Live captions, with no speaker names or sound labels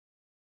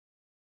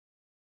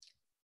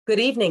Good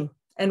evening,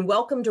 and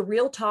welcome to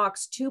Real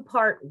Talk's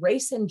two-part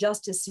Race and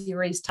Justice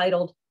series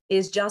titled,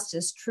 Is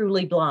Justice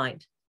Truly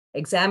Blind?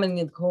 Examining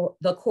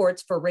the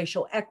courts for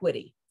racial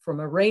equity, from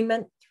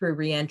arraignment through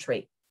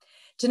reentry.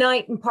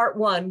 Tonight, in part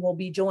one, we'll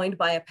be joined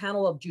by a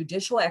panel of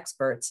judicial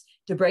experts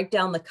to break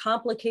down the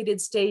complicated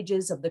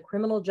stages of the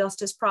criminal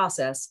justice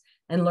process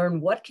and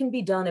learn what can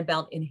be done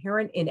about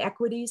inherent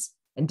inequities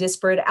and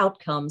disparate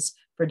outcomes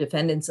for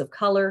defendants of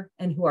color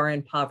and who are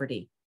in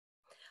poverty.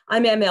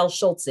 I'm ML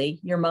Schultze,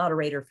 your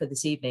moderator for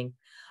this evening.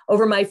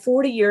 Over my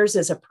 40 years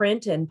as a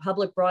print and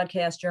public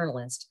broadcast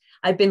journalist,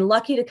 I've been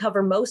lucky to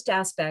cover most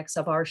aspects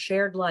of our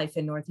shared life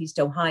in Northeast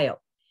Ohio,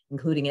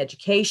 including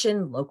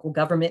education, local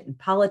government and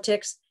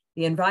politics,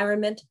 the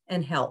environment,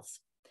 and health.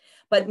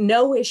 But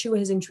no issue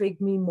has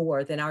intrigued me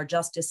more than our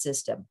justice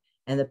system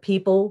and the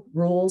people,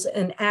 rules,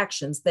 and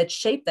actions that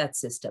shape that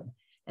system,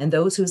 and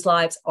those whose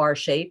lives are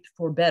shaped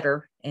for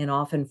better and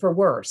often for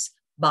worse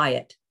by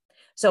it.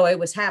 So I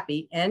was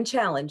happy and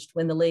challenged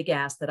when the league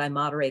asked that I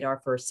moderate our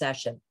first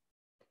session.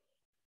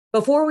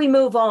 Before we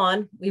move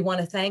on, we want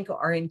to thank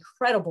our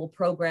incredible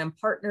program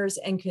partners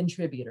and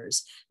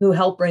contributors who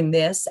help bring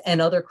this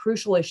and other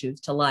crucial issues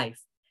to life.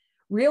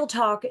 Real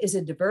Talk is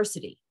a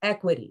diversity,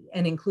 equity,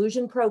 and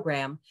inclusion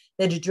program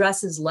that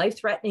addresses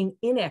life-threatening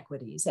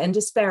inequities and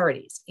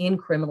disparities in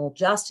criminal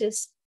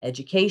justice,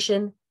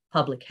 education,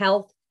 public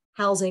health,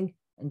 housing,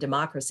 and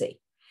democracy.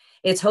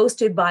 It's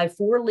hosted by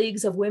 4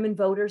 leagues of women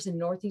voters in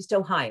Northeast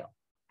Ohio,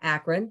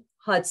 Akron,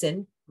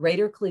 Hudson,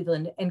 Greater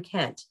Cleveland, and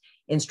Kent,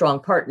 in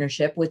strong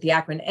partnership with the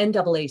Akron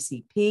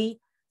NAACP,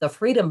 the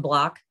Freedom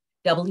Bloc,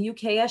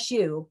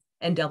 WKSU,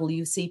 and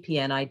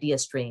WCPN Idea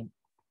Stream.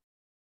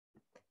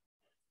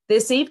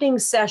 This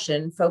evening's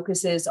session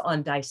focuses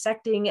on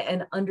dissecting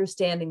and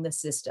understanding the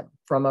system,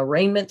 from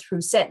arraignment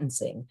through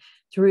sentencing,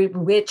 through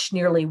which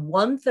nearly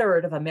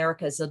 1/3 of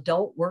America's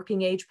adult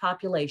working age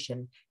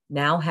population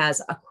now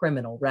has a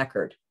criminal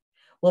record.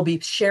 We'll be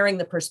sharing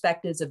the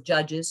perspectives of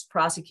judges,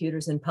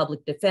 prosecutors, and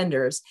public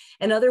defenders,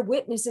 and other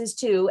witnesses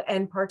to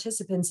and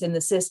participants in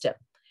the system.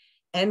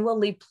 And we'll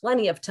leave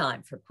plenty of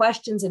time for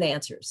questions and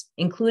answers,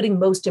 including,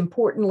 most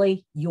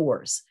importantly,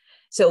 yours.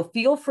 So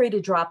feel free to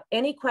drop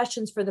any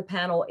questions for the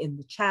panel in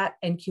the chat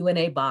and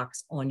Q&A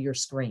box on your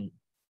screen.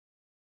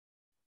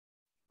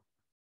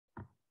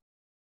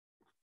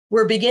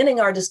 We're beginning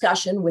our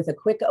discussion with a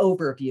quick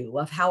overview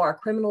of how our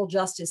criminal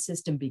justice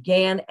system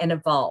began and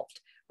evolved,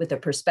 with a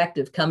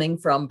perspective coming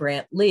from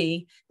Brant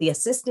Lee, the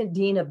Assistant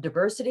Dean of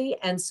Diversity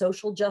and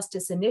Social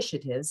Justice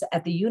Initiatives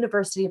at the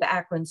University of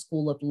Akron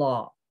School of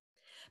Law.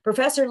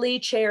 Professor Lee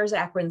chairs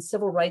Akron's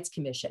Civil Rights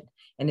Commission,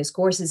 and his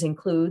courses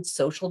include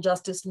social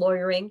justice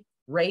lawyering,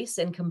 race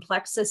and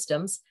complex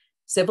systems,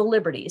 civil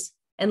liberties,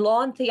 and law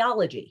and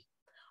theology.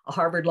 A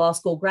Harvard Law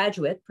School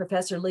graduate,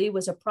 Professor Lee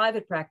was a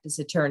private practice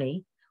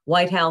attorney,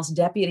 White House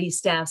Deputy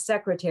Staff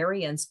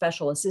Secretary and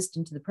Special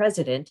Assistant to the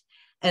President,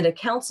 and a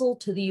counsel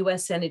to the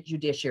U.S. Senate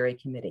Judiciary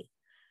Committee.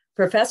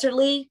 Professor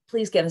Lee,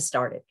 please get us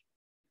started.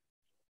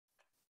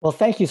 Well,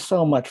 thank you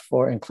so much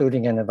for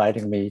including and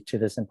inviting me to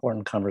this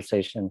important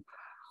conversation.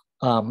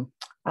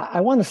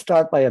 I want to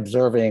start by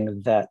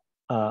observing that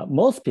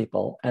most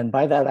people, and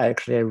by that I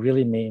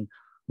really mean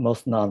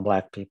most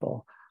non-Black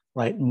people,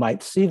 right,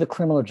 might see the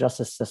criminal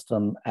justice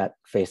system at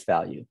face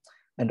value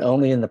and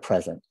only in the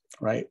present,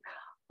 right?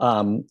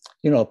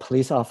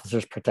 Police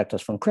officers protect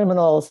us from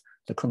criminals.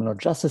 The criminal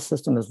justice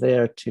system is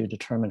there to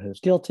determine who's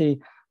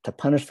guilty, to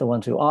punish the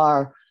ones who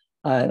are,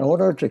 in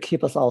order to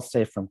keep us all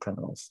safe from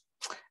criminals.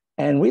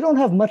 And we don't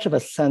have much of a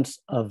sense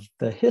of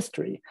the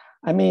history.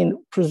 I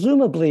mean,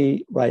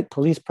 presumably, right,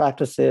 police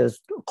practices,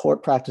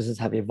 court practices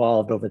have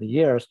evolved over the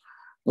years,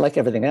 like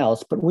everything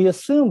else, but we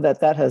assume that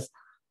that has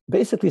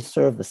basically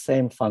served the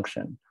same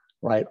function,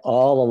 right,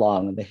 all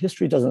along. And the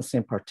history doesn't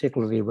seem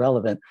particularly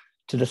relevant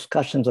to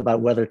discussions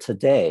about whether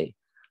today,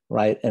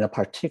 right, in a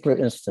particular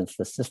instance,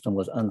 the system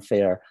was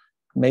unfair,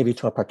 maybe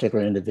to a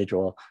particular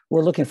individual.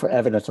 We're looking for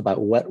evidence about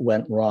what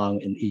went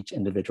wrong in each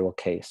individual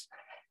case.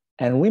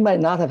 And we might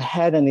not have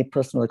had any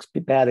personal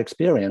bad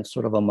experience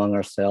sort of among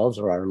ourselves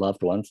or our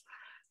loved ones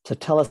to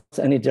tell us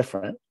any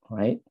different,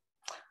 right?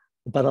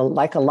 But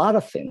like a lot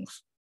of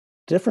things,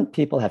 different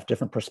people have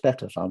different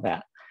perspectives on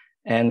that.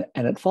 And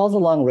it falls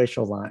along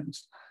racial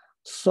lines.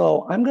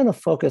 So I'm going to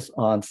focus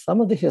on some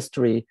of the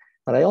history,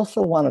 but I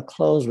also want to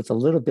close with a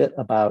little bit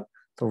about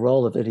the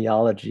role of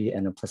ideology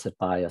and implicit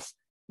bias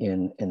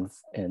in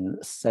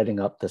setting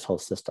up this whole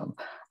system.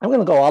 I'm going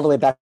to go all the way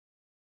back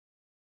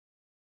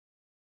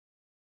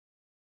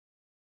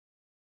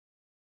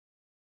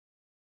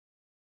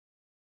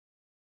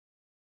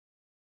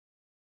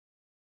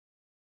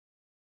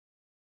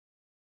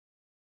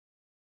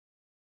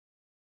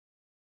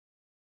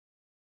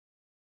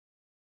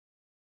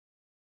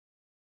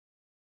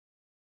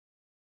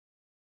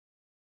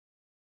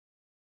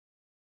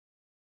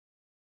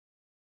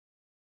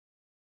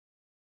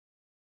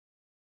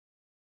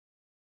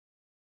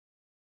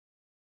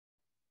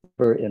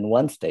in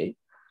one state.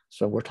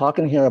 So we're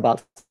talking here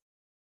about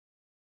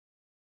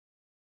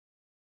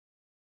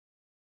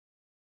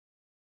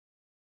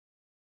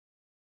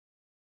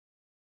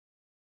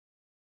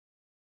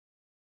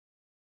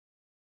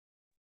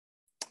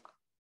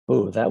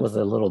Ooh, that was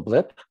a little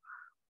blip.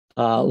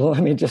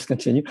 Let me just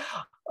continue.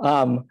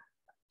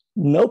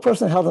 No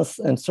person held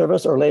in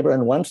service or labor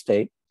in one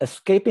state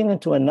escaping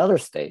into another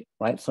state,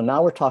 right? So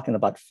now we're talking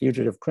about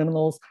fugitive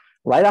criminals.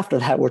 Right after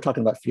that, we're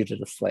talking about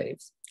fugitive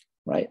slaves,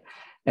 right?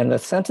 And the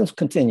sentence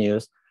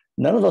continues,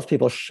 none of those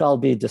people shall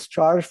be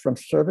discharged from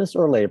service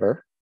or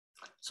labor.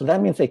 So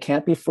that means they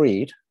can't be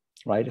freed,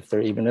 right?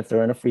 Even if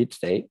they're in a freed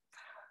state,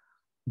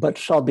 but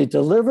shall be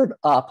delivered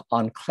up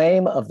on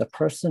claim of the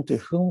person to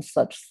whom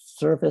such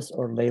service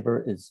or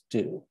labor is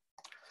due.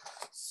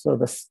 So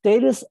the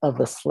status of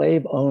the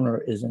slave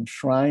owner is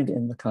enshrined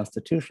in the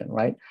Constitution,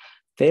 right?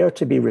 They are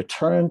to be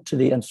returned to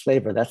the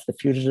enslaver. That's the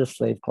fugitive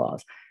slave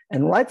clause.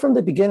 And right from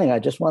the beginning, I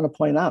just want to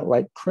point out,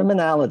 right,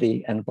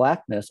 criminality and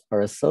Blackness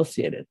are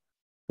associated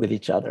with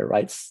each other,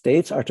 right?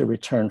 States are to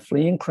return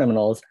fleeing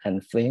criminals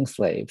and fleeing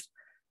slaves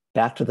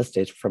back to the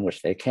states from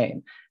which they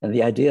came. And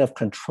the idea of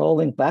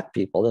controlling Black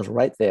people is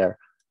right there,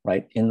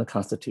 right, in the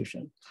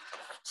Constitution.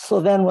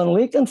 So then when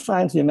Lincoln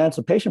signs the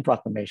Emancipation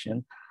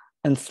Proclamation,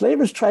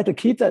 enslavers tried to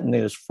keep that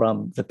news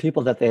from the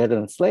people that they had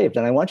enslaved.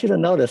 And I want you to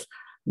notice,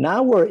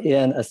 now we're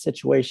in a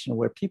situation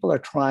where people are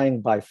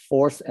trying by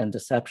force and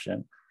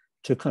deception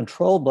to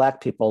control Black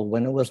people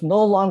when it was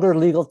no longer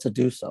legal to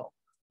do so,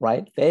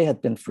 right? They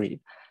had been freed.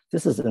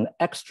 This is an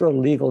extra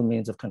legal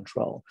means of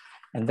control.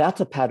 And that's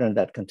a pattern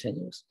that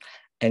continues.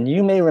 And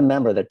you may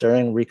remember that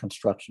during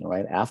Reconstruction,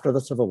 right, after the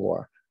Civil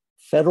War,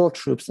 federal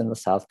troops in the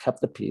South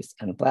kept the peace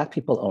and Black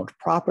people owned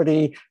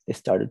property, they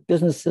started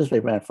businesses, they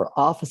ran for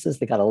offices,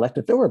 they got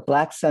elected. There were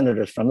Black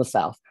senators from the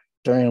South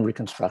during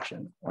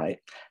Reconstruction, right?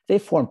 They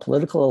formed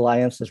political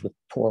alliances with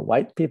poor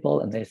white people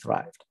and they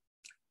thrived.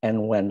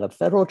 And when the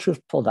federal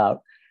troops pulled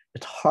out,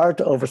 it's hard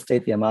to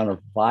overstate the amount of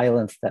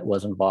violence that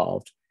was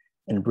involved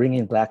in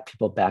bringing Black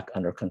people back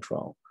under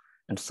control.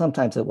 And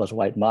sometimes it was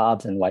white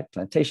mobs and white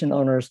plantation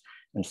owners,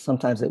 and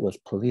sometimes it was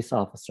police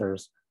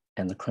officers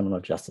and the criminal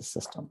justice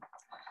system.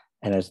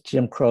 And as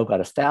Jim Crow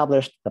got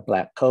established, the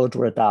Black codes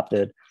were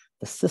adopted.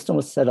 The system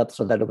was set up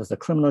so that it was the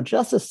criminal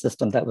justice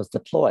system that was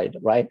deployed,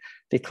 right?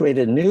 They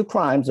created new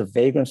crimes of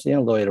vagrancy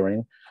and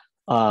loitering,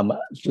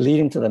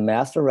 leading to the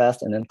mass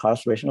arrest and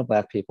incarceration of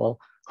Black people,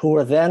 who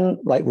were then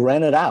like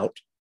rented out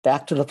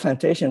back to the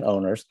plantation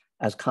owners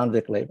as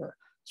convict labor.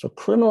 So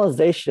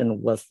criminalization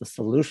was the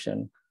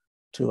solution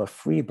to a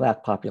free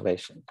Black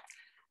population.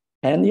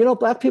 And you know,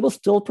 Black people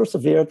still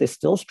persevered, they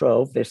still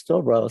strove, they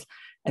still rose.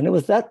 And it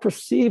was that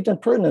perceived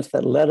impertinence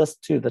that led us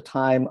to the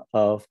time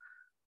of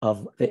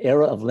the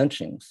era of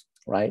lynchings,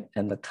 right?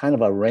 And the kind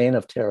of a reign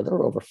of terror. There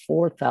were over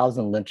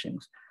 4,000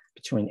 lynchings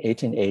between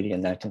 1880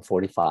 and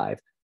 1945,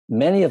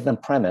 many of them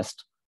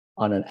premised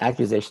on an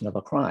accusation of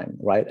a crime,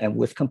 right? And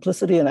with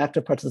complicity and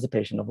active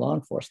participation of law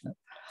enforcement.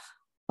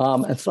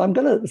 And so I'm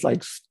gonna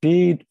like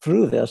speed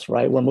through this,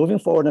 right? We're moving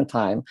forward in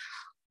time.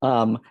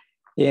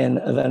 In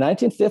the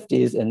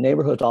 1950s, in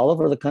neighborhoods all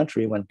over the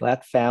country, when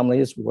Black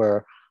families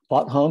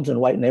bought homes in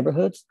white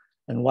neighborhoods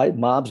and white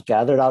mobs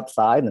gathered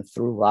outside and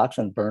threw rocks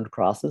and burned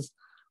crosses,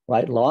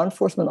 right? Law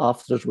enforcement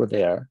officers were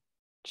there,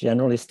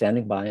 generally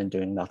standing by and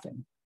doing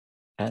nothing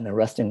and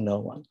arresting no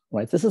one,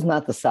 right? This is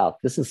not the South.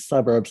 This is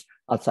suburbs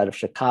outside of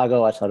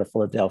Chicago, outside of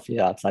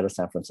Philadelphia, outside of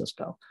San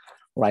Francisco,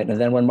 right?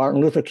 And then when Martin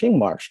Luther King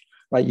marched,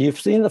 right? You've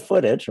seen the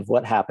footage of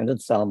what happened in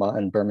Selma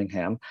and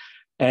Birmingham.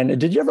 And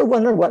did you ever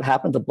wonder what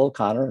happened to Bull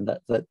Connor,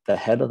 the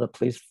head of the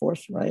police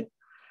force, right?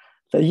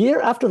 The year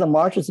after the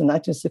marches in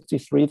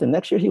 1963, the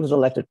next year he was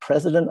elected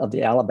president of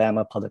the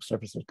Alabama Public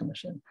Services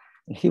Commission.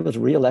 And he was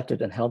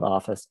reelected and held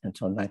office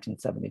until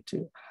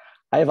 1972.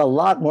 I have a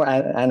lot more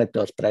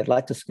anecdotes, but I'd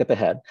like to skip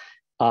ahead.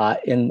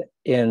 In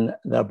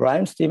the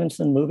Bryan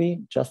Stevenson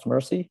movie, Just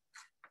Mercy,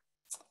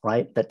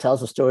 right, that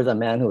tells the story of a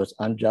man who was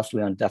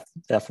unjustly on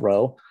death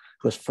row,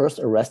 who was first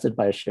arrested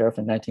by a sheriff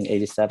in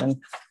 1987.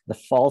 The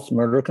false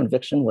murder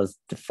conviction was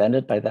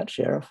defended by that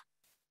sheriff.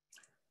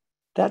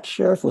 That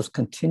sheriff was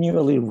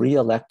continually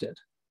reelected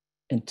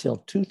until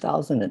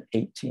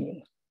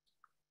 2018,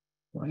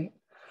 right?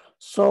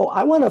 So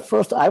I want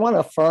to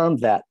affirm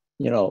that,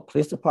 you know,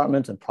 police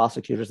departments and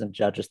prosecutors and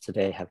judges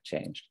today have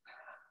changed.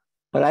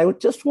 But I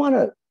would just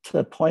want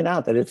to point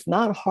out that it's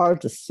not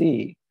hard to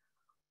see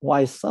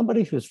why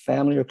somebody whose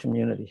family or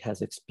community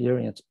has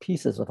experienced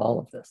pieces of all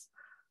of this,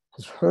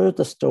 has heard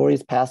the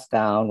stories passed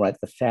down, right?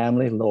 The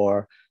family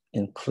lore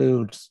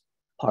includes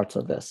parts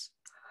of this.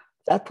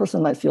 That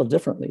person might feel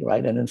differently,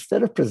 right? And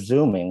instead of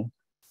presuming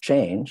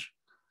change,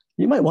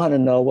 you might want to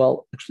know,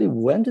 well, actually,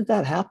 when did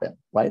that happen,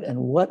 right? And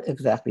what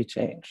exactly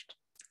changed,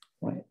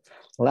 right?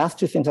 The last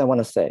two things I want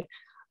to say.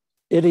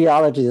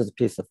 Ideology is a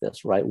piece of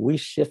this, right? We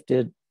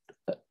shifted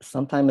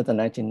sometime in the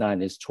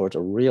 1990s towards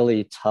a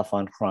really tough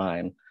on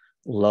crime,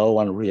 low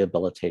on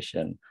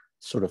rehabilitation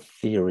sort of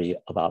theory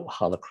about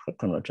how the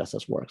criminal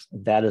justice works.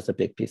 That is a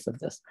big piece of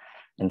this.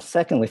 And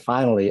secondly,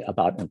 finally,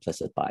 about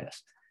implicit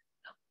bias.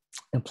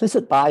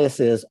 Implicit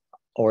biases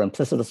or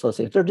implicit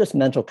associations, they're just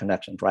mental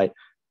connections, right?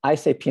 I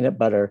say peanut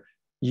butter,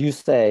 you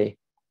say,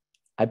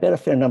 I bet a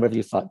fair number of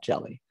you thought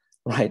jelly,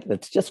 right?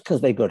 It's just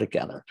because they go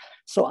together.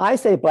 So I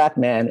say Black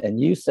man and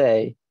you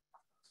say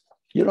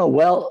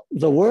Well,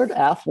 the word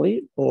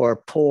athlete or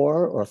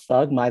poor or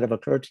thug might have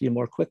occurred to you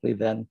more quickly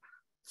than,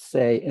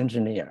 say,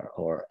 engineer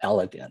or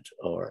elegant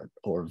or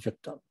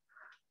victim,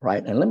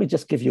 right? And let me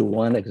just give you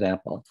one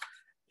example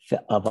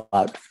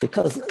about,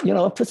 because,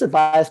 implicit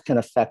bias can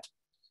affect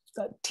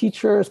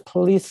teachers,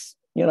 police,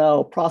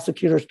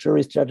 prosecutors,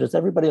 juries, judges,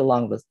 everybody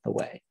along the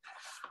way.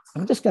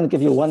 I'm just going to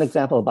give you one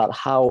example about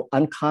how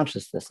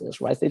unconscious this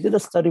is, right? They did a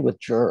study with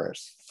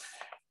jurors,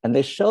 and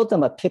they showed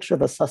them a picture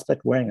of a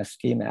suspect wearing a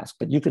ski mask,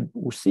 but you could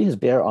see his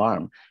bare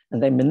arm,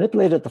 and they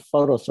manipulated the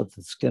photo so that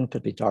the skin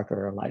could be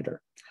darker or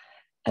lighter.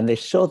 And they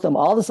showed them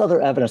all this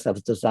other evidence that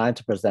was designed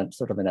to present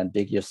sort of an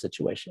ambiguous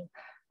situation.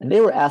 And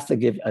they were asked to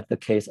give the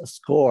case a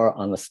score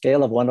on the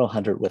scale of 1 to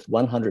 100, with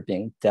 100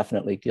 being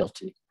definitely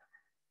guilty.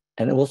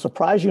 And it will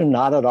surprise you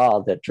not at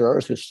all that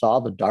jurors who saw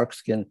the dark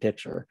skin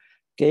picture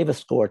gave a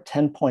score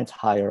 10 points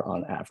higher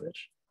on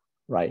average,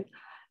 right?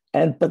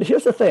 But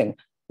here's the thing,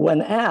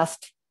 when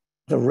asked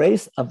the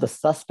race of the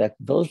suspect,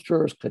 those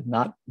jurors could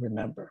not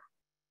remember.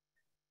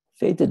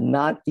 They did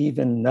not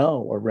even know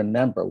or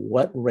remember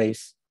what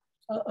race,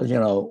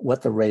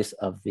 what the race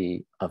of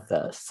the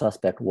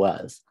suspect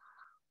was.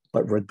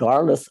 But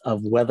regardless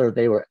of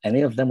whether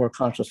any of them were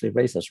consciously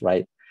racist,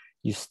 right,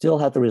 you still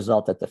had the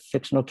result that the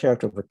fictional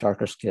character with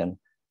darker skin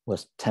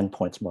was 10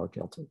 points more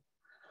guilty.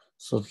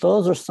 So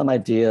those are some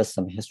ideas,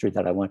 some history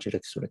that I want you to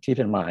sort of keep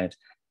in mind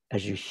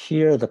as you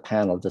hear the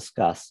panel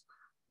discuss,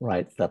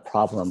 right, the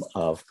problem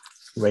of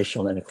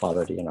racial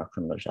inequality in our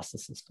criminal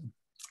justice system.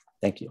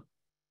 Thank you.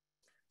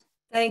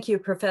 Thank you,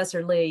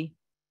 Professor Lee.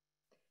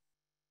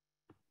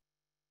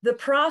 The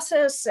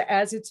process,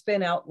 as it's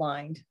been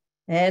outlined,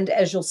 and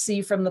as you'll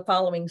see from the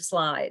following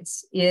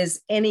slides,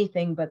 is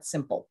anything but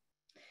simple.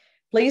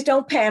 Please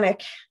don't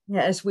panic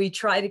as we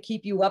try to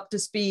keep you up to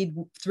speed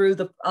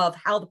of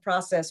how the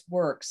process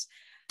works.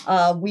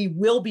 We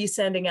will be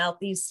sending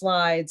out these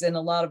slides and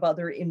a lot of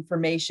other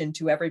information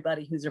to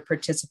everybody who's a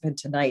participant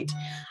tonight.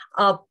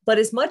 But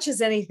as much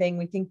as anything,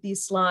 we think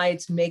these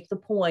slides make the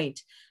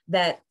point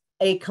that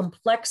a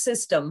complex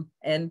system,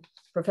 and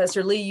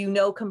Professor Lee,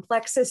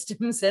 complex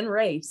systems and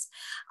race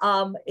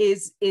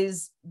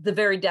is the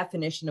very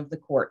definition of the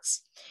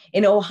courts.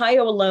 In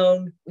Ohio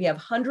alone, we have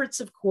hundreds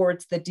of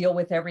courts that deal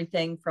with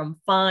everything from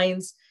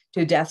fines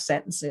to death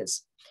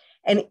sentences.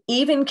 And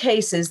even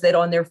cases that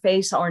on their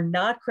face are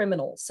not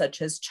criminal,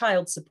 such as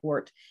child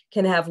support,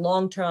 can have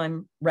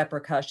long-term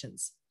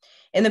repercussions.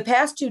 In the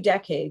past 2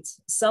 decades,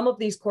 some of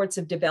these courts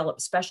have developed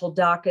special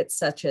dockets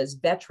such as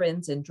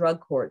veterans and drug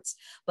courts,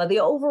 but the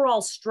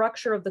overall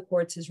structure of the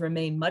courts has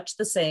remained much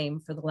the same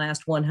for the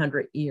last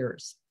 100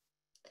 years.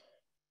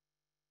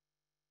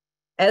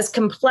 As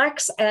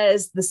complex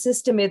as the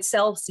system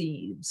itself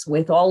seems,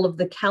 with all of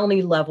the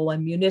county level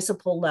and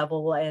municipal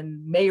level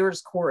and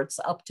mayor's courts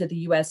up to the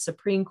US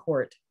Supreme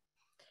Court,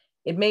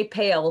 it may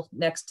pale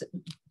next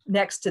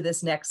to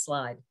this next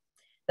slide.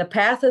 The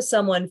path of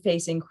someone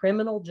facing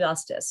criminal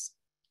justice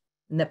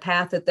and the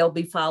path that they'll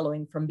be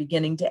following from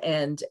beginning to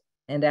end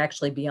and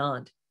actually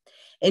beyond.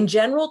 In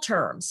general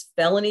terms,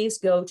 felonies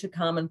go to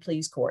common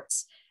pleas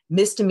courts,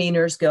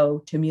 misdemeanors go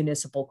to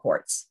municipal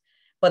courts,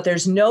 but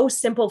there's no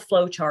simple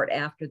flow chart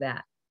after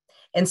that.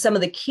 And some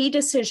of the key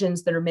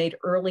decisions that are made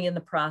early in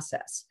the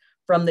process,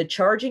 from the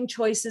charging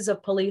choices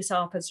of police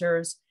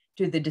officers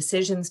to the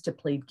decisions to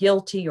plead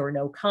guilty or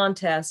no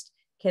contest,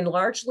 can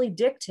largely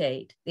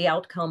dictate the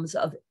outcomes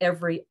of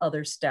every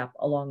other step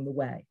along the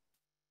way.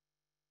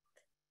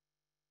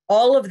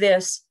 All of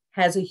this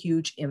has a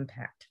huge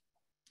impact.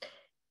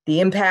 The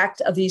impact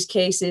of these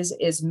cases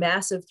is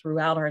massive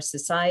throughout our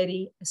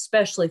society,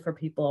 especially for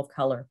people of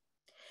color.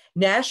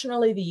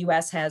 Nationally, the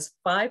US has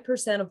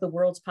 5% of the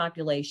world's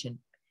population,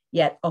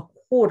 yet a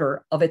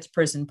quarter of its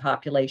prison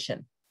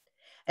population.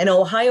 And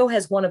Ohio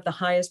has one of the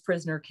highest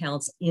prisoner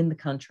counts in the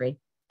country.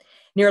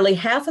 Nearly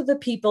half of the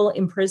people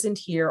imprisoned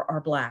here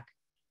are Black,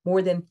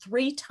 more than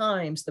 3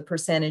 times the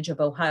percentage of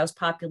Ohio's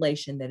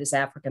population that is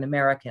African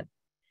American.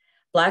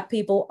 Black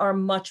people are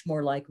much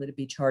more likely to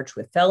be charged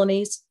with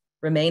felonies,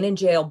 remain in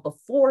jail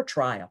before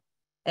trial,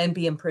 and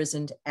be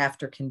imprisoned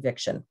after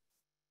conviction.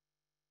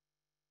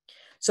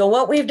 So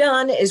what we've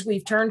done is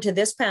we've turned to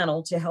this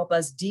panel to help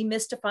us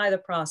demystify the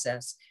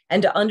process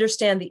and to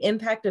understand the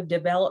impact of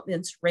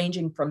developments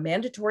ranging from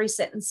mandatory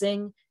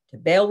sentencing to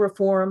bail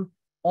reform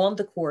on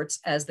the courts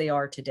as they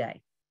are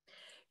today.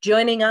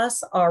 Joining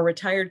us are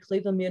retired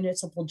Cleveland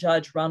Municipal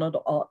Judge Ronald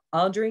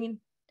Aldrine,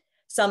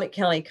 Summit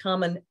County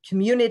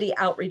Community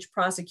Outreach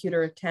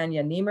Prosecutor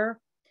Tanya Niemer,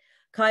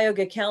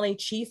 Cuyahoga County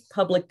Chief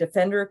Public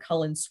Defender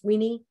Cullen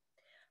Sweeney,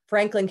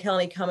 Franklin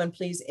County Common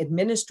Pleas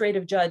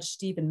Administrative Judge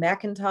Stephen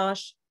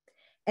McIntosh,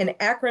 and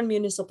Akron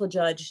Municipal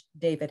Judge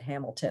David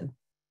Hamilton.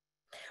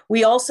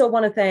 We also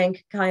want to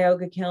thank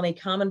Cuyahoga County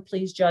Common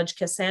Pleas Judge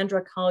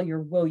Cassandra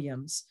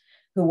Collier-Williams,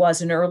 who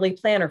was an early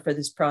planner for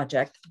this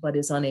project, but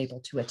is unable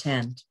to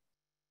attend.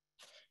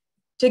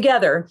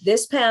 Together,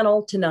 this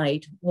panel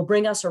tonight will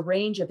bring us a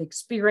range of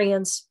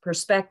experience,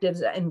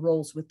 perspectives, and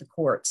roles with the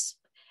courts,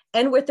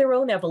 and with their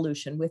own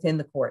evolution within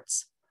the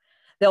courts.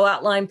 They'll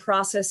outline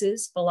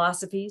processes,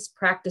 philosophies,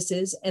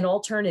 practices, and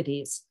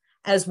alternatives,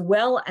 as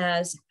well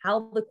as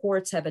how the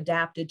courts have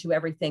adapted to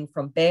everything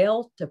from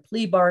bail to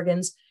plea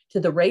bargains to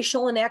the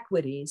racial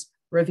inequities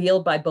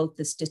revealed by both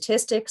the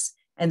statistics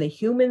and the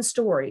human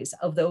stories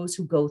of those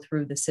who go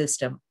through the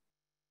system.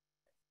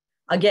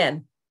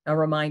 Again, a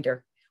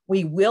reminder,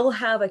 we will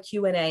have a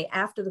Q&A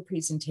after the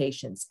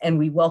presentations, and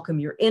we welcome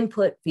your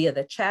input via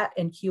the chat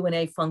and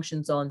Q&A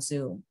functions on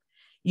Zoom.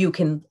 You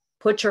can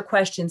put your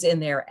questions in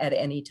there at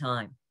any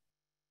time.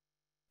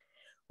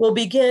 We'll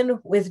begin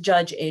with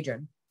Judge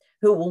Adrian,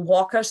 who will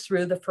walk us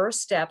through the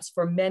first steps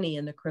for many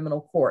in the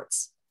criminal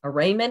courts,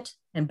 arraignment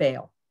and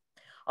bail.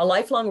 A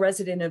lifelong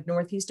resident of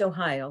Northeast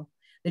Ohio,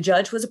 the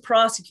judge was a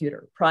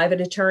prosecutor,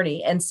 private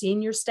attorney, and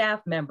senior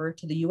staff member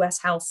to the U.S.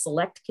 House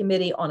Select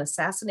Committee on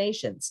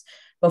Assassinations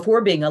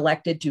before being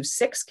elected to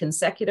 6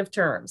 consecutive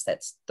terms,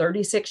 that's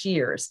 36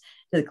 years,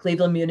 to the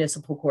Cleveland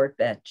Municipal Court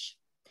bench.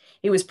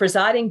 He was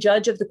presiding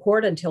judge of the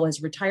court until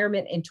his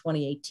retirement in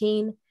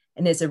 2018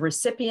 and is a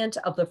recipient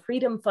of the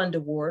Freedom Fund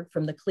Award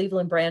from the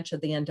Cleveland branch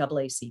of the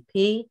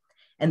NAACP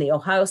and the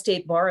Ohio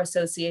State Bar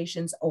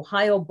Association's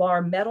Ohio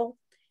Bar Medal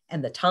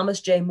and the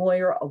Thomas J.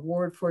 Moyer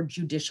Award for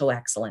Judicial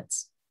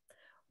Excellence.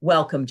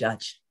 Welcome,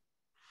 Judge.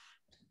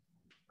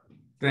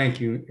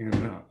 Thank you,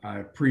 and I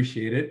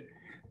appreciate it.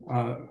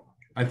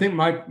 I think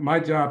my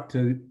job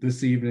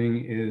this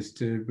evening is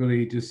to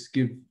really just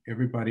give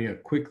everybody a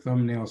quick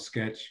thumbnail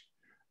sketch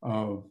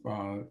of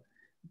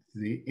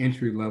the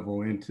entry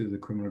level into the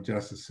criminal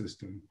justice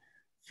system.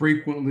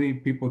 Frequently,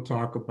 people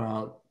talk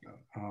about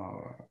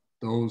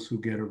those who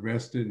get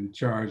arrested and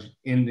charged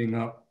ending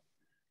up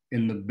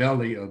in the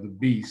belly of the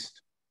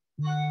beast.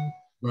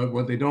 But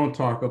what they don't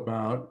talk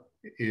about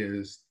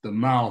is the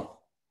mouth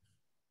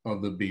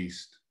of the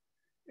beast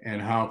and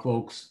how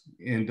folks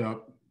end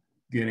up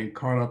getting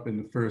caught up in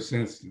the first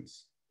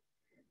instance.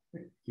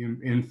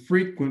 In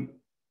frequent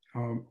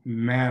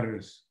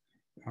matters,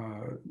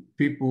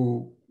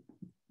 people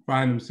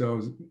find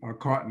themselves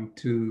caught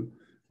into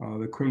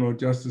the criminal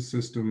justice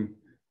system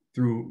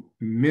through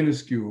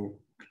minuscule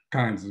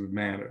kinds of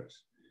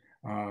matters.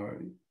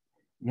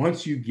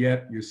 Once you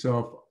get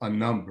yourself a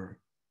number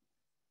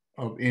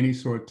of any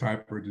sort,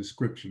 type, or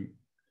description,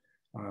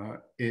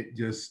 it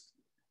just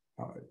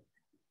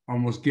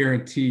almost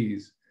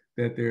guarantees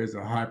that there's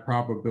a high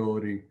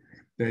probability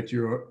that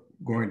you're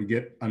going to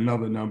get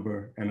another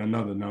number and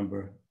another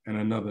number and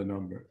another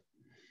number.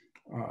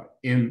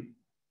 In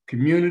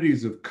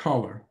communities of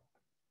color,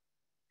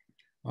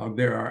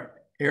 there are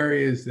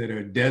areas that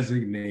are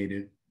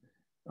designated,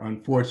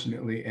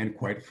 unfortunately, and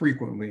quite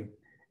frequently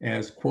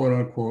as quote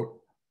unquote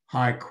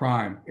high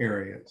crime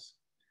areas.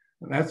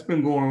 That's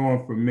been going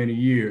on for many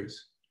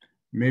years,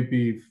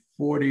 maybe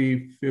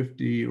 40,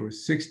 50, or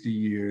 60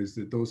 years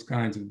that those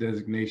kinds of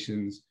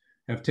designations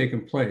have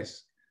taken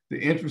place. The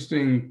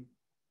interesting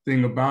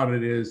thing about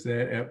it is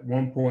that at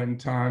one point in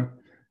time,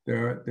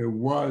 there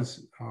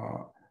was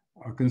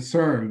a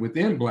concern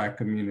within Black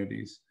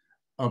communities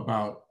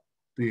about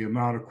the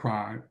amount of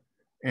crime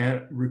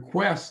and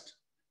request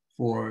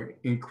for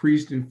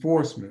increased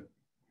enforcement.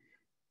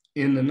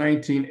 In the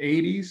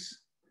 1980s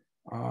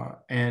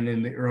and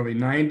in the early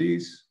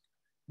 90s,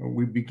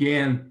 we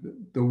began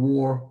the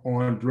war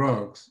on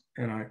drugs,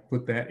 and I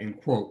put that in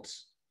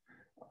quotes,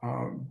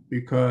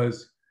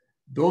 because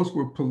those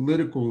were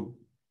political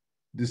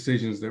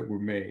decisions that were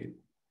made.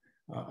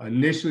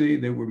 Initially,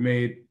 they were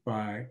made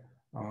by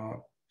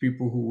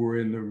people who were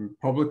in the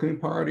Republican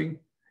Party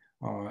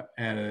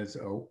as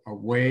a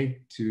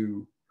way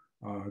to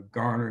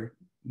garner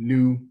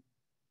new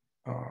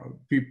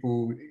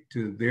people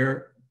to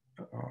their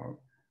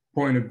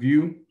point of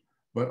view.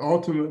 But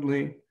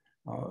ultimately,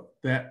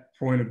 that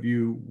point of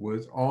view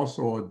was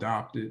also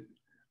adopted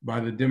by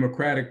the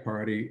Democratic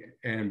Party,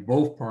 and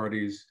both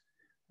parties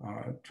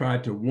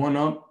tried to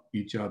one-up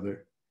each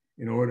other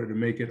in order to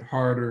make it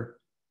harder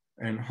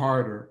and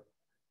harder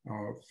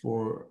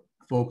for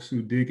folks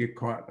who did get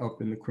caught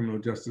up in the criminal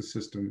justice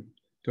system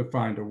to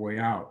find a way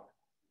out.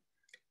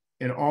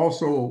 It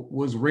also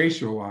was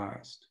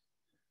racialized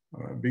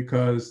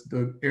because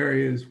the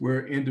areas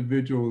where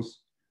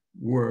individuals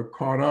were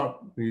caught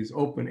up, these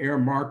open air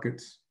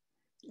markets,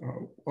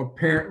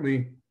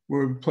 apparently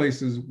were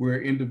places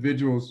where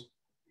individuals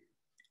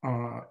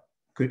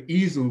could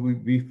easily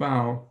be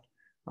found,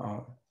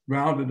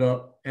 rounded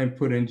up, and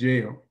put in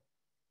jail.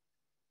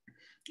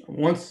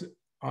 Once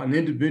an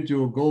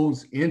individual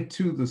goes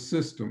into the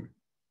system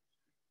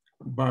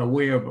by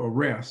way of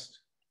arrest,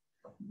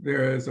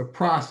 there is a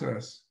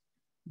process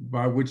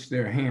by which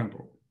they're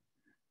handled.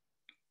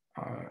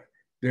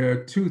 There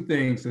are two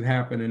things that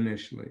happen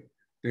initially.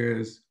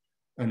 There's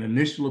an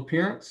initial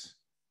appearance,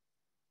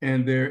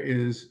 and there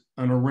is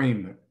an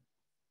arraignment.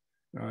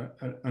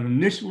 An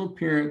initial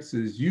appearance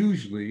is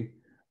usually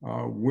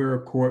where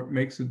a court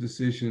makes a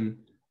decision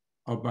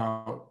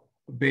about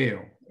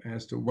bail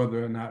as to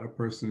whether or not a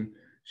person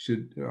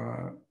should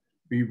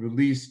be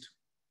released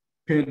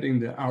pending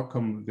the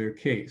outcome of their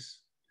case.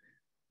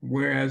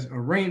 Whereas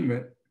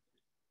arraignment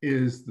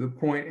is the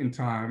point in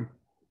time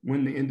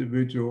when the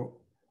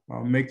individual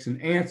makes an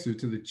answer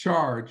to the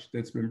charge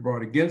that's been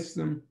brought against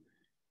them,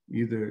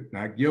 either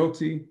not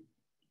guilty,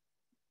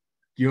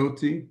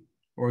 guilty,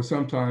 or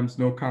sometimes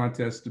no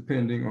contest,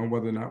 depending on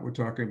whether or not we're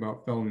talking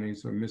about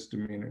felonies or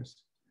misdemeanors.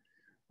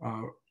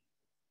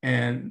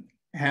 And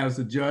has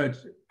the judge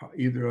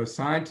either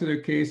assigned to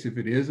their case if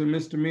it is a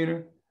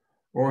misdemeanor,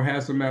 or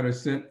has the matter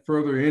sent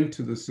further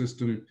into the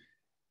system,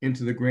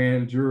 into the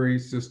grand jury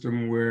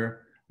system,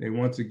 where they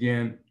once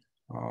again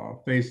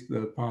face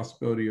the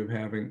possibility of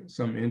having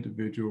some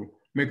individual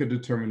make a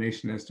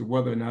determination as to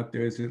whether or not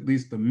there is at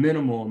least a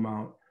minimal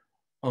amount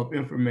of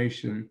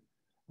information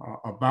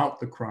about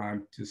the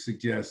crime to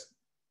suggest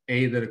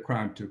A, that a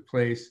crime took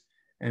place,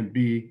 and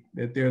B,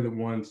 that they're the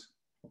ones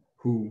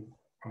who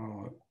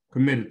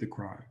committed the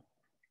crime.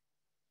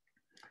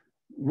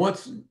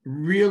 What's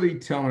really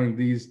telling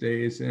these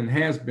days, and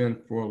has been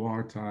for a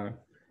long time,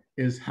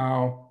 is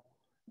how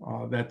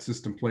that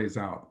system plays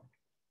out.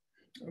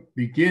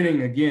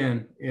 Beginning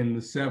again in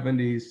the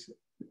 70s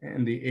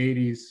and the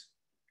 80s,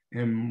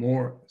 and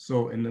more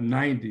so in the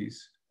 90s,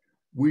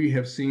 we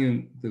have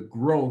seen the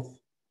growth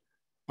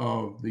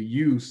of the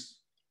use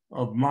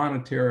of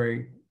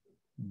monetary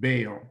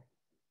bail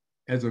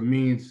as a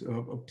means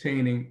of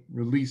obtaining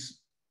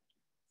release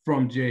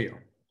from jail.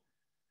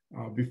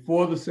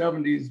 Before the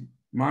 70s,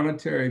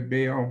 monetary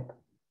bail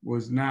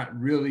was not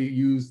really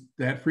used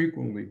that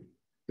frequently.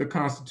 The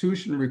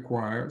Constitution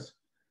requires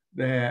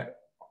that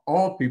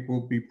all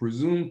people be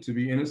presumed to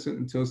be innocent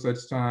until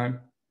such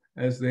time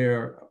as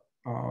they're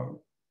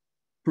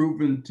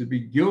proven to be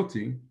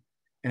guilty.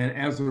 And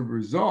as a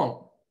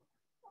result,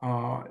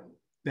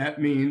 that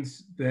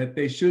means that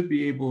they should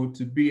be able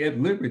to be at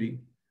liberty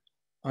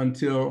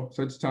until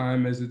such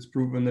time as it's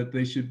proven that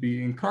they should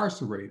be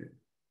incarcerated.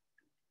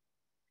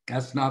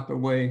 That's not the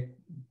way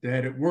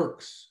that it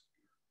works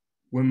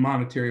when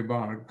monetary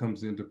bond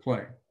comes into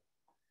play.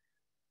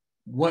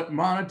 What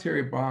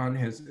monetary bond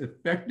has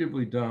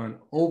effectively done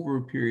over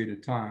a period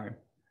of time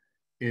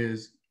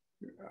is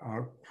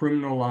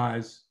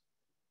criminalize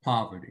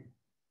poverty,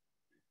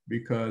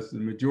 because the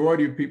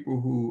majority of people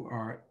who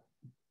are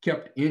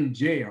kept in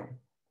jail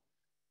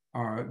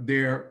are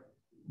there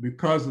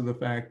because of the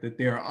fact that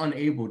they are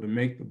unable to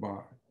make the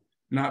bond,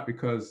 not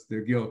because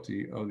they're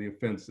guilty of the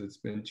offense that's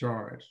been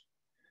charged.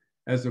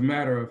 As a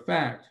matter of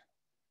fact,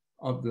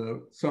 of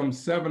the some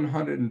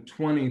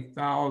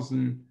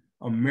 720,000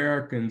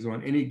 Americans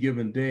on any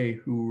given day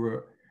who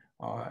were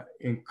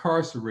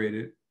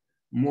incarcerated,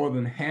 more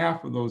than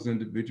half of those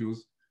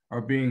individuals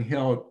are being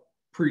held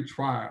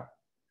pre-trial.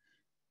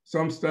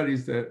 Some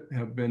studies that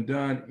have been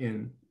done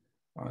in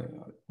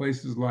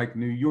places like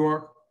New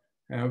York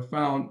have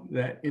found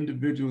that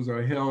individuals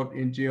are held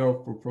in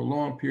jail for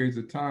prolonged periods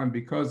of time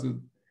because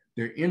of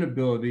their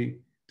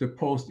inability to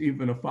post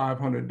even a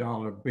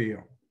 $500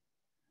 bail.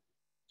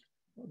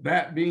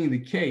 That being the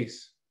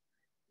case,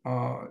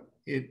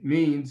 it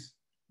means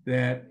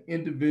that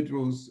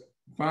individuals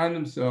find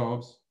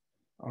themselves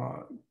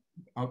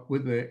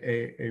with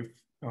a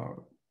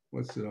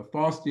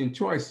Faustian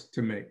choice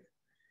to make.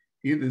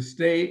 Either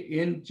stay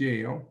in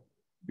jail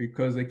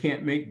because they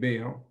can't make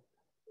bail,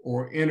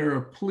 or enter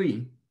a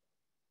plea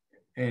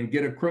and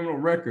get a criminal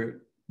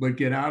record, but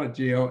get out of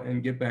jail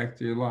and get back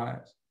to your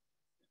lives.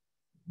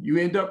 You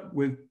end up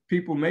with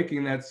people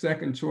making that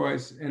second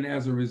choice, and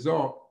as a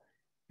result,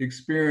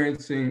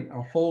 experiencing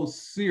a whole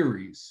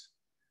series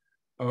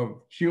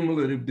of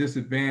cumulative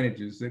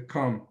disadvantages that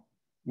come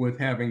with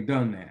having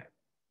done that.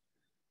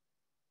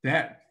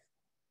 That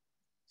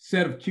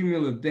set of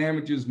cumulative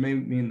damages may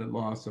mean the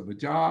loss of a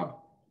job.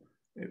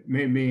 It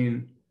may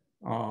mean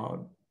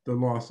the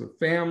loss of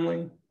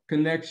family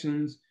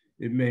connections.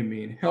 It may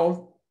mean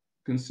health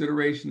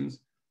considerations,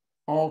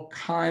 all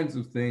kinds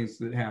of things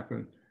that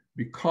happen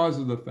because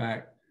of the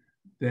fact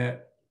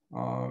that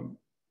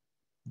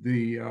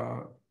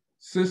the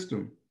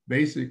system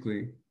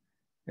basically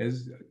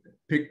has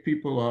picked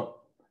people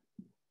up,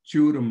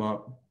 chewed them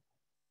up,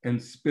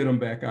 and spit them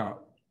back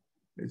out.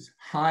 It's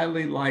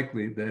highly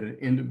likely that an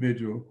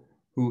individual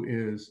who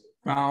is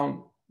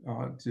found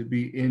to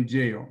be in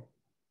jail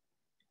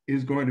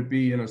is going to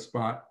be in a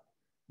spot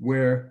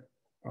where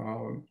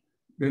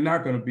they're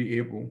not going to be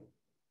able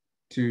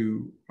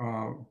to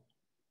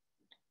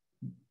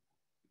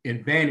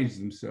advantage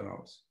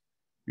themselves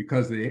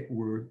because they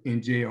were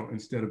in jail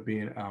instead of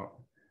being out.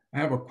 I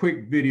have a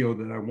quick video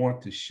that I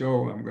want to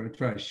show. I'm going to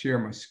try to share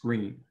my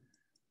screen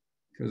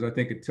because I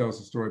think it tells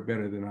the story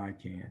better than I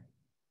can.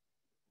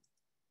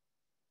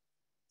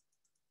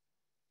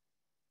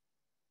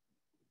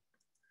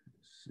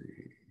 Let's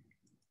see.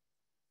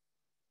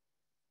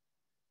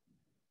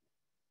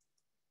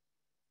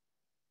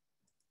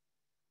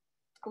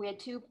 We had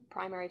two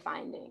primary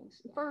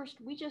findings. First,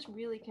 we just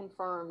really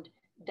confirmed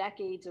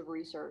decades of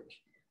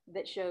research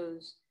that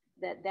shows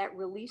that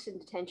release and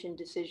detention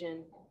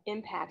decision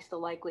impacts the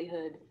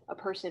likelihood a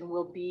person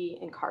will be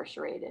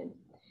incarcerated.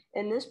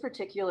 In this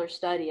particular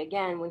study,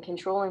 again, when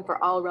controlling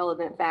for all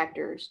relevant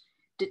factors,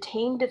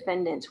 detained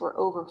defendants were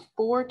over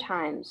 4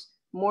 times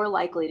more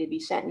likely to be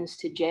sentenced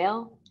to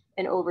jail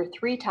and over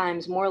 3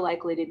 times more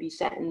likely to be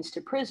sentenced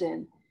to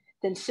prison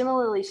than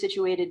similarly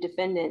situated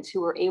defendants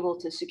who were able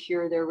to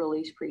secure their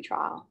release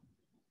pretrial.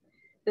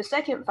 The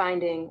second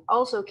finding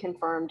also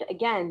confirmed,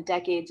 again,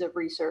 decades of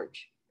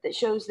research that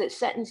shows that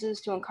sentences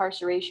to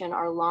incarceration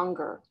are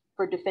longer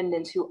for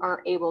defendants who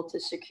aren't able to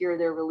secure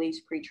their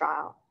release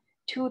pretrial,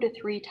 2 to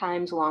 3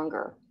 times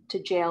longer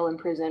to jail and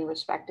prison,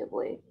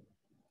 respectively.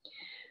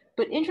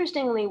 But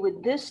interestingly,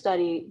 with this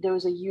study, there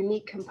was a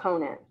unique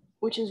component,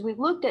 which is we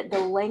looked at the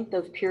length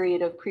of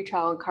period of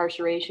pretrial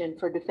incarceration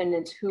for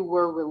defendants who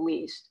were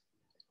released.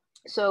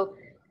 So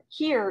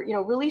here,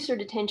 release or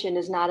detention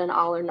is not an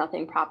all or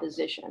nothing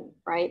proposition,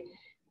 right?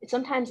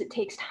 Sometimes it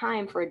takes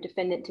time for a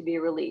defendant to be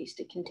released.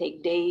 It can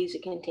take days,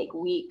 it can take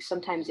weeks,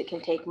 sometimes it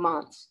can take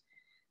months.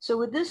 So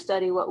with this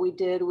study, what we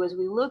did was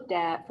we looked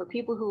at, for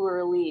people who were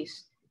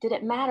released, did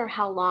it matter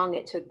how long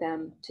it took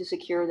them to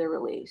secure their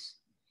release?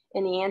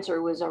 And the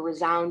answer was a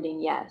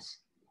resounding yes.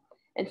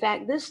 In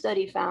fact, this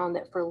study found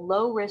that for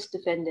low-risk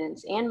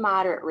defendants and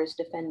moderate-risk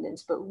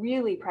defendants, but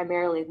really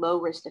primarily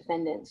low-risk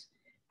defendants,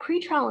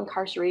 pretrial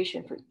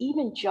incarceration for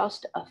even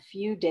just a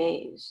few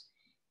days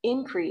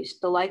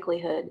increased the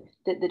likelihood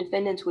that the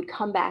defendants would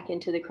come back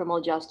into the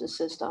criminal justice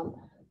system,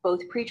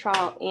 both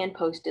pretrial and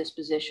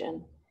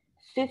post-disposition,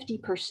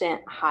 50%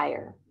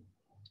 higher.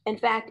 In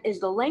fact,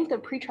 as the length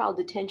of pretrial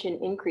detention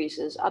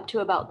increases up to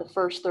about the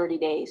first 30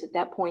 days, at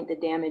that point, the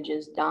damage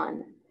is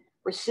done.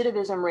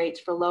 Recidivism rates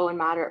for low and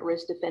moderate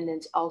risk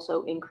defendants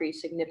also increase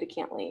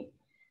significantly.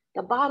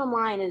 The bottom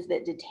line is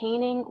that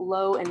detaining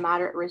low and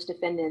moderate risk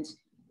defendants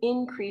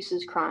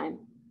increases crime.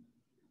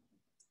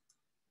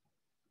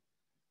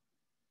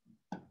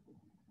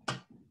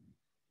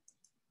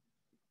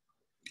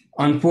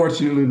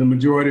 Unfortunately, the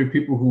majority of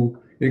people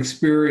who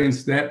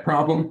experience that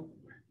problem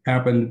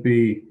happen to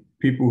be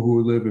people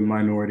who live in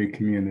minority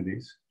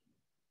communities.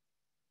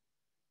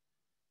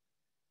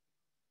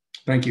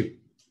 Thank you.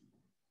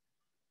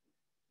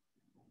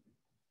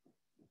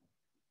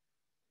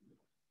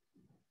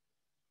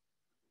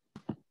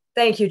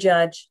 Thank you,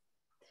 Judge.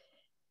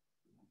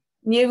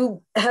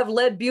 You have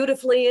led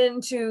beautifully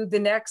into the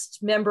next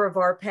member of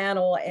our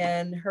panel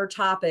and her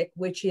topic,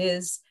 which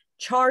is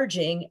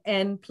charging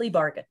and plea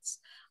bargains.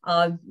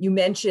 You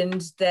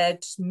mentioned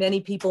that many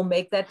people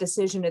make that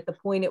decision at the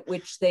point at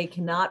which they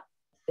cannot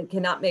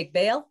make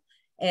bail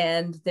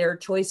and their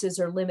choices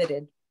are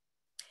limited.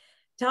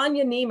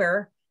 Tanya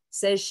Niemer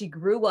says she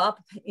grew up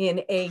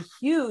in a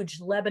huge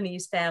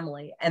Lebanese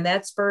family, and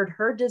that spurred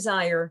her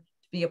desire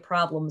to be a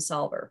problem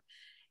solver.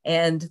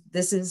 And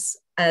this is,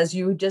 as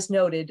you just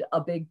noted,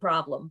 a big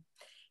problem.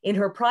 In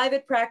her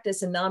private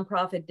practice and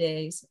nonprofit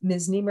days,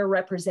 Ms. Niemer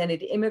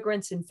represented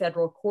immigrants in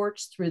federal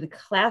courts through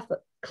the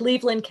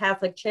Cleveland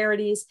Catholic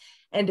Charities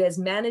and as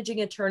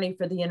managing attorney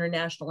for the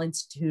International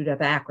Institute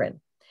of Akron.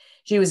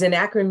 She was an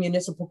Akron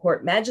Municipal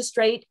Court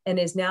magistrate and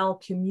is now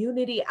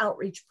community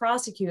outreach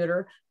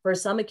prosecutor for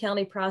Summit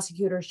County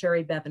Prosecutor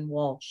Sherry Bevan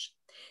Walsh.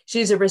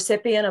 She's a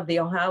recipient of the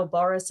Ohio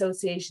Bar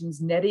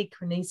Association's Nettie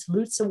Kernice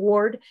Lutz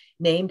Award,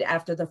 named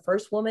after the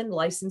first woman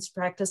licensed to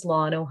practice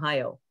law in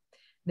Ohio.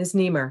 Ms.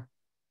 Niemer.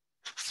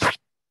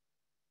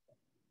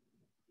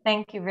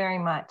 Thank you very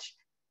much.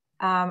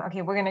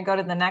 Okay, we're going to go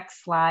to the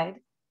next slide.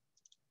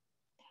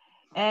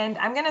 And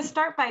I'm going to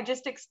start by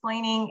just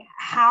explaining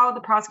how the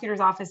prosecutor's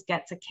office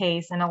gets a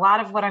case. And a lot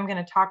of what I'm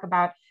going to talk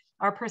about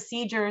are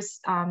procedures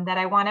that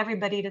I want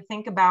everybody to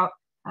think about,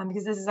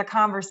 because this is a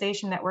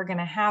conversation that we're going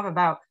to have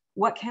about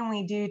what can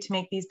we do to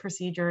make these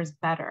procedures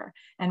better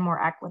and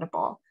more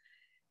equitable.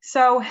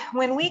 So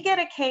when we get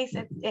a case,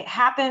 it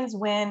happens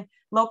when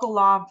local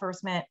law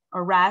enforcement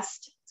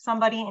arrest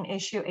somebody and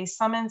issue a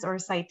summons or a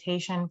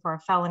citation for a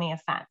felony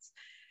offense.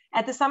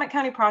 At the Summit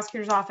County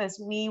Prosecutor's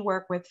Office, we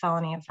work with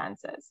felony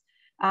offenses.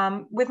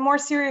 With more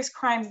serious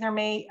crimes, there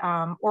may,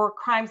 or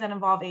crimes that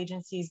involve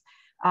agencies,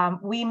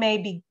 we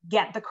may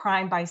get the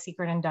crime by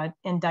secret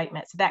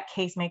indictment. So that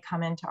case may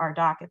come into our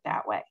docket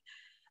that way.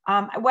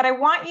 What I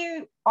want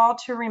you all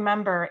to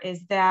remember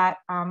is that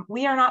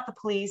we are not the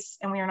police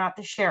and we are not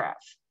the sheriff.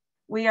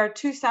 We are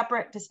two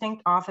separate,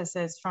 distinct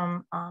offices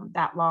from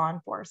that law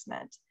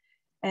enforcement.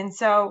 And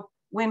so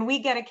when we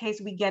get a case,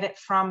 we get it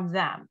from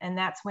them. And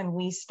that's when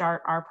we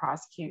start our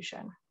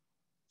prosecution.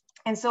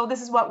 And so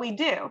this is what we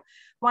do.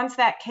 Once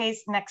that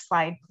case, next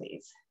slide,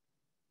 please.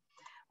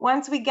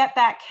 Once we get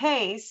that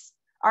case,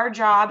 our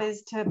job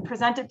is to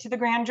present it to the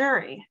grand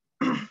jury.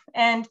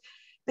 And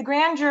the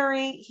grand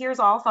jury hears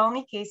all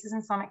felony cases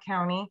in Summit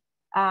County.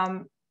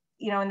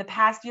 In the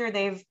past year,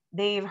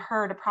 they've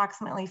heard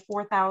approximately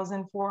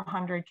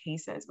 4,400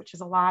 cases, which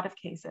is a lot of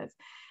cases.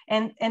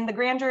 And the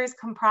grand jury is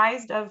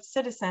comprised of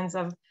citizens,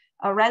 of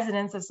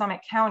residents of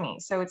Summit County.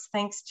 So it's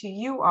thanks to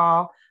you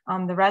all,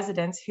 the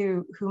residents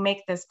who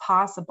make this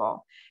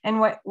possible. And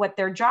what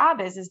their job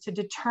is to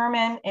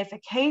determine if a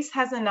case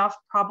has enough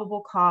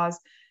probable cause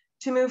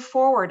to move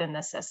forward in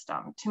the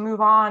system, to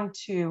move on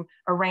to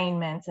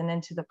arraignments and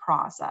into the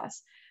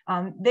process.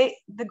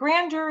 The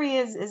grand jury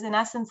is in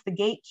essence the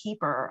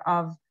gatekeeper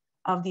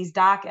of these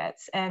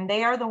dockets, and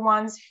they are the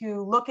ones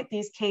who look at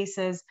these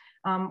cases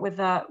with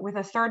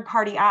a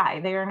third-party eye.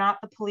 They are not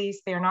the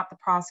police. They are not the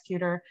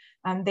prosecutor.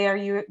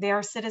 They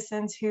are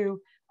citizens who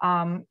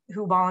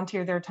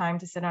volunteer their time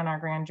to sit on our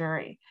grand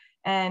jury,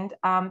 and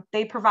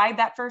they provide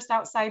that first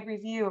outside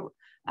review.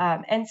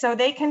 And so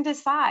they can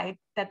decide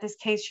that this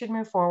case should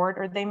move forward,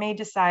 or they may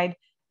decide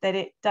that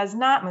it does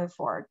not move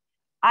forward.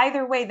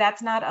 Either way,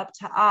 that's not up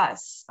to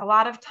us. A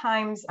lot of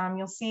times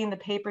you'll see in the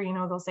paper,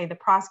 they'll say the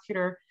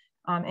prosecutor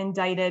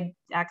indicted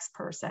X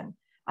person.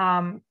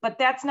 But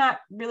that's not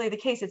really the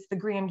case. It's the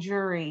grand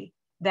jury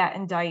that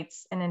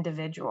indicts an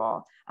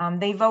individual.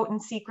 They vote in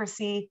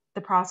secrecy.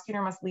 The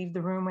prosecutor must leave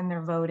the room when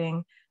they're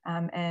voting.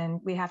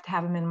 And we have to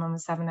have a minimum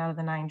of 7 out of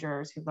the 9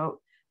 jurors who vote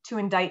to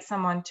indict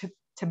someone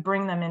to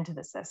bring them into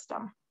the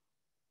system.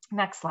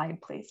 Next slide,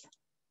 please.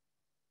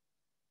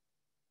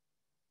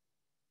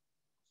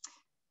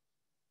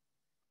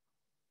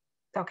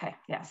 Okay,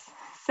 yes.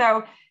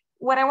 So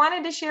what I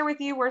wanted to share with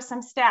you were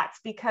some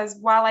stats, because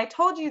while I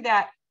told you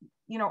that,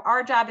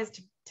 our job is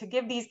to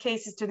give these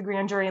cases to the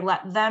grand jury and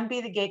let them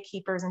be the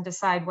gatekeepers and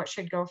decide what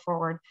should go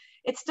forward,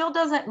 it still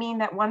doesn't mean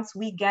that once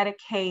we get a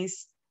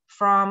case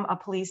from a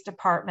police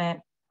department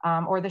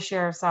or the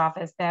sheriff's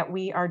office that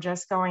we are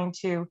just going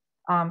to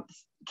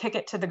kick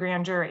it to the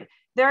grand jury.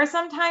 There are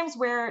some times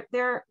where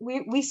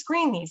we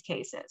screen these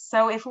cases.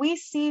 So if we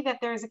see that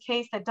there's a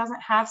case that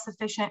doesn't have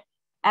sufficient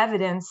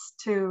evidence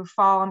to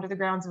fall under the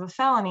grounds of a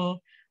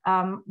felony,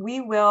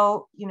 we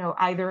will,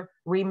 either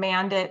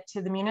remand it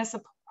to the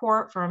municipal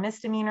court for a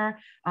misdemeanor.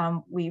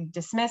 We've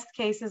dismissed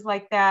cases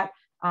like that.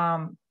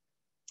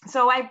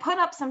 So I put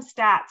up some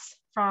stats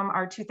from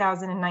our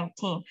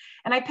 2019,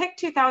 and I picked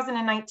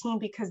 2019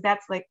 because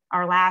that's like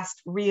our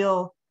last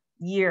real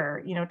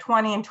year.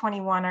 20 and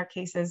 21, our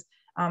cases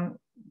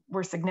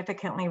were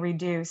significantly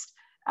reduced.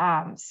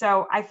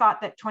 So I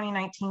thought that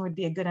 2019 would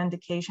be a good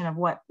indication of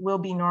what will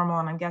be normal,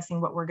 and I'm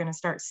guessing what we're going to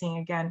start seeing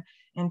again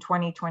in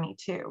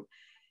 2022.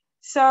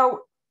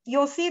 So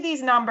you'll see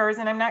these numbers,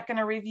 and I'm not going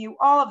to review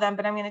all of them,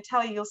 but I'm going to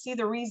tell you, you'll see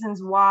the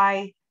reasons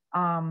why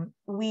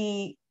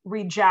we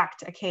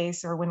reject a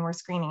case or when we're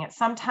screening it.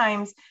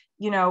 Sometimes,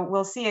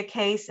 we'll see a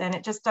case and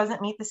it just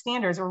doesn't meet the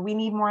standards, or we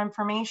need more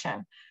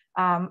information.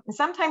 And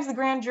sometimes the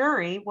grand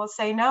jury will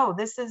say, no,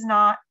 this is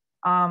not,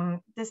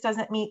 this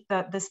doesn't meet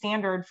the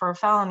standard for a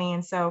felony.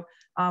 And so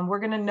we're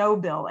going to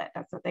no-bill it.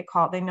 That's what they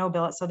call it. They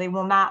no-bill it. So they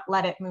will not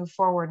let it move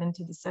forward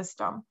into the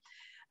system.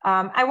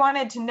 I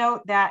wanted to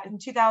note that in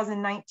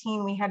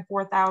 2019, we had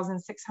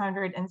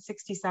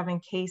 4,667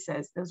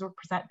 cases. Those were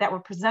that were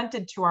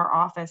presented to our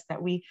office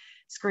that we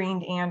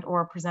screened and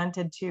or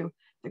presented to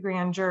the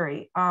grand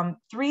jury.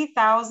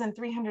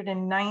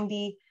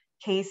 3,390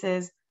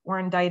 cases were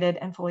indicted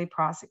and fully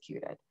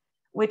prosecuted,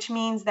 which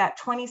means that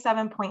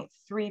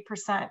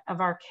 27.3%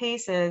 of our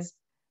cases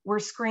were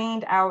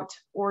screened out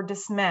or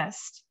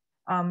dismissed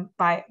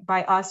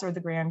by us or the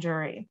grand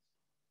jury.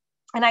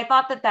 And I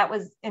thought that that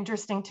was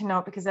interesting to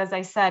note, because as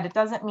I said, it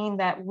doesn't mean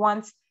that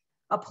once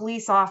a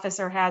police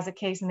officer has a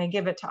case and they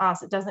give it to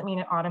us, it doesn't mean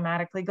it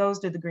automatically goes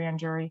to the grand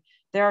jury.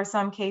 There are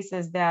some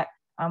cases that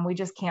we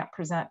just can't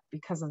present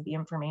because of the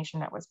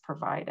information that was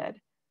provided.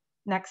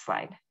 Next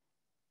slide.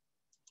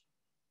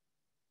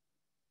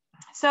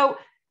 So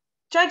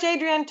Judge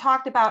Adrian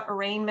talked about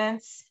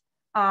arraignments,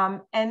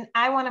 and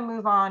I want to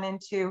move on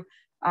into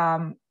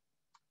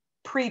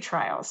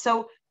pretrial.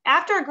 So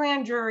after a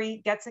grand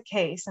jury gets a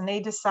case and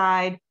they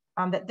decide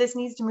that this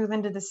needs to move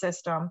into the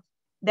system,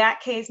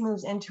 that case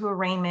moves into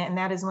arraignment, and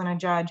that is when a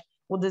judge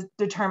will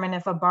determine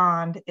if a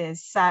bond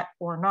is set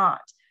or not.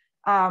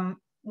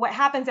 What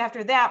happens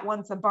after that,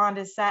 once a bond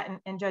is set,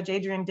 and Judge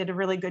Adrian did a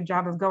really good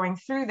job of going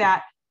through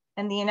that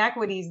and the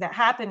inequities that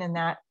happen in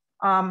that,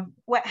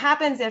 what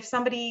happens if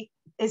somebody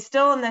is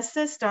still in the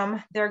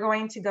system, they're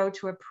going to go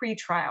to a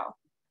pretrial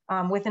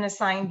with an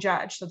assigned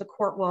judge. So the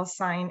court will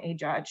assign a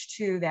judge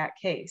to that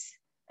case.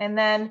 And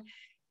then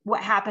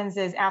what happens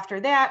is after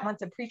that,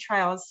 once a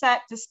pretrial is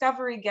set,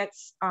 discovery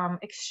gets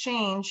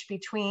exchanged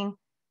between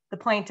the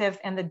plaintiff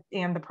and the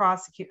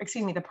prosecutor,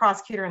 the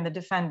prosecutor and the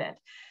defendant.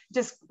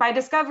 Just by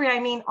discovery, I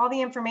mean all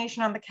the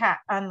information on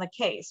the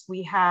case.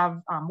 We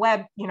have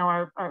web,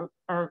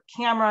 our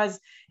cameras,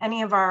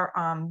 any of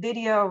our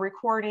video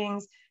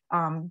recordings,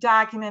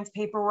 documents,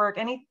 paperwork,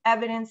 any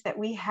evidence that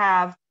we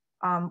have,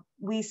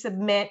 we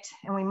submit,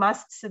 and we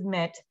must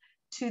submit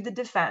to the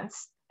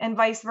defense, and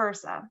vice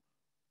versa.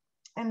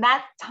 And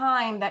that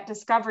time, that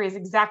discovery is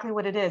exactly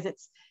what it is.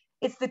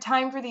 It's the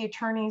time for the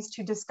attorneys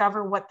to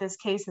discover what this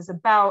case is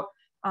about,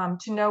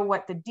 to know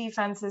what the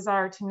defenses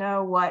are, to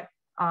know what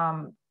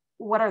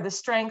are the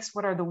strengths,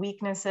 what are the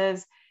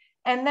weaknesses.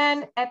 And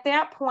then at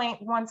that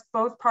point, once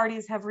both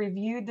parties have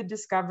reviewed the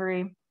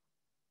discovery,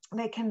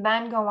 they can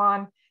then go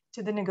on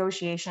to the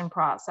negotiation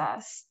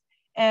process.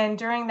 And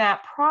during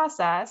that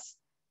process,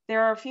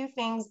 there are a few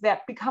things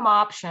that become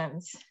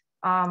options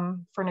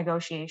for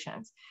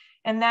negotiations.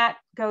 And that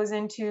goes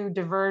into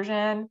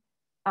diversion,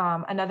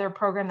 another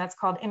program that's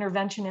called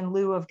intervention in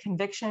lieu of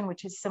conviction,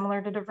 which is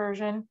similar to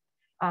diversion.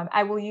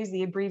 I will use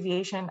the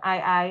abbreviation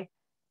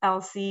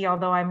IILC,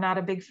 although I'm not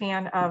a big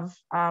fan of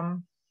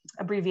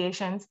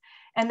abbreviations.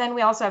 And then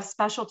we also have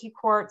specialty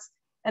courts.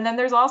 And then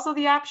there's also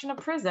the option of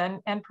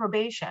prison and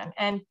probation.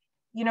 And,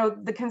 you know,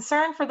 the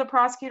concern for the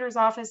prosecutor's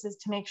office is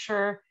to make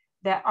sure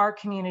that our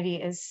community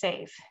is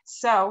safe.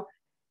 So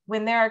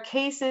when there are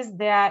cases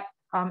that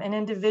an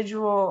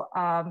individual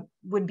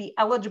would be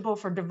eligible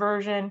for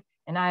diversion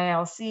in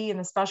IILC and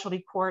the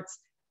specialty courts,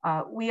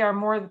 we are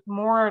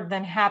more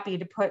than happy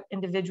to put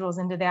individuals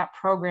into that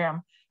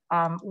program.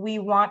 We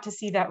want to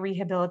see that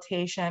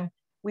rehabilitation.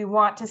 We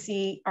want to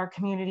see our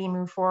community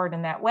move forward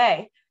in that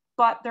way.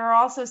 But there are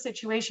also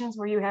situations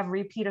where you have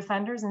repeat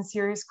offenders and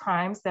serious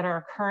crimes that are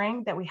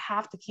occurring that we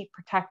have to keep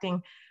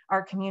protecting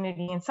our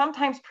community. And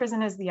sometimes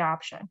prison is the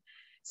option.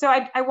 So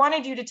I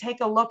wanted you to take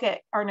a look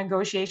at our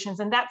negotiations,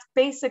 and that's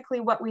basically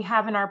what we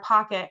have in our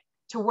pocket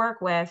to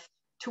work with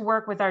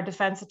our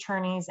defense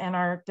attorneys and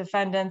our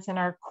defendants and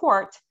our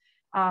court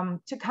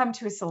to come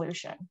to a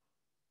solution.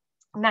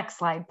 Next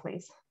slide,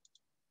 please.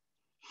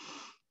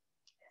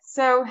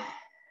 So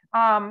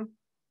our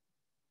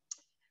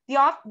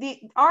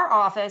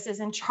office is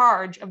in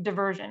charge of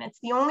diversion. It's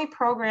the only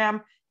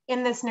program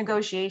in this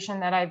negotiation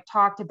that I've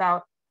talked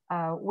about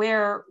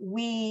where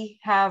we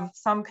have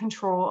some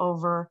control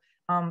over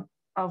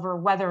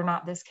whether or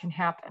not this can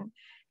happen.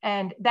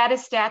 And that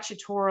is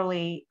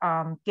statutorily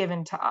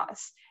given to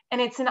us.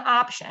 And it's an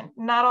option.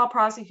 Not all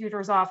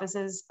prosecutors'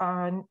 offices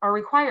are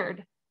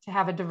required to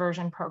have a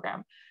diversion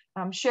program.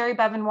 Sherry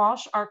Bevan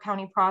Walsh, our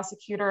county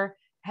prosecutor,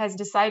 has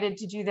decided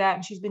to do that,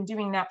 and she's been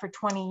doing that for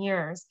 20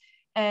 years.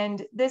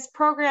 And this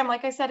program,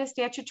 like I said, is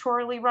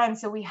statutorily run,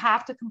 so we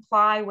have to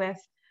comply with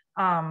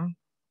the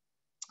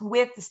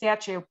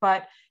statute.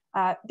 But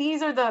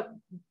these are the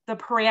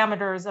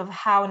parameters of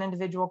how an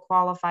individual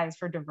qualifies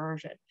for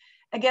diversion.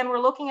 Again, we're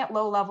looking at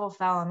low-level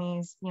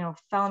felonies, you know,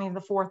 felony of the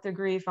 4th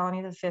degree,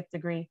 felony of the 5th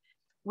degree.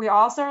 We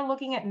also are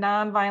looking at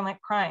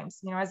non-violent crimes.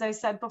 You know, as I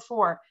said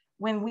before,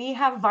 when we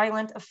have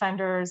violent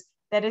offenders,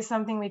 that is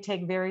something we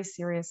take very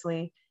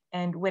seriously.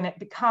 And when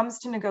it comes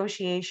to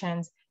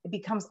negotiations, it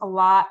becomes a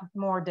lot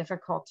more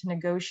difficult to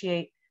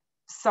negotiate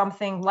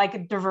something like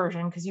a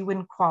diversion, because you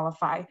wouldn't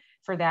qualify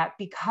for that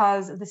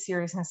because of the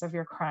seriousness of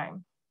your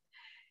crime.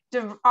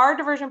 Our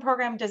diversion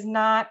program does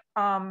not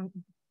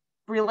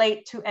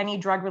relate to any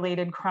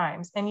drug-related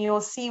crimes. And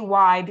you'll see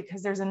why,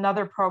 because there's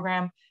another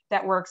program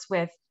that works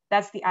with,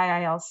 that's the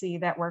IILC,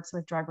 that works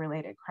with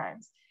drug-related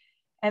crimes.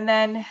 And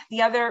then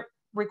the other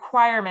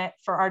requirement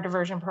for our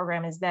diversion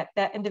program is that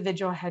that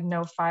individual had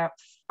no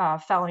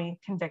felony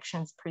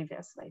convictions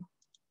previously.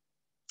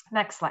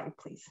 Next slide,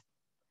 please.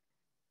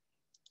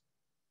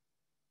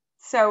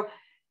 So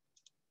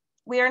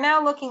we are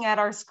now looking at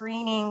our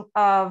screening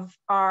of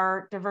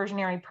our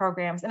diversionary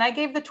programs. And I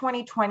gave the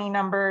 2020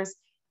 numbers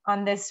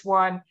on this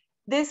one.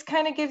 This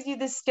kind of gives you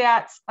the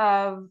stats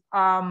of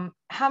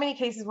how many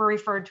cases were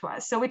referred to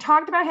us. So we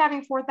talked about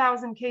having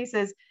 4,000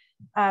 cases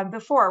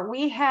before.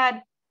 We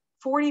had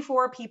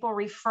 44 people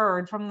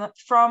referred from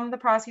the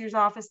prosecutor's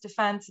office,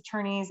 defense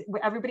attorneys.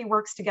 Everybody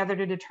works together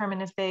to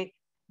determine if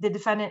the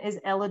defendant is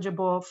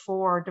eligible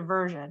for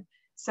diversion.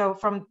 So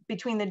from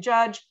between the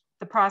judge,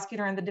 the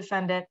prosecutor, and the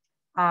defendant,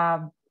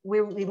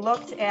 we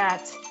looked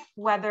at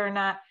whether or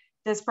not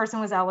this person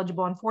was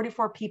eligible, and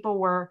 44 people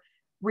were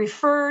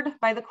referred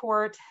by the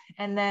court,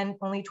 and then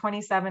only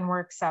 27 were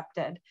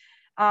accepted.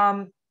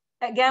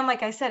 Again,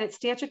 like I said, it's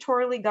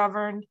statutorily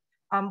governed.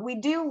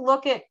 We do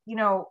look at, you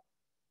know,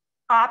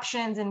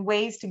 options and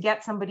ways to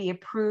get somebody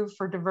approved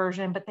for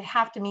diversion, but they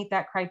have to meet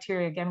that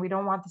criteria. Again, we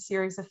don't want the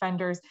serious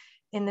offenders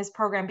in this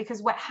program,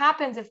 because what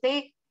happens if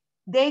they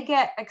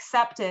get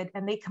accepted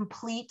and they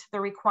complete the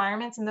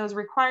requirements, and those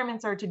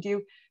requirements are to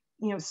do,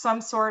 you know,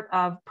 some sort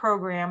of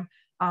program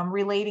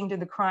relating to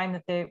the crime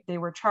that they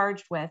were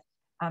charged with.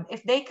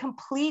 If they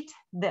complete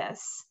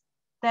this,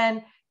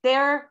 then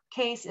their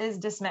case is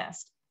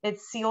dismissed.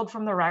 It's sealed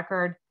from the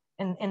record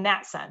in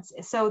that sense.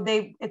 So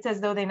it's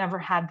as though they never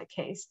had the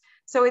case.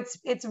 So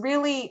it's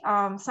really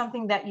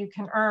something that you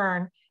can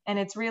earn, and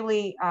it's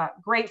really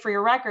great for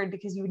your record,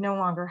 because you no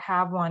longer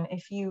have one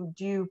if you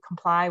do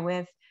comply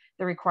with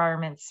the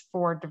requirements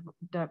for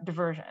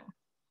diversion.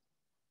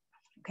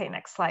 Okay,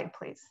 next slide,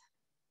 please.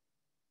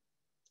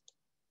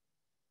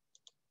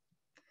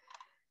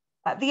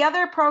 The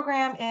other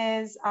program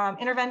is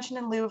intervention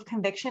in lieu of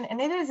conviction, and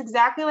it is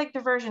exactly like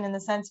diversion in the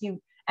sense you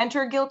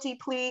enter a guilty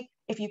plea.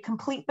 If you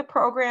complete the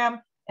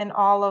program and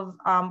all of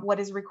what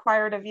is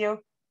required of you,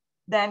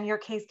 then your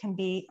case can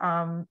be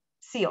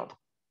sealed.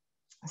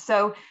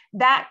 So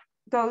that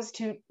goes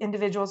to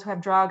individuals who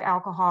have drug,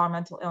 alcohol, or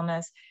mental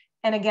illness.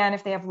 And again,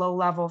 if they have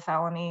low-level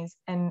felonies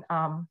and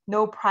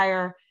no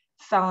prior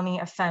felony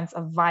offense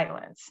of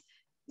violence.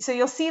 So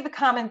you'll see the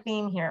common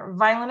theme here.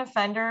 Violent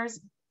offenders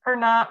are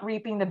not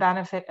reaping the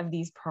benefit of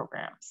these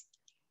programs.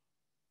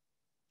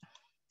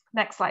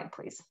 Next slide,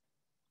 please.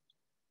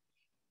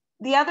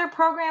 The other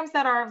programs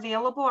that are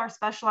available are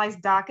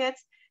specialized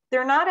dockets.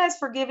 They're not as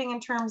forgiving in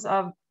terms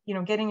of, you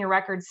know, getting your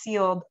record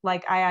sealed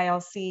like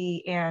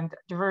IILC and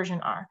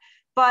diversion are,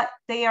 but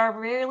they are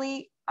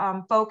really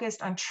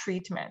focused on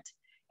treatment.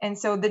 And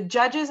so the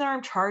judges are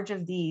in charge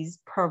of these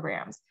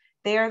programs.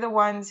 They are the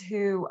ones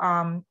who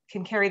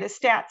can carry the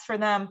stats for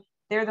them.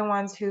 They're the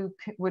ones who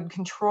would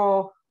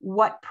control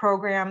what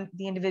program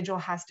the individual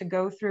has to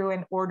go through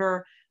in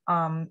order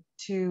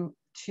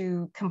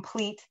to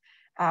complete.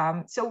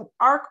 So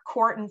our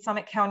court in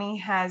Summit County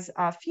has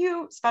a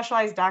few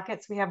specialized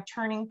dockets. We have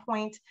Turning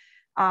Point,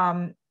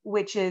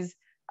 which is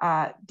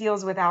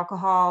deals with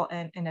alcohol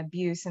and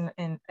abuse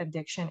and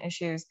addiction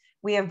issues.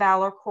 We have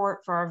Valor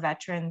Court for our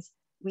veterans.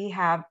 We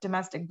have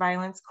Domestic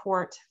Violence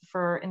Court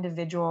for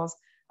individuals.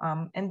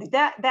 And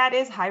that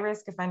is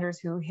high-risk offenders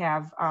who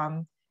have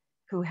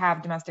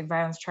domestic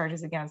violence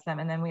charges against them.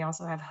 And then we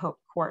also have Hope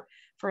Court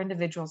for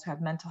individuals who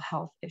have mental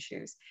health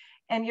issues.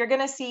 And you're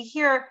gonna see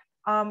here,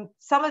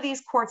 some of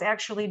these courts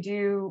actually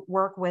do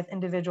work with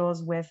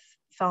individuals with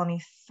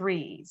felony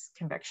 3s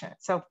conviction,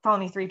 so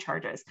felony 3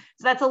 charges.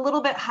 So that's a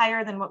little bit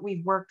higher than what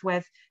we've worked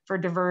with for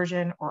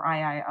diversion or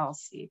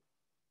IILC.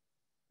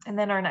 And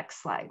then our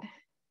next slide.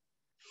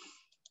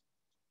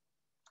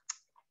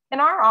 In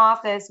our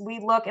office, we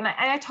look, and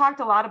I talked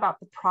a lot about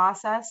the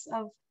process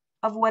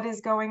of what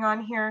is going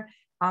on here,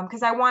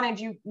 because I wanted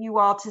you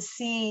all to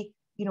see,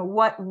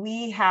 what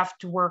we have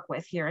to work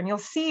with here. And you'll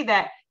see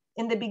that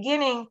in the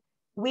beginning,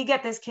 we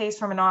get this case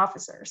from an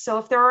officer. So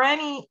if there are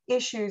any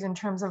issues in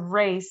terms of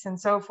race and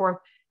so forth,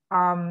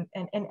 and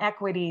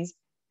equities,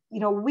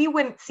 we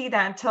wouldn't see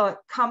that until it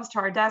comes to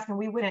our desk, and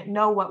we wouldn't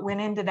know what went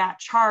into that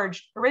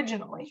charge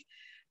originally.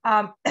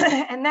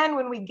 And then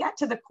when we get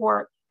to the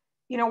court,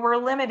 we're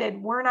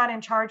limited. We're not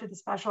in charge of the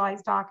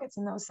specialized dockets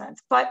in those sense.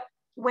 But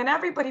when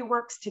everybody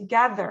works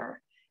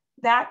together,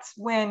 that's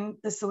when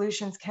the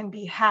solutions can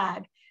be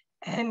had.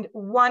 And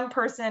one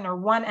person or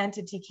one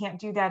entity can't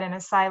do that in a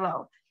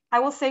silo. I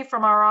will say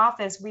from our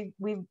office,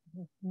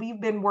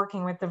 we've been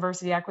working with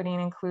diversity, equity,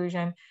 and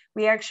inclusion.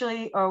 We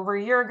actually, over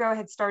a year ago,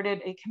 had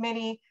started a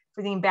committee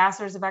for the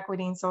ambassadors of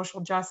equity and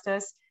social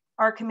justice.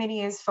 Our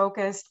committee is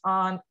focused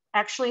on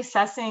actually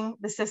assessing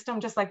the system,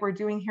 just like we're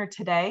doing here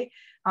today,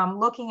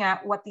 looking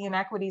at what the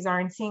inequities are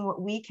and seeing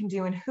what we can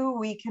do and who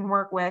we can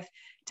work with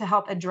to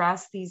help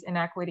address these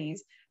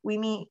inequities. We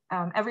meet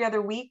every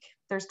other week.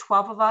 There's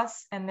 12 of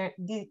us, and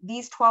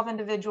these 12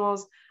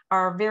 individuals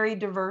are a very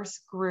diverse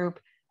group.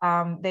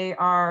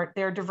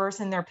 They're diverse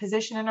in their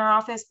position in our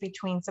office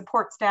between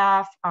support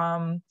staff,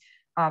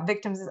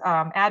 victims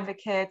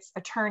advocates,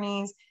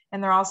 attorneys,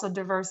 and they're also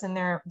diverse in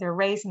their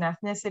race and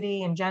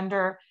ethnicity and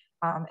gender.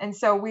 And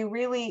so we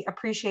really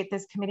appreciate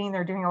this committee, and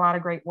they're doing a lot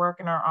of great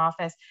work in our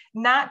office,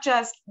 not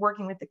just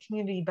working with the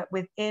community, but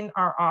within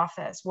our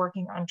office,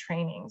 working on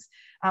trainings.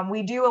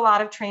 We do a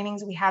lot of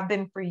trainings. We have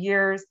been for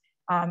years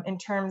in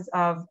terms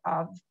of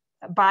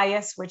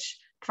bias, which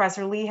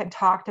Professor Lee had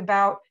talked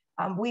about.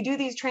 We do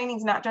these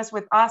trainings not just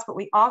with us, but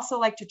we also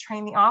like to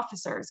train the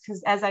officers,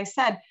 because as I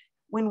said,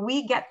 when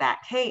we get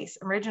that case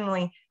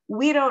originally,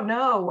 we don't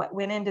know what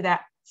went into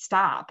that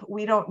stop.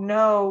 We don't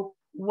know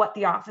what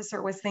the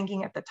officer was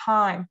thinking at the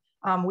time.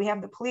 We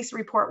have the police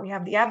report, we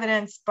have the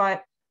evidence,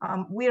 but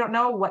we don't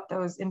know what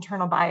those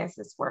internal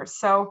biases were.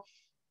 So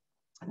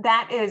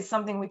that is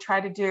something we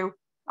try to do.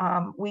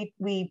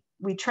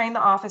 We train the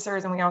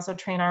officers, and we also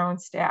train our own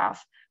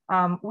staff.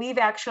 I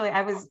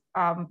was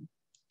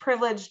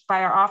privileged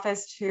by our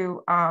office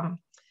to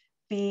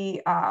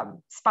be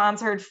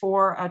sponsored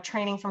for a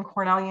training from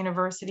Cornell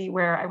University,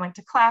 where I went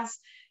to class.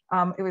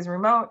 It was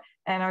remote,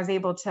 and I was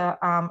able to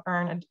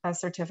earn a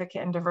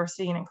certificate in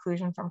diversity and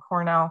inclusion from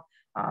Cornell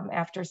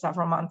after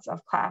several months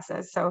of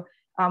classes. So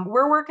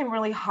we're working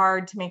really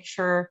hard to make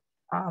sure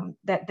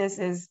that this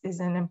is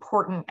an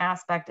important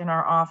aspect in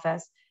our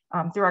office.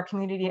 Through our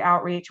community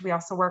outreach, we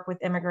also work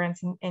with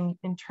immigrants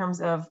in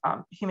terms of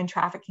human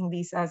trafficking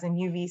visas and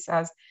U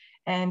visas.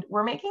 And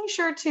we're making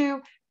sure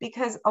to,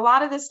 because a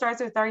lot of this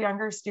starts with our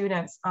younger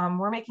students,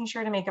 we're making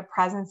sure to make a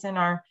presence in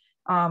our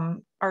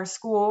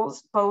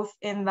schools, both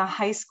in the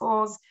high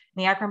schools,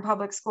 in the Akron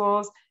Public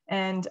Schools,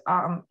 and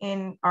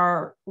in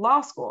our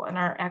law school, in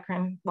our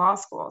Akron Law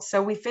School.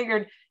 So we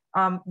figured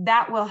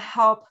that will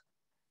help,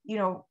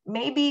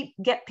 maybe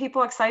get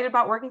people excited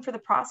about working for the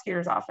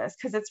prosecutor's office,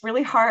 because it's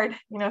really hard.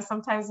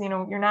 Sometimes,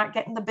 you're not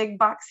getting the big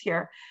bucks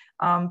here.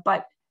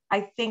 But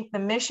I think the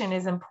mission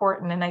is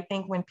important. And I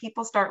think when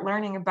people start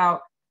learning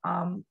about,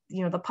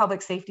 the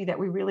public safety that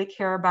we really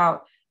care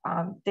about,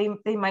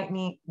 they might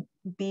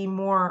be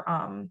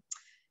more,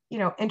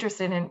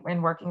 interested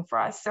in working for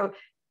us. So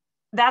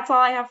that's all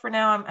I have for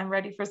now. I'm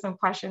ready for some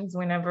questions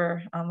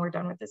whenever we're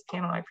done with this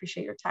panel. I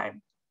appreciate your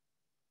time.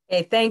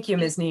 Okay, thank you,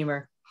 Ms.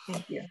 Niemer.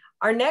 Thank you.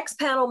 Our next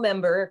panel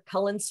member,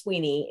 Cullen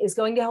Sweeney, is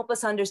going to help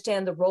us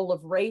understand the role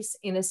of race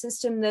in a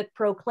system that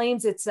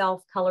proclaims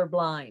itself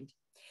colorblind.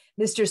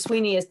 Mr.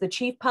 Sweeney is the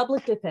Chief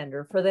Public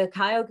Defender for the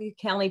Cuyahoga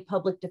County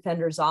Public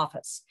Defender's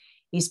Office.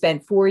 He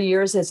spent 4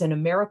 years as an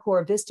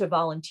AmeriCorps Vista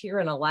volunteer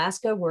in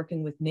Alaska,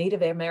 working with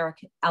Native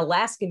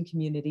Alaskan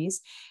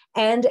communities,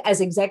 and as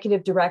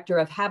Executive Director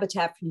of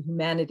Habitat for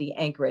Humanity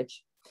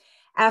Anchorage.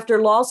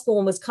 After law school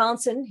in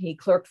Wisconsin, he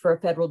clerked for a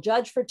federal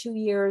judge for 2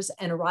 years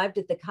and arrived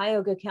at the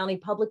Cuyahoga County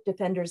Public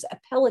Defender's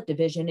Appellate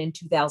Division in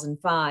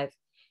 2005.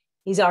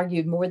 He's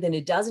argued more than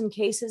a dozen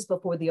cases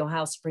before the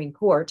Ohio Supreme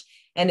Court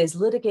and has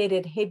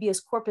litigated habeas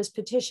corpus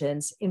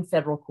petitions in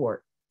federal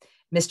court.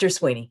 Mr.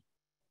 Sweeney.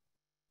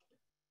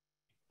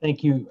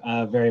 Thank you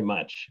very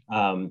much.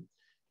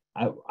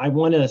 I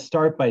want to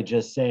start by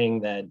just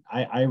saying that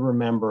I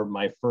remember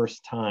my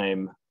first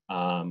time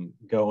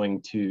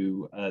going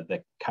to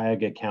the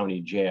Cuyahoga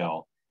County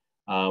Jail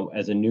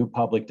as a new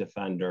public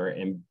defender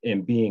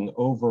and being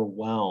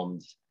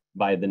overwhelmed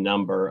by the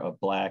number of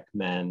Black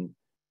men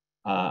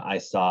I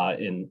saw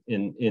in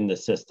the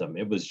system.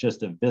 It was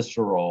just a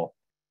visceral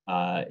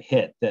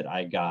hit that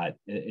I got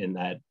in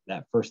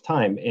that first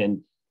time.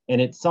 And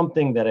it's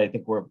something that I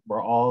think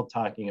we're all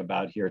talking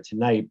about here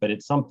tonight, but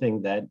it's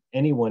something that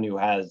anyone who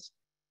has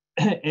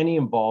any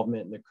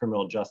involvement in the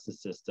criminal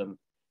justice system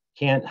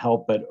can't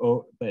help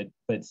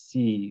but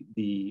see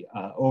the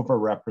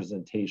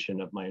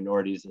overrepresentation of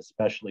minorities,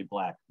 especially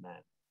Black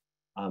men.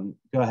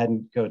 Go ahead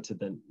and go to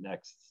the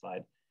next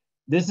slide.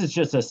 This is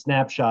just a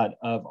snapshot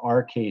of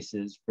our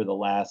cases for the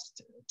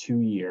last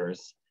 2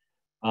 years.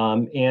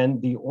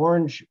 And the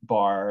orange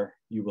bar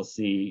you will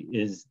see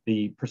is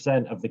the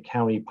percent of the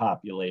county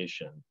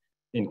population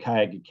in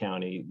Cuyahoga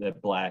County that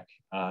Black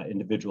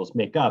individuals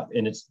make up,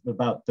 and it's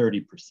about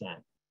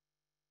 30%.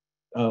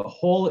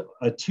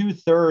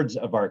 2/3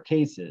 of our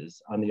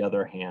cases, on the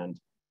other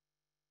hand,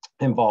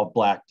 involve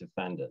Black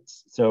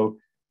defendants. So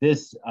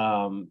this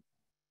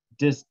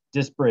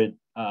disparate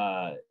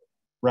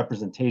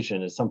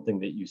representation is something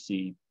that you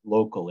see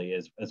locally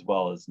as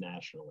well as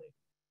nationally.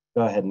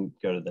 Go ahead and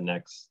go to the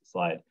next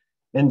slide.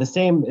 And the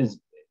same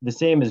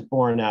is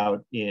borne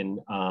out in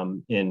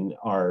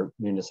our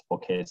municipal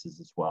cases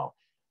as well.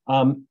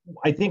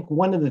 I think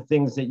one of the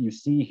things that you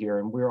see here,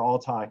 and we're all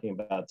talking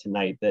about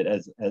tonight, that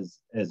as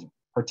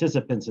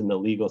participants in the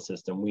legal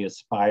system, we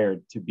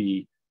aspire to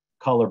be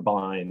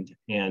colorblind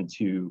and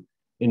to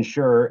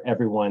ensure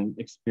everyone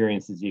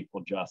experiences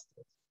equal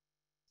justice.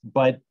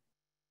 But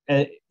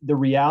the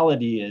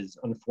reality is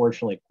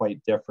unfortunately quite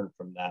different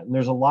from that. And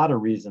there's a lot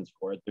of reasons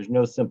for it. There's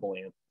no simple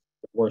answer.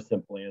 If there were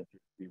simple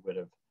answers, we would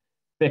have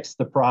fixed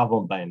the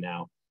problem by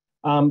now.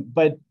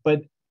 But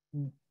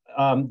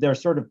they're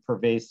sort of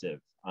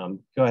pervasive. Go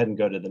ahead and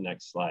go to the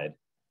next slide.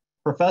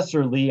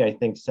 Professor Lee, I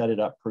think, set it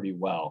up pretty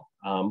well.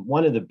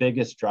 One of the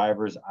biggest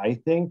drivers, I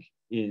think,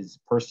 is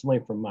personally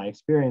from my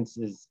experience,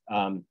 is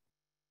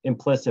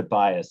implicit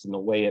bias and the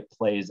way it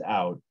plays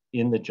out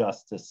in the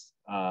justice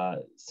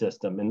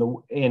system and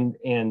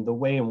the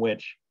way in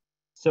which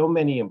so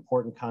many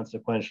important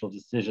consequential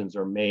decisions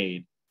are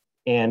made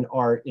and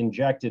are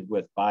injected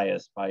with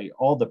bias by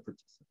all the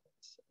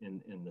participants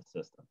in the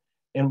system.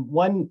 And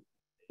one,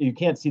 you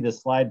can't see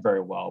this slide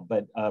very well,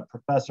 but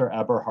Professor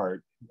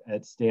Eberhardt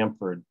at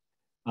Stanford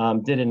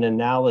did an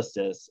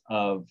analysis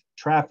of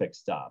traffic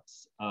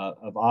stops,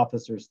 of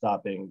officers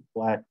stopping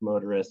Black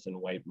motorists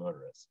and white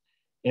motorists.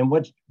 And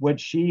what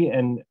she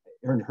and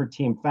her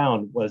team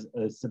found was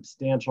a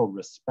substantial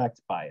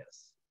respect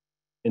bias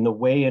in the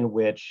way in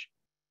which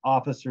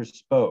officers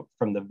spoke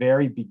from the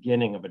very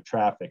beginning of a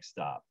traffic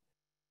stop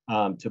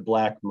to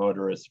Black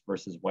motorists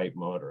versus white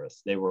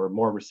motorists. They were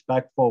more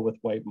respectful with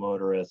white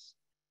motorists.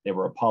 They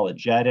were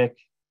apologetic.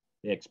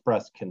 They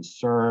expressed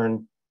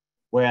concern,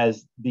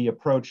 whereas the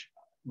approach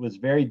was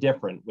very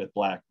different with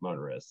Black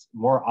motorists.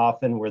 More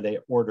often were they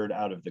ordered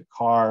out of the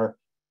car?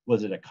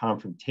 Was it a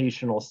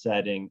confrontational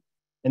setting?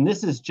 And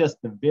this is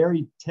just the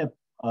very tip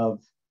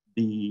of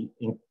the,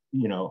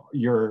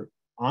 your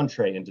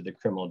entree into the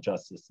criminal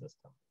justice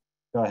system.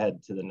 Go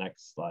ahead to the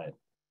next slide.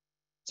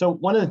 So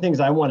one of the things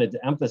I wanted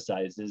to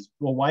emphasize is,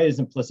 well, why is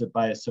implicit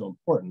bias so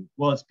important?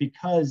 Well, it's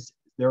because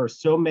there are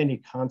so many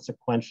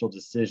consequential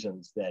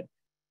decisions that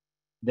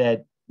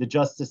the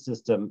justice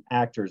system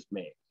actors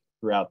make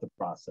throughout the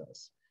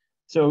process.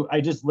 So I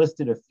just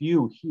listed a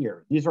few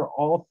here. These are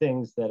all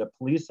things that a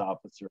police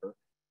officer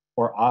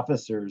or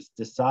officers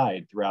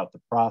decide throughout the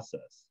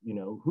process.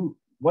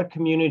 What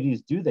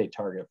communities do they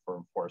target for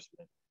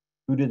enforcement?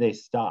 Who do they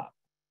stop?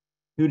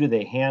 Who do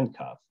they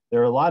handcuff?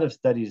 There are a lot of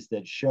studies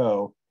that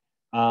show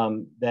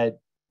that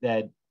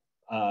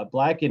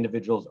Black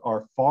individuals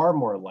are far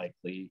more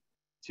likely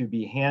to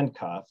be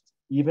handcuffed,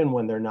 even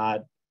when they're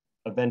not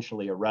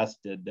eventually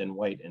arrested, than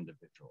white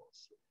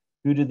individuals.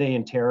 Who do they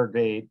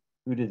interrogate?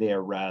 Who do they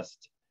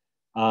arrest?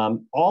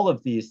 All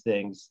of these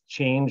things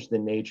change the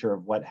nature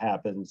of what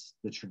happens,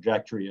 the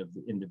trajectory of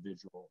the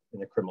individual in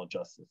the criminal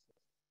justice system.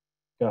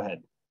 Go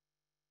ahead.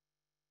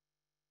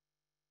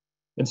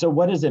 And so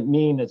what does it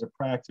mean as a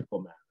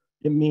practical matter?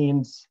 It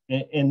means,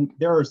 and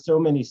there are so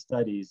many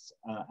studies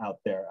out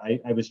there.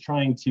 I was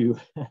trying to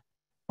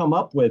come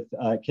up with,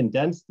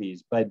 condense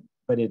these, but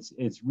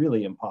it's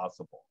really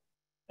impossible.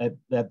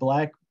 That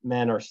Black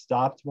men are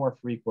stopped more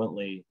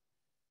frequently,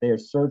 they are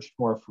searched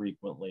more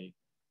frequently,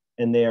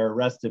 and they are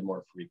arrested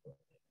more frequently.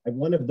 And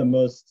one of the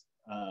most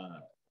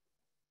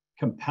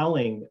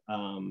compelling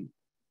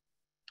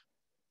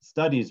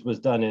studies was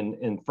done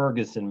in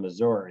Ferguson,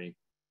 Missouri,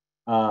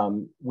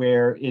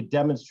 where it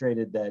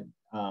demonstrated that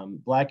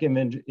Black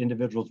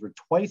individuals were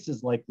twice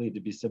as likely to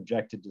be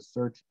subjected to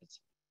searches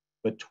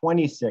but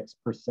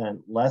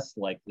 26% less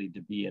likely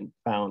to be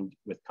found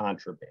with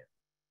contraband.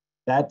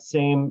 That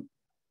same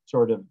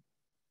sort of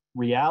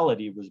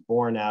reality was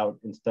borne out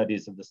in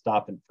studies of the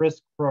stop and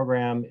frisk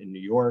program in New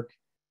York.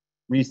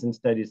 Recent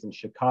studies in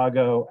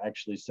Chicago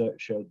actually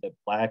showed that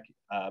Black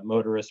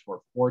motorists were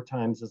 4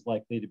 times as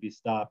likely to be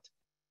stopped.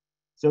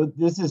 So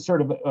this is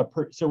sort of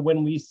so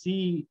when we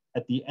see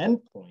at the end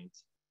point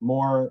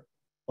more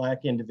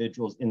Black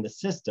individuals in the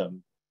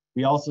system,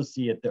 we also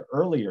see at the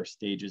earlier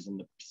stages in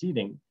the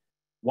proceeding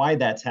why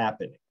that's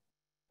happening,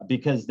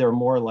 because they're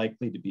more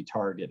likely to be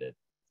targeted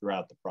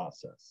throughout the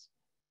process.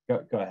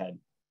 Go ahead.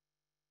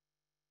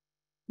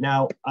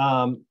 Now,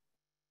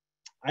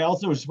 I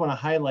also just want to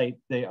highlight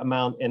the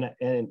amount,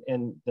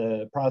 and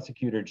the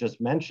prosecutor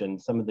just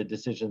mentioned some of the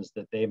decisions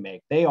that they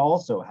make. They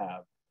also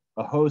have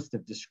a host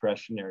of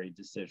discretionary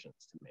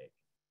decisions to make.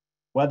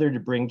 Whether to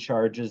bring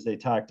charges,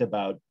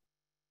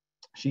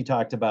 she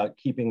talked about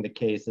keeping the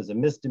case as a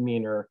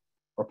misdemeanor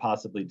or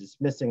possibly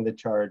dismissing the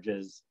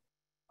charges.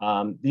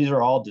 These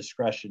are all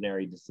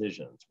discretionary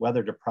decisions,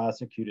 whether to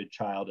prosecute a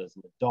child as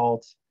an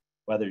adult,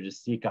 whether to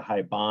seek a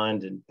high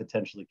bond and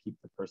potentially keep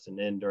the person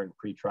in during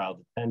pretrial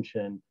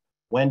detention,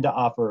 when to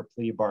offer a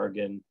plea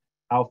bargain,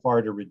 how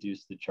far to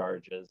reduce the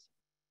charges.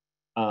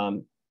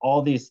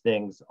 All these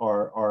things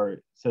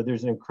so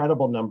there's an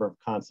incredible number of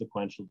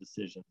consequential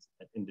decisions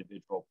that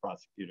individual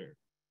prosecutor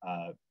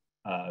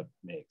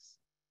makes.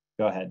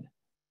 Go ahead.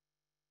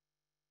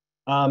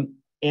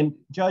 And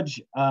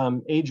Judge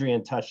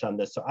Adrian touched on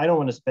this, so I don't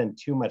want to spend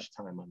too much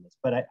time on this,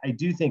 but I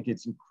do think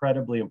it's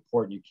incredibly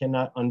important. You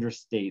cannot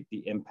understate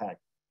the impact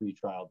of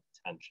pretrial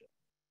detention.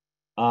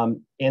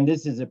 And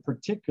this is a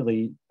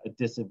particularly a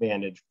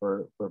disadvantage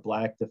for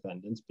Black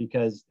defendants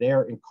because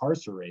they're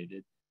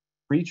incarcerated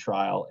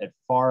pretrial at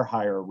far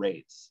higher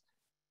rates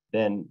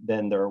than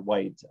their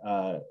white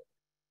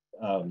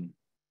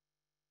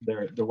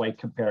the white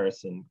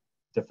comparison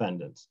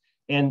defendants.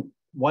 And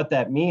what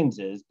that means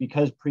is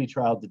because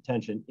pretrial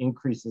detention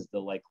increases the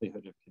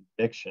likelihood of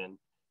conviction,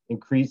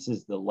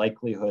 increases the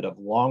likelihood of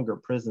longer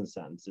prison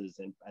sentences,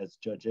 and as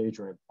Judge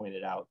Adrian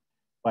pointed out,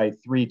 by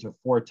 3 to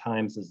 4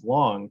 times as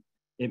long,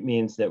 it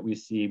means that we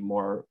see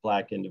more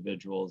Black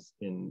individuals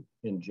in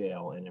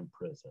jail and in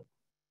prison.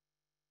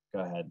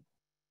 Go ahead.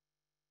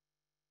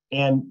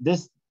 And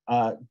this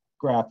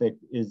graphic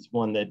is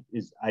one that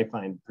I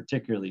find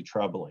particularly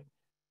troubling.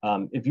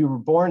 If you were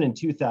born in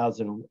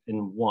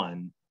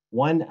 2001,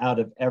 1 out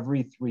of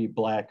every 3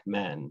 Black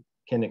men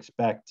can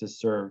expect to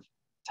serve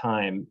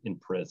time in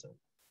prison,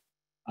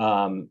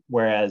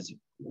 whereas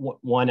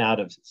 1 out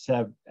of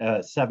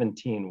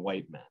 17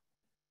 white men.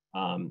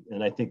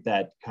 And I think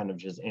that kind of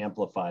just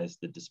amplifies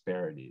the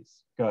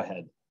disparities. Go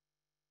ahead.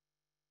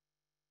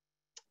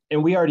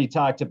 And we already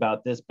talked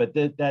about this, but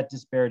that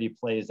disparity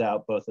plays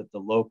out both at the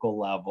local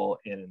level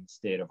and in the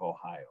state of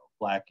Ohio.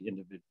 Black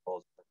individuals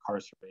are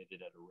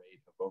incarcerated at a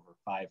rate of over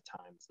 5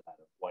 times that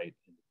of white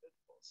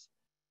individuals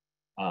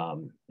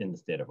in the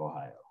state of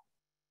Ohio.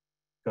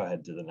 Go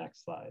ahead to the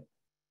next slide.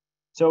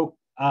 So,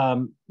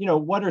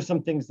 what are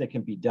some things that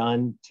can be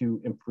done to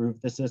improve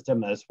the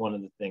system? That's one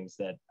of the things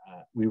that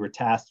we were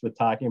tasked with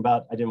talking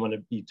about. I didn't want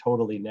to be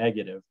totally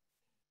negative,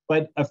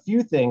 but a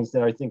few things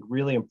that I think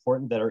really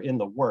important that are in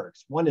the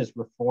works. One is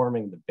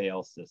reforming the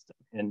bail system.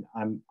 And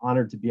I'm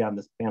honored to be on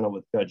this panel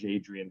with Judge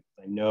Adrian.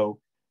 I know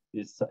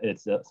it's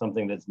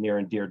something that's near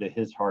and dear to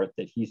his heart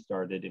that he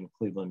started in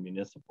Cleveland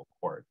Municipal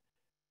Court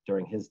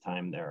during his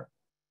time there.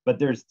 But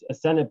there's a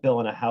Senate bill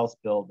and a House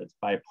bill that's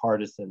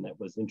bipartisan that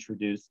was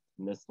introduced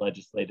in this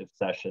legislative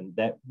session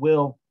that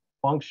will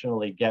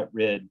functionally get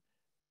rid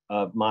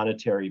of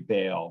monetary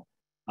bail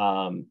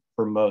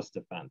for most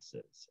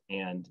offenses.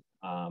 And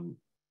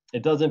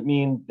it doesn't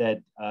mean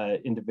that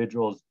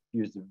individuals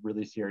accused of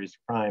really serious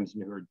crimes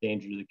and who are a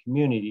danger to the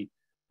community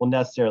will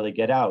necessarily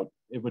get out.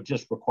 It would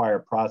just require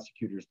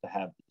prosecutors to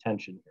have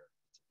detention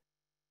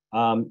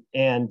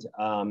hearings.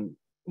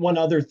 One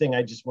other thing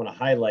I just want to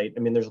highlight, I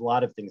mean, there's a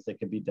lot of things that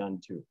can be done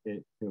to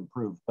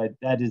improve, but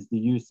that is the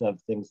use of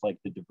things like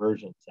the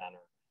diversion center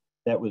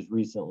that was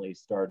recently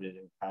started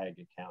in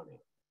Cuyahoga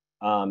County.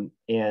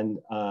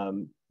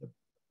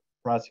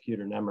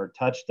 Prosecutor Nemmer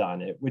touched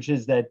on it, which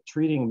is that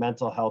treating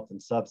mental health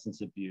and substance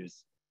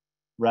abuse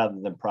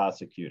rather than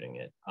prosecuting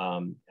it.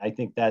 I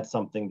think that's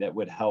something that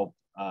would help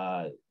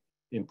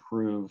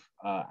improve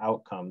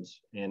outcomes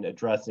and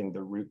addressing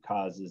the root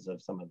causes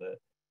of some of the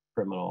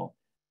criminal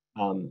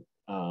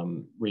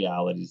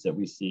realities that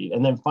we see.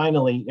 And then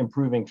finally,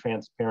 improving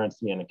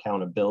transparency and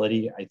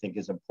accountability, I think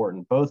is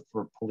important both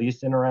for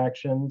police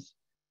interactions.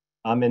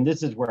 And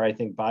this is where I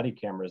think body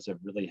cameras have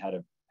really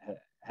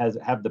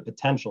have the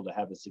potential to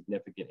have a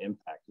significant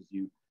impact, as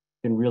you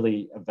can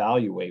really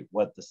evaluate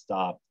what the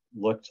stop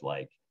looked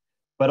like.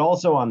 But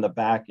also on the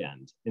back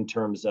end, in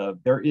terms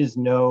of there is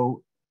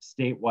no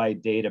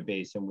statewide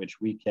database in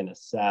which we can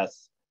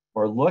assess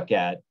or look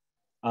at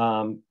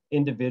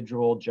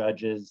individual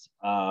judges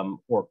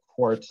or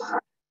courts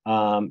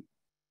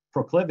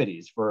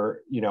proclivities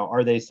for,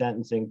 are they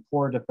sentencing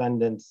poor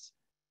defendants,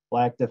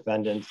 Black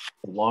defendants,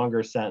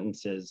 longer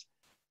sentences?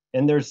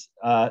 And there's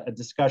a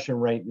discussion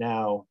right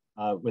now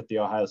with the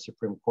Ohio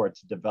Supreme Court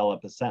to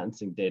develop a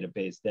sentencing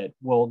database that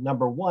will,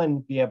 number one,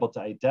 be able to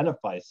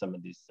identify some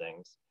of these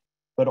things,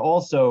 but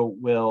also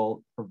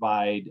will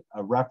provide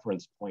a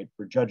reference point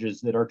for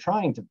judges that are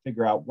trying to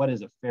figure out what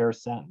is a fair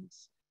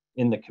sentence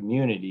in the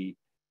community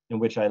in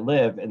which I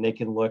live, and they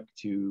can look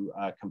to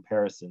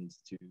comparisons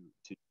to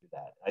do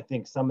that. I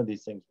think some of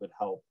these things would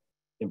help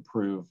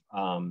improve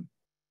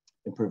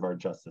our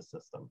justice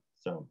system.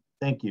 So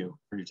thank you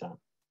for your time.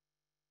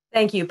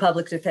 Thank you,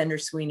 Public Defender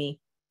Sweeney.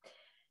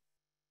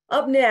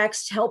 Up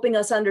next, helping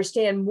us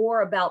understand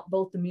more about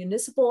both the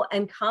municipal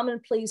and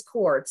common pleas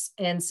courts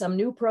and some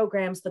new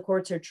programs the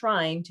courts are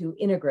trying to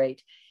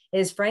integrate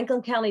is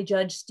Franklin County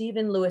Judge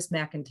Stephen Lewis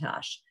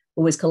McIntosh,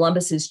 who was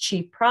Columbus's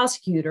chief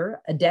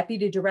prosecutor, a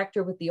deputy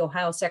director with the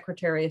Ohio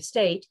Secretary of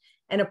State,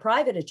 and a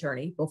private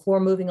attorney before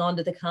moving on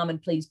to the common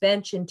pleas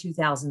bench in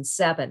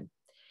 2007.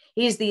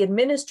 He's the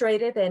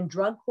administrative and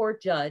drug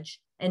court judge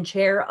and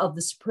chair of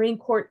the Supreme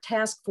Court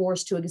Task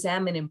Force to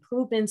examine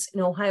improvements in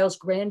Ohio's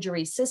grand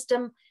jury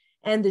system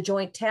and the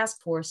Joint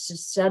Task Force to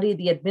study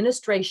the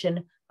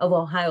administration of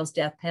Ohio's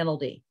death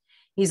penalty.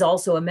 He's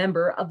also a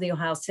member of the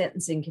Ohio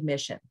Sentencing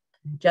Commission.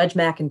 Judge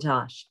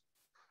McIntosh.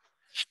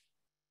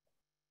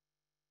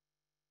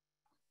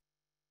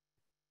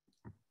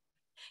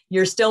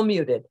 You're still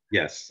muted.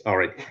 Yes, all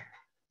right.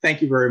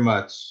 Thank you very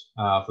much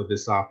for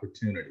this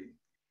opportunity.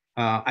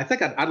 I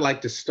think I'd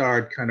like to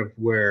start kind of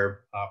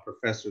where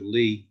Professor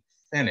Lee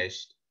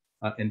finished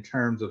in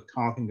terms of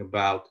talking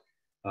about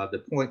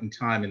the point in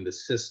time in the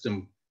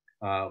system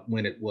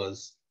when it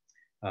was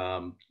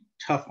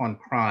tough on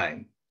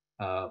crime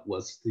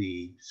was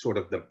the sort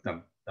of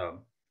the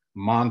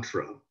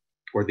mantra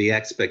or the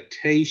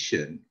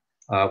expectation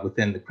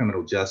within the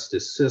criminal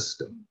justice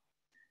system.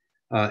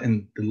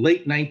 In the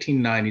late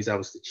 1990s, I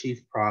was the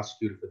chief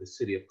prosecutor for the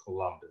city of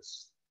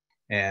Columbus.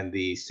 And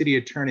the city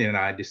attorney and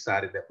I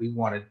decided that we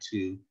wanted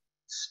to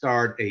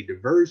start a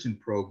diversion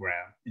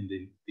program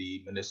in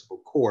the municipal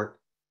court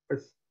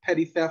for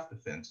petty theft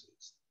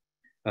offenses.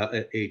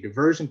 A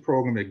diversion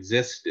program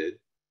existed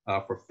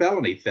for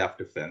felony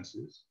theft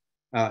offenses.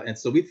 And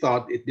so we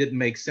thought it didn't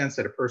make sense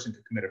that a person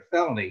could commit a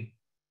felony,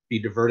 be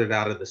diverted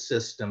out of the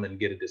system and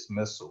get a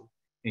dismissal.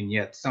 And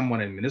yet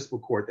someone in municipal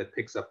court that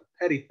picks up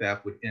a petty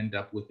theft would end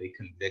up with a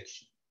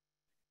conviction.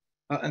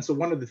 And so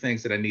one of the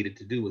things that I needed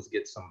to do was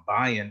get some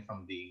buy-in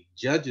from the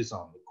judges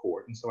on the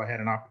court. And so I had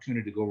an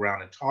opportunity to go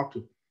around and talk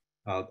to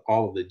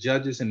all of the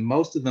judges, and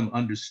most of them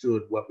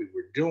understood what we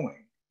were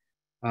doing.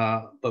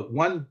 But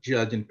one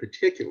judge in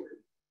particular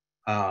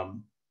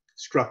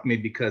struck me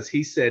because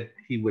he said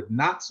he would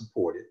not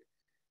support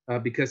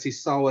it because he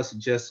saw us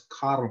just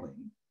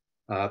coddling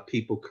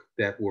people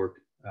that were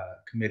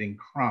committing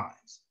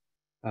crimes.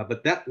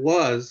 But that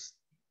was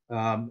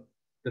the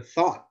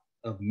thought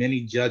of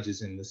many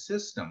judges in the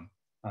system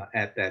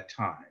at that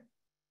time.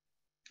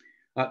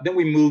 Then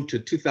we moved to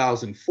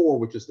 2004,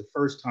 which was the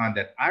first time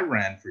that I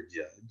ran for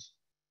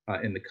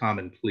judge in the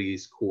common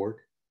pleas court.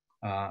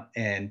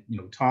 And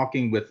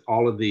talking with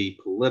all of the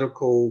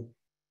political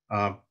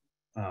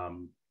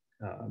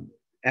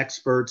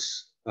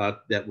experts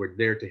that were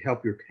there to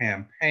help your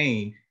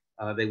campaign,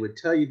 they would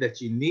tell you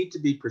that you need to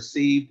be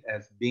perceived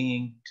as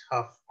being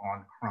tough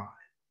on crime.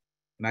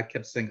 And I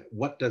kept saying,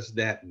 what does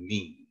that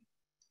mean?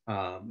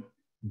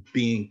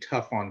 Being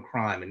tough on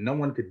crime, and no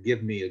one could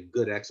give me a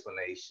good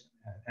explanation,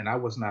 and I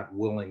was not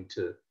willing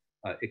to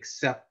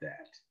accept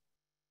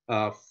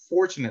that.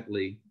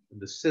 Fortunately,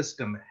 the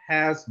system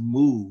has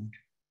moved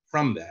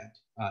from that,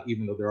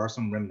 even though there are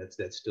some remnants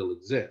that still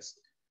exist.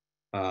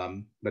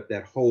 But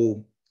that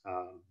whole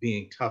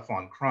being tough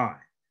on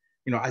crime,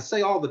 I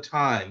say all the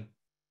time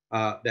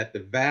that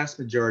the vast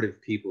majority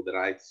of people that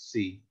I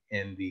see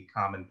in the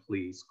common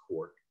pleas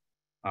court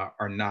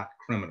are not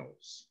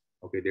criminals.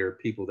 Okay, there are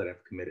people that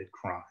have committed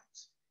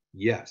crimes.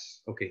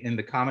 Yes, okay, in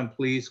the common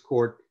pleas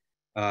court,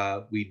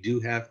 we do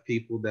have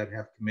people that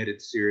have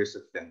committed serious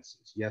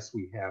offenses. Yes,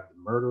 we have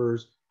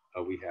murderers,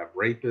 we have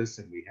rapists,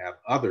 and we have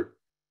other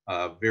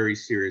very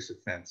serious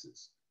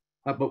offenses.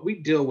 But we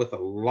deal with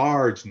a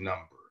large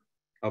number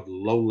of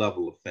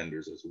low-level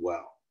offenders as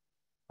well.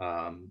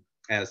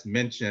 As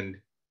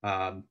mentioned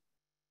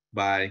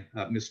by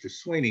Mr.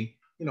 Sweeney,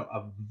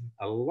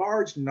 a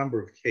large number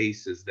of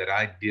cases that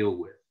I deal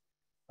with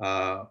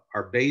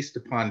are based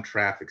upon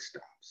traffic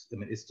stops. I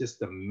mean, it's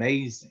just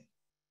amazing.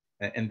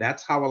 And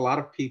that's how a lot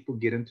of people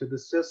get into the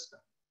system.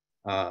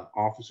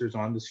 Officers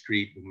on the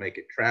street will make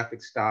a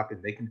traffic stop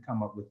and they can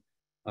come up with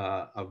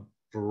a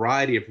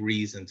variety of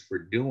reasons for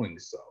doing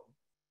so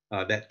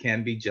that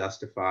can be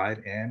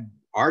justified and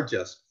are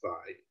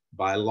justified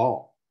by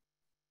law.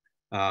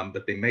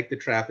 But they make the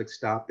traffic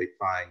stop, they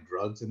find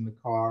drugs in the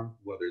car,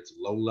 whether it's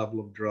low level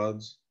of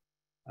drugs,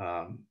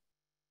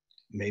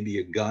 maybe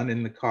a gun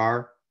in the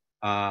car.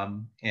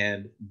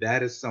 And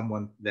that is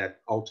someone that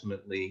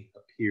ultimately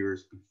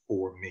appears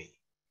before me.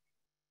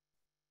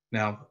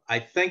 Now, I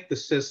think the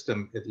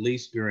system, at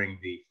least during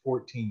the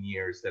 14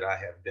 years that I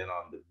have been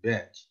on the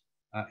bench,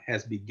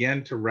 has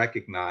begun to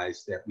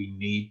recognize that we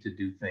need to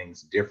do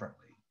things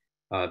differently.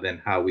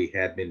 than how we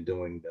had been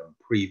doing them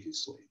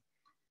previously.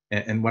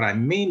 And what I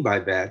mean by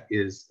that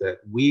is that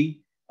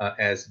we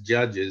as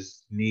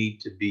judges need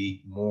to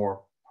be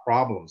more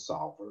problem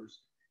solvers,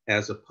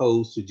 as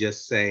opposed to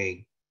just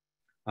saying,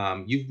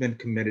 you've been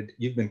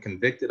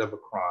convicted of a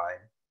crime,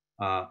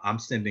 I'm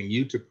sending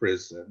you to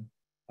prison,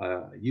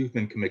 you've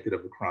been convicted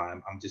of a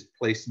crime, I'm just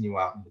placing you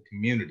out in the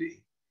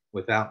community,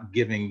 without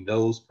giving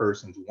those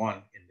persons,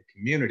 one, in the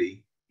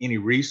community, any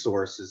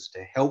resources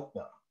to help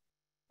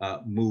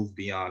them move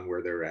beyond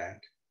where they're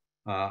at.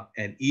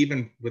 And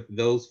even with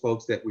those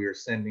folks that we are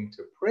sending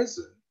to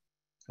prison,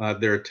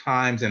 there are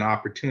times and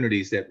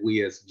opportunities that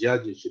we as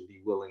judges should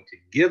be willing to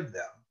give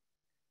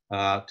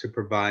them to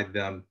provide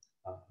them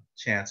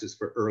chances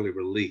for early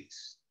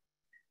release.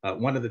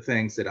 One of the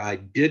things that I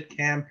did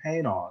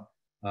campaign on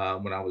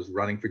when I was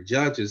running for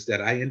judges,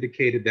 that I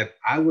indicated that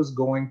I was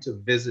going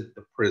to visit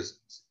the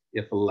prisons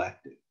if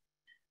elected,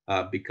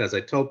 because I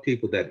told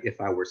people that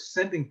if I were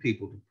sending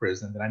people to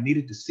prison, that I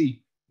needed to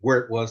see where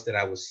it was that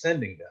I was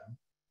sending them,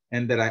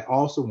 and that I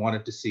also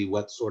wanted to see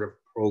what sort of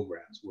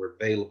programs were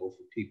available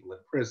for people in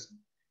prison,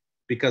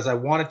 because I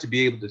wanted to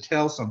be able to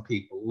tell some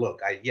people, look,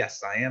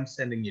 yes, I am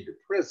sending you to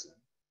prison,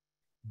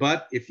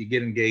 but if you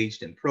get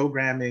engaged in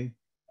programming,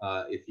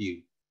 if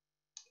you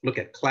look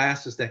at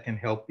classes that can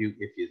help you,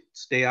 if you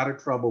stay out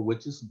of trouble,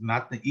 which is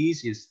not the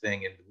easiest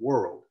thing in the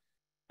world,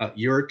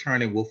 your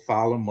attorney will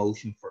file a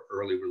motion for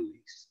early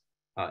release.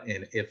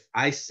 And if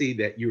I see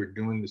that you're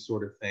doing the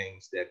sort of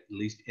things that at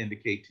least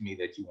indicate to me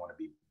that you want to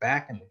be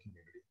back in the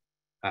community,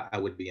 I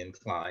would be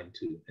inclined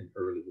to an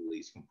early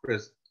release from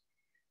prison.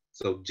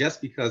 So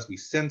just because we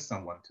send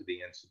someone to the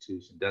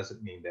institution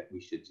doesn't mean that we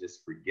should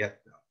just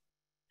forget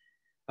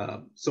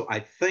them. So I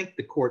think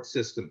the court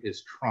system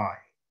is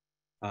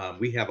trying.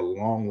 We have a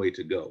long way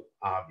to go,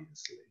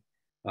 obviously.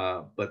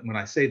 But when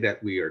I say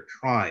that we are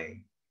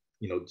trying,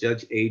 you know,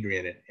 Judge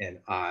Adrian and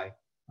I,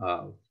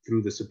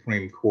 through the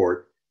Supreme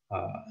Court,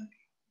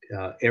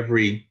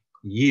 every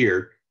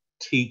year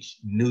teach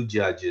new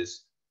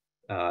judges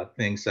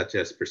things such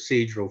as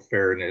procedural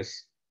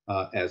fairness,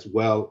 as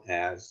well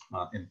as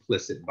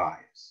implicit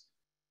bias,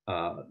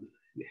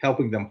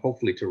 helping them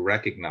hopefully to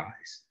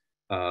recognize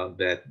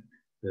that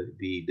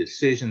the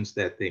decisions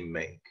that they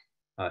make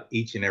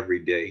each and every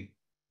day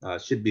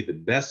should be the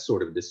best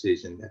sort of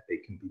decision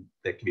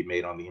that can be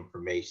made on the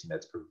information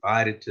that's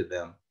provided to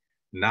them,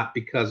 not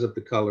because of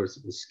the colors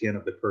of the skin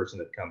of the person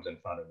that comes in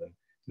front of them,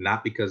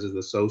 not because of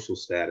the social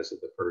status of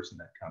the person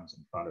that comes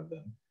in front of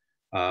them,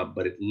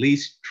 but at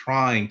least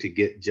trying to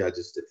get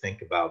judges to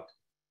think about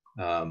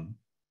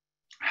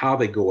how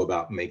they go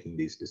about making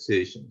these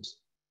decisions.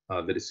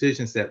 The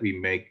decisions that we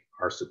make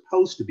are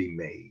supposed to be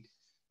made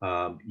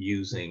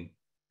using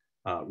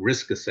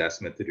risk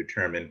assessment to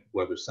determine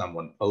whether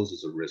someone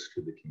poses a risk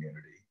to the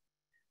community.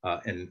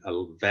 And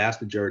a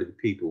vast majority of the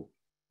people,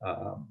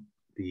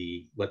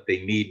 what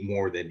they need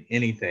more than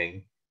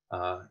anything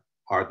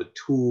are the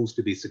tools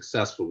to be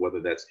successful,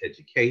 whether that's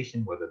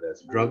education, whether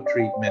that's drug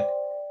treatment,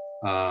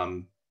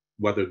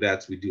 whether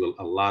that's, we do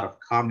a lot of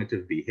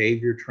cognitive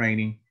behavior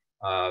training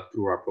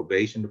through our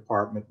probation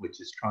department, which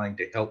is trying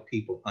to help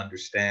people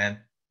understand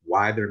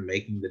why they're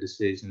making the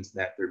decisions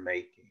that they're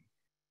making.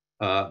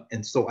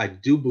 And so I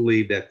do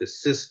believe that the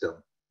system,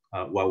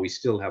 while we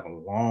still have a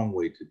long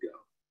way to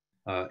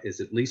go, is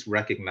at least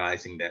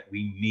recognizing that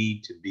we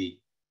need to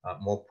be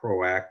more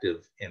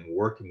proactive in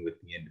working with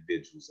the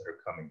individuals that are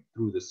coming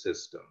through the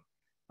system,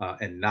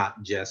 and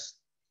not just,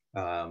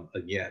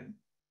 again,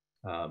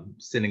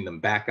 sending them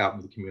back out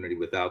in the community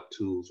without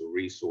tools or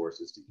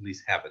resources to at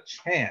least have a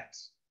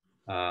chance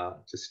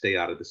to stay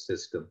out of the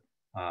system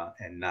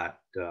and not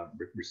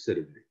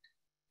recidivate.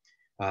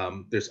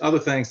 There's other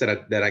things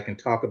that I can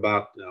talk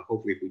about,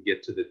 hopefully if we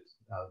get to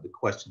the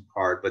question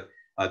part, but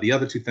the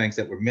other two things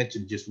that were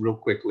mentioned just real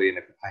quickly, and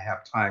if I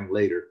have time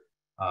later,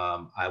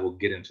 I will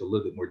get into a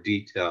little bit more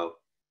detail,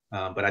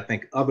 but I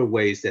think other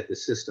ways that the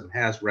system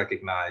has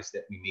recognized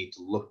that we need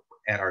to look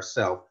at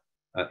ourselves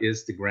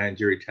is the grand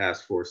jury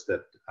task force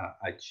that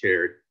I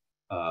chaired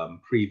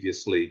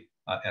previously,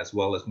 as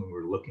well as when we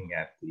were looking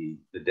at the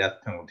death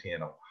penalty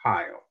in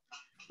Ohio.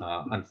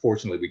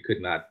 Unfortunately, we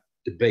could not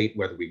debate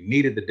whether we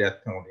needed the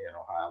death penalty in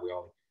Ohio. We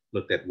only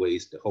looked at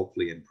ways to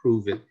hopefully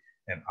improve it,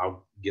 and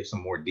I'll give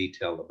some more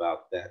detail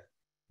about that.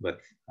 But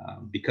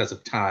because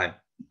of time,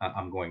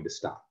 I'm going to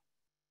stop.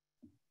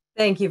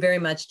 Thank you very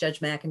much,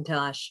 Judge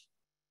McIntosh.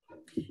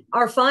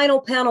 Our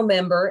final panel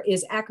member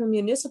is Akron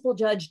Municipal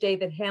Judge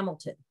David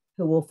Hamilton,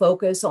 who will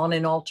focus on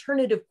an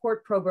alternative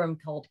court program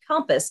called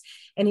Compass,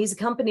 and he's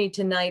accompanied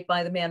tonight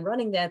by the man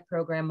running that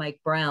program, Mike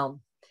Brown.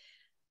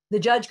 The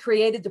judge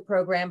created the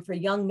program for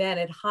young men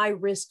at high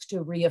risk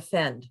to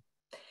reoffend.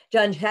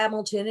 Judge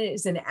Hamilton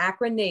is an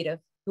Akron native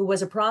who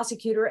was a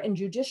prosecutor and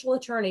judicial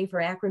attorney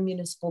for Akron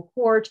Municipal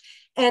Court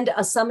and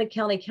a Summit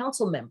County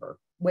Council member,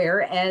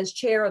 where as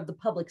chair of the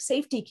Public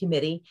Safety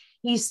Committee,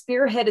 he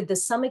spearheaded the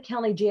Summit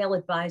County Jail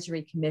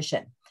Advisory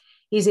Commission.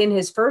 He's in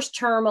his first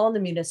term on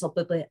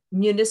the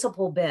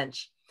municipal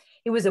bench.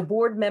 He was a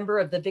board member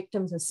of the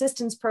Victims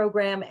Assistance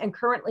Program and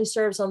currently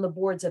serves on the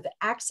boards of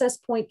Access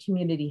Point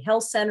Community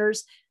Health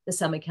Centers, the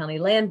Summit County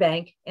Land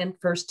Bank, and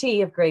First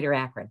Tee of Greater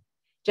Akron.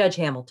 Judge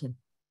Hamilton.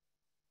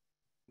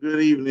 Good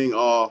evening,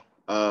 all.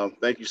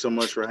 Thank you so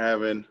much for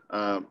having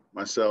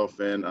myself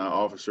and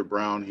Officer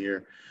Brown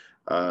here.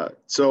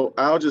 So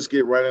I'll just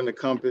get right into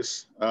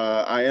Compass.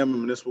 I am a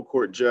municipal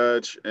court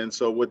judge, and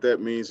so what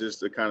that means is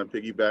to kind of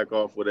piggyback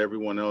off what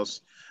everyone else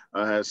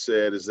has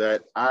said, is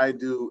that I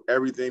do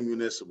everything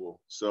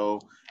municipal.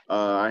 So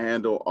I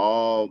handle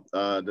all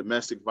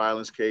domestic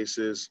violence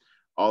cases,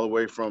 all the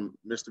way from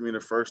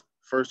misdemeanor, first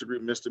degree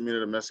misdemeanor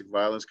domestic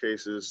violence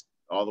cases,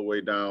 all the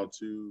way down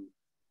to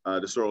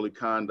disorderly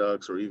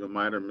conducts, or even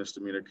minor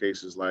misdemeanor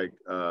cases like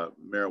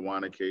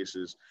marijuana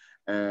cases.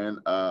 And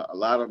a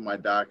lot of my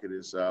docket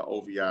is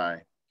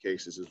OVI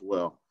cases as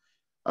well.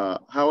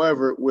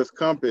 However, with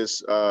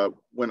Compass,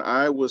 when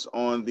I was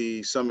on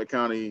the Summit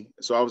County,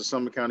 so I was a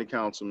Summit County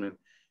councilman,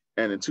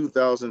 and in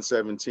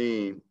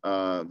 2017,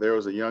 there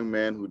was a young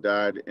man who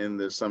died in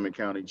the Summit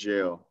County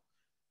jail.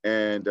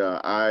 And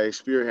I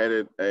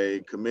spearheaded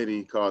a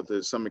committee called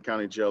the Summit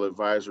County Jail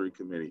Advisory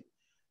Committee.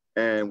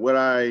 And what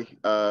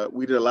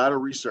we did a lot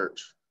of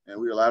research, and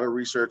we did a lot of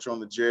research on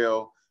the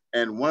jail.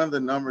 And one of the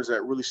numbers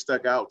that really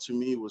stuck out to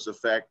me was the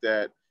fact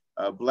that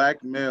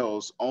Black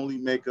males only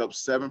make up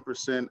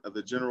 7% of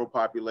the general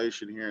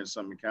population here in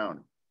Summit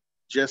County.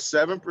 Just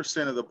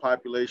 7% of the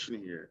population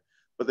here,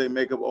 but they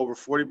make up over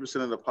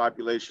 40% of the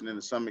population in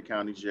the Summit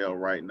County jail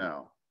right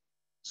now.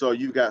 So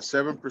you've got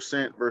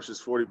 7%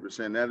 versus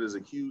 40%. That is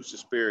a huge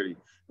disparity.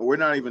 And we're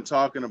not even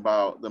talking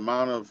about the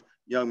amount of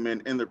young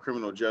men in the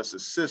criminal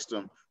justice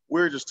system.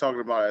 We're just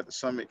talking about at the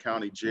Summit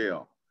County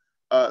jail.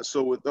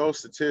 So with those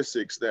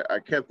statistics, that I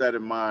kept that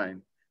in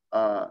mind,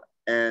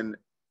 and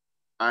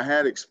I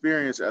had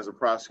experience as a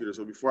prosecutor.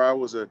 So before I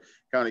was a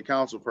county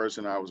council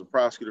person, I was a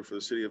prosecutor for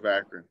the city of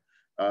Akron,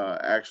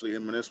 actually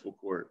in municipal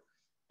court.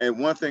 And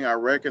one thing I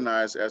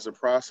recognized as a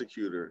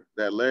prosecutor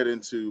that led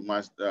into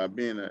my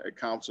being a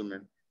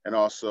councilman, and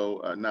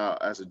also now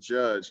as a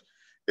judge,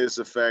 is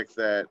the fact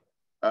that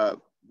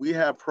we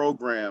have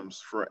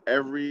programs for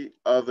every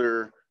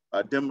other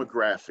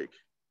demographic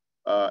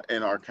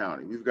in our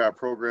county. We've got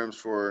programs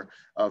for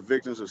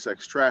victims of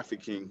sex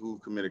trafficking who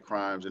committed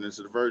crimes, and it's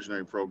a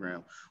diversionary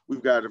program.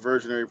 We've got a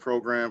diversionary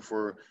program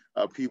for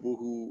people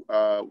who,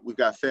 we've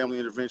got family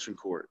intervention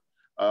court.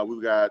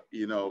 We've got,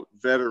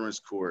 veterans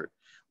court.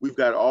 We've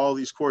got all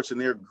these courts,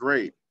 and they're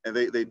great, and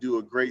they do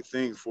a great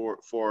thing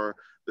for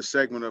the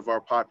segment of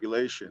our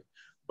population.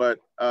 But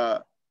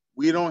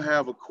we don't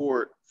have a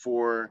court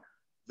for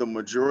the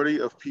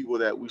majority of people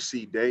that we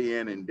see day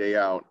in and day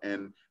out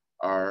in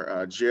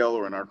our jail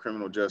or in our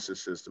criminal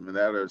justice system, and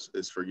that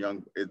is for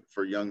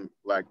young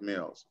Black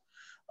males.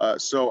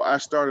 So I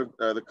started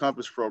the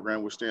Compass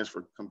program, which stands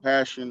for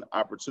Compassion,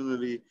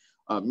 Opportunity,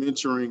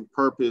 Mentoring,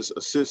 Purpose,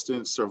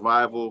 Assistance,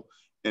 Survival,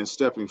 and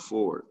Stepping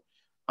Forward.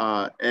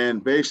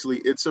 And basically,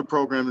 it's a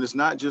program, and it's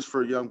not just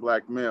for young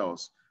Black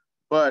males,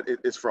 but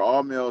it's for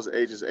all males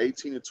ages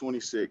 18 to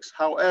 26.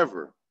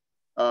 However,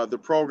 the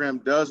program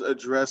does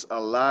address a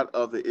lot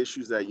of the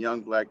issues that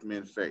young Black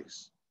men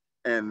face.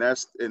 And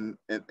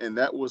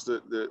that was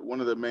the one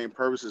of the main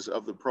purposes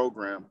of the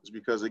program, is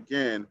because,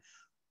 again,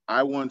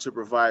 I wanted to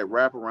provide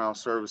wraparound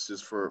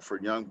services for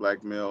young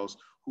Black males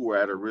who are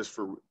at a risk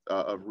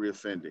of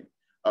reoffending.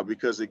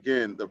 Because,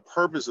 again, the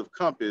purpose of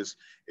Compass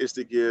is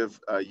to give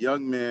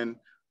young men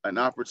an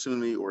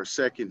opportunity or a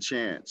second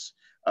chance,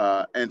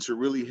 and to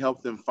really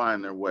help them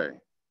find their way.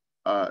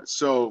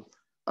 So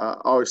I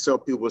always tell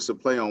people it's a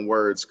play on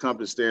words.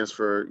 Compass stands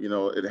for,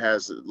 it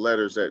has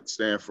letters that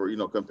stand for,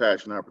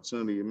 compassion,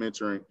 opportunity, and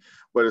mentoring,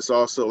 but it's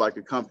also like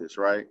a compass,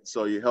 right?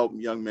 So you help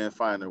young men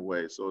find their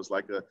way. So it's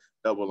like a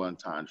double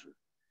entendre.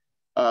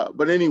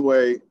 But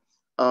anyway,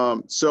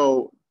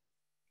 so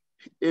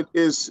it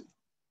is,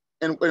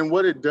 and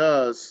what it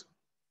does,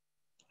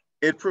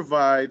 it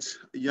provides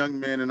young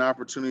men an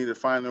opportunity to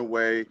find their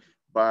way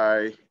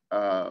by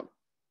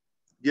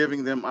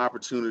giving them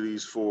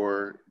opportunities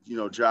for,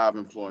 job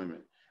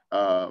employment,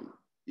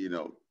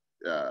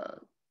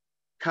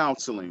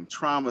 counseling,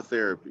 trauma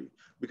therapy,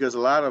 because a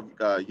lot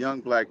of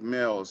young Black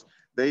males,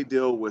 they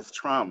deal with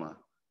trauma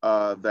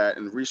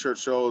and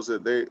research shows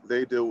that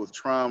they deal with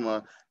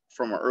trauma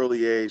from an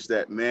early age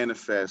that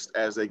manifests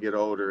as they get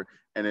older,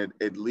 and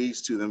it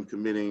leads to them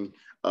committing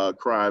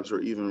crimes or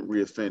even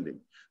reoffending.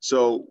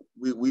 So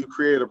we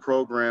create a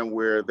program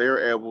where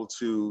they're able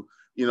to,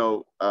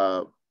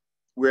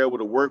 we're able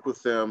to work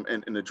with them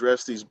and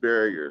address these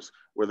barriers,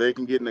 where they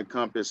can get in the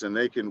Compass, and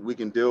we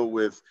can deal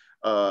with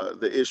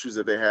the issues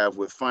that they have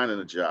with finding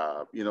a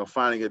job,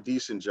 finding a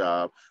decent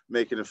job,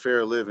 making a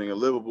fair living, a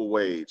livable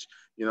wage,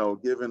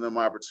 giving them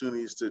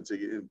opportunities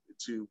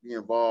to be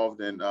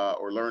involved in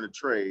or learn a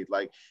trade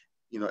like,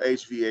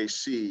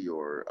 HVAC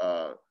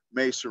or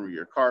masonry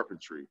or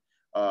carpentry,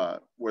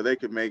 where they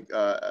could make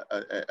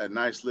a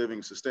nice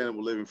living,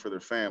 sustainable living for their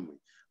family.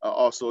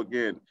 Also,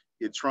 again,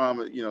 get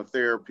trauma,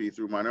 therapy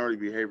through minority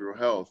behavioral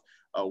health,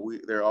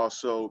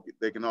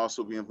 They can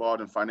also be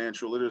involved in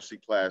financial literacy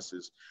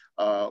classes,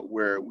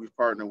 where we've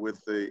partnered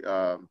with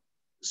the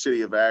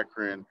City of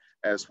Akron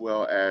as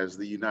well as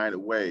the United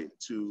Way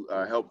to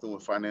help them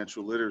with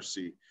financial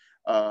literacy.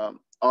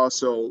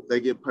 Also, they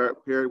get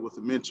paired with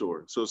a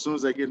mentor. So as soon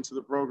as they get into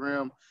the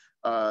program,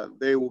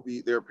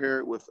 they're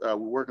paired with, we're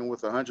working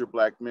with 100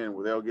 Black men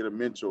where they'll get a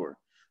mentor.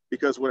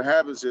 Because what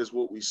happens is,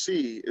 what we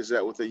see is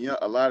that with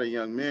a lot of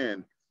young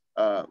men,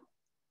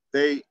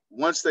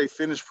 once they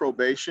finish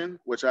probation,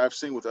 which I've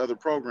seen with other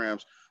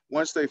programs,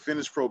 once they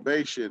finish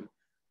probation,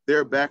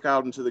 they're back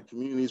out into the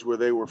communities where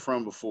they were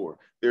from before.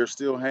 They're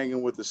still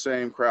hanging with the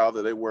same crowd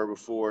that they were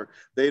before.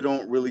 They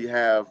don't really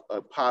have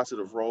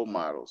positive role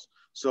models.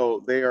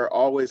 So they are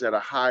always at a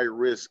high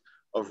risk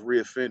of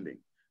reoffending.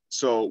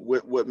 So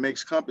what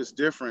makes Compass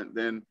different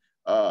than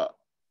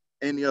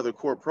any other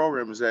core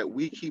program is that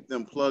we keep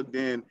them plugged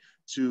in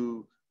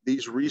to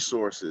these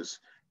resources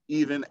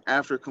even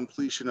after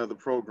completion of the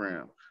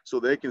program. So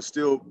they can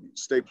still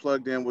stay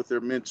plugged in with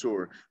their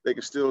mentor. They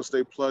can still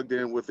stay plugged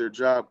in with their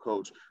job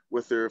coach,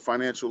 with their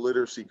financial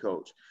literacy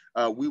coach.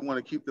 We want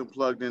to keep them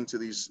plugged into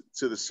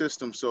the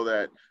system so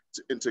that,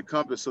 into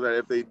Compass, so that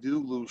if they do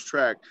lose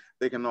track,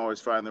 they can always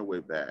find their way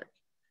back.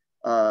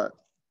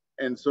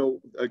 And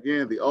so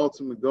again, the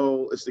ultimate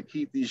goal is to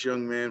keep these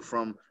young men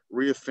from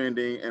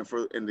reoffending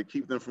and to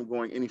keep them from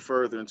going any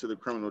further into the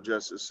criminal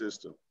justice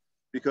system.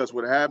 Because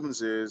what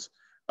happens is,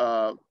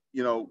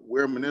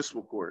 we're a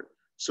municipal court.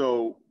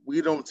 So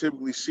we don't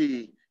typically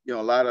see, a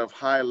lot of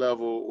high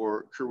level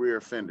or career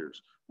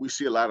offenders. We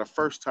see a lot of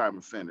first time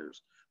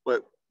offenders.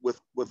 But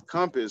with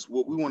Compass,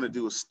 what we want to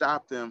do is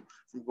stop them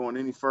from going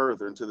any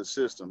further into the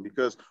system,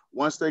 because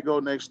once they go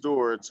next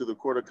door to the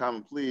Court of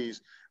Common Pleas,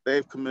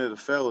 they've committed a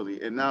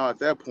felony. And now at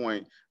that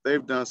point,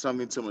 they've done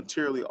something to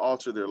materially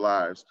alter their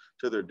lives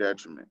to their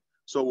detriment.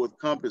 So with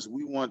Compass,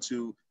 we want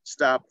to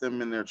stop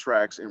them in their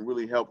tracks and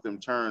really help them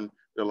turn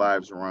their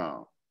lives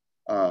around.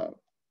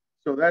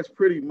 So that's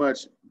pretty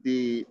much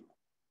that's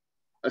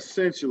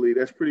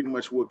pretty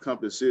much what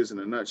Compass is in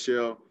a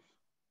nutshell.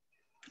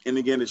 And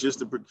again, it's just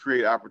to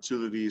create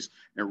opportunities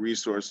and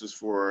resources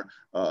for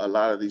a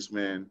lot of these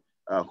men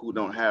who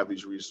don't have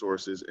these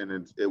resources. And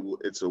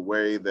it's a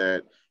way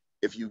that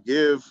if you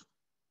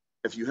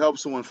help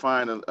someone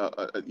find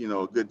a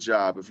good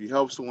job, if you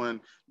help someone,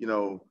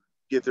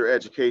 get their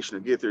education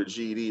or get their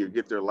GED or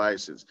get their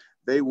license,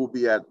 they will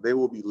be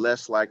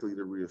less likely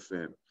to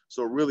reoffend.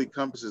 So really,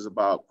 Compass is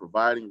about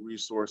providing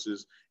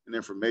resources and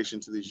information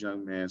to these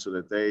young men so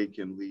that they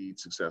can lead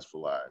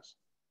successful lives.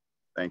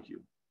 Thank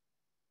you.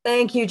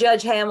 Thank you,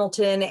 Judge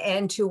Hamilton,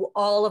 and to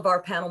all of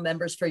our panel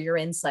members for your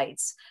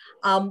insights.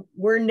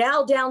 We're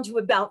now down to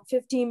about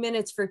 15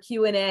 minutes for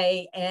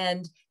Q&A,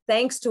 and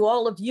thanks to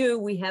all of you,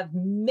 we have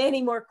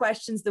many more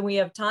questions than we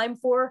have time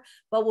for,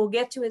 but we'll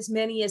get to as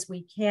many as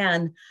we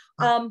can.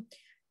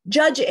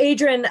 Judge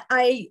Adrian,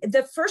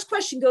 the first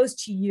question goes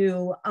to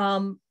you.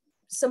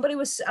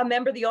 A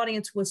member of the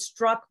audience was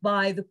struck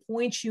by the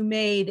points you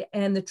made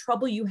and the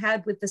trouble you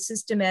had with the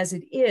system as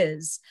it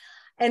is,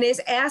 and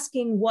is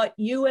asking what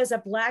you as a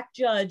Black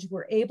judge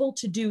were able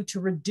to do to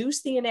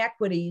reduce the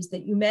inequities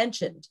that you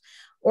mentioned.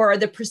 Or are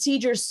the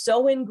procedures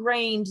so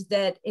ingrained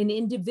that an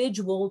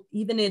individual,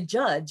 even a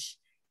judge,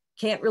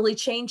 can't really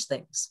change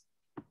things?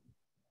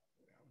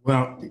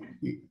 Well,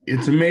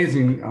 it's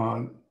amazing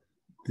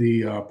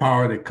the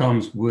power that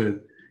comes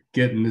with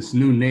getting this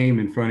new name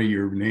in front of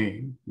your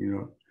name,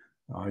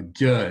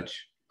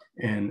 judge,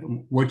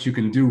 and what you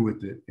can do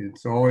with it.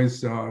 It's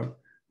always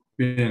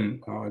been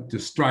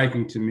just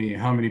striking to me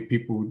how many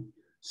people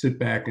sit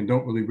back and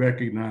don't really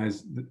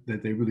recognize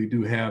that they really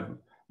do have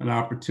an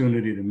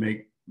opportunity to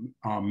make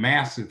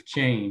massive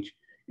change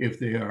if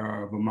they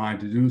are of a mind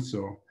to do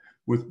so.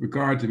 With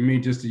regard to me,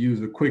 just to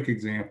use a quick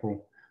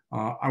example,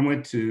 I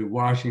went to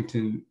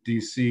Washington,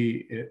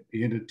 D.C. at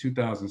the end of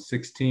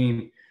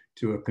 2016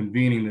 to a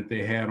convening that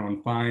they had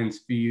on fines,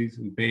 fees,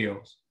 and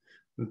bails.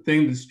 The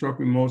thing that struck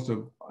me most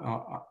of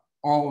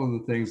all of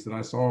the things that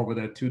I saw over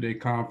that two-day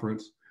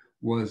conference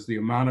was the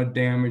amount of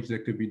damage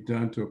that could be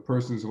done to a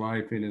person's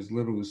life in as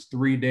little as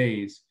 3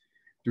 days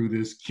through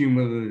this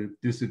cumulative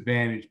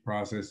disadvantage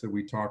process that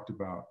we talked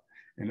about,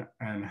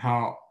 and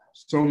how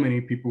so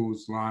many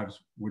people's lives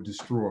were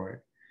destroyed.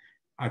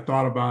 I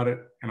thought about it,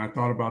 and I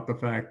thought about the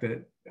fact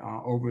that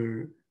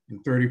over the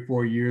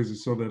 34 years or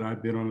so that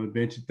I'd been on the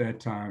bench at that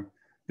time,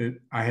 that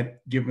I had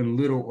given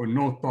little or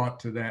no thought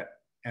to that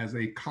as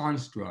a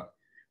construct.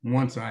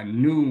 Once I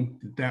knew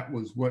that that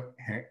was what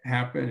had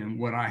happened and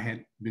what I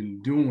had been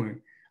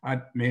doing,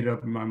 I made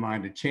up in my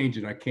mind to change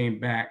it. I came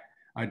back,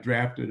 I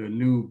drafted a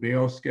new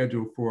bail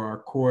schedule for our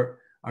court.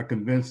 I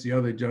convinced the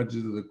other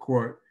judges of the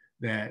court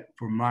that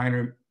for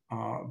minor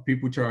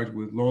people charged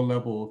with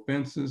low-level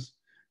offenses,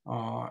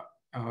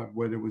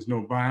 where there was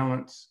no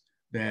violence,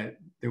 that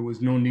there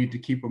was no need to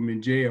keep them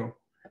in jail.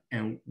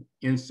 And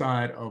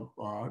inside of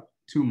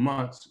 2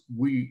 months,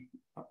 we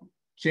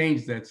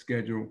changed that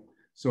schedule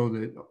so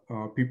that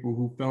people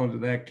who fell into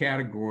that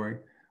category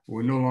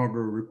were no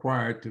longer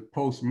required to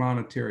post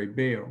monetary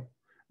bail.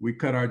 We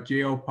cut our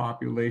jail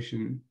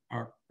population,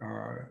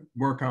 our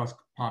workhouse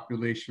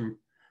population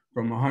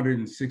from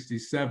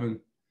 167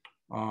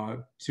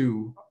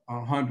 to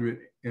 100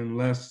 in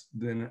less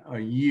than a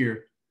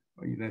year.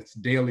 That's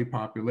daily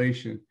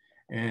population.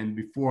 And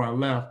before I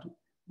left,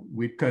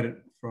 we cut it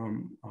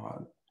from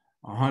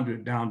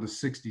 100 down to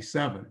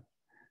 67.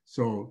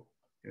 So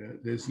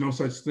there's no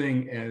such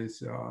thing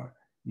as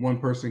one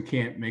person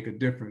can't make a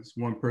difference.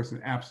 One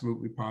person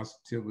absolutely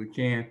positively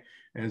can,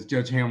 as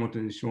Judge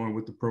Hamilton is showing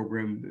with the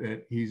program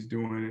that he's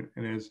doing,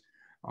 and as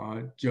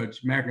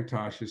Judge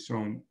McIntosh has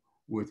shown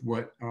with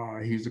what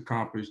he's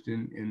accomplished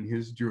in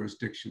his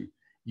jurisdiction.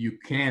 You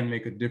can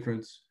make a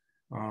difference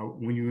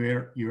when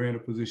you're in a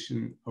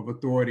position of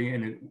authority,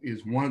 and it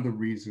is one of the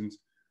reasons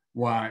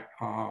why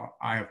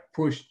I have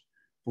pushed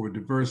for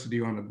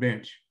diversity on the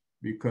bench,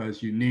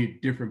 because you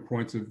need different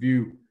points of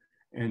view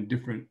and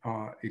different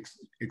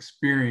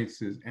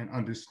experiences and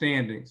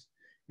understandings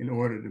in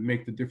order to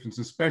make the difference,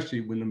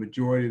 especially when the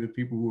majority of the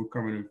people who are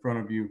coming in front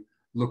of you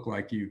look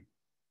like you.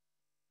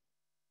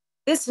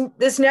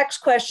 This next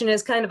question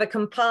is kind of a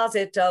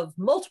composite of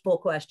multiple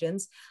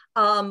questions,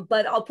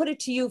 but I'll put it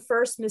to you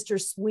first, Mr.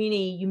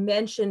 Sweeney. You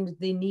mentioned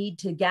the need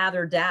to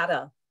gather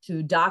data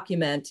to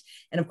document,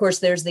 and of course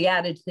there's the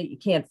adage that you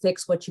can't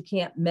fix what you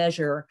can't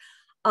measure.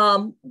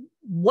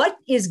 What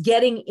is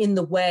getting in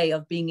the way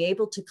of being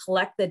able to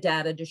collect the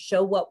data to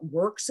show what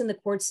works in the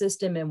court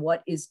system and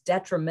what is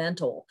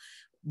detrimental,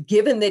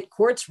 given that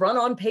courts run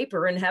on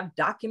paper and have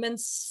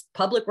documents,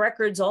 public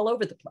records all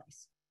over the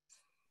place?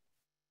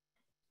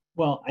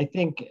 Well, I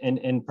think,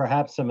 and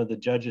perhaps some of the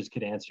judges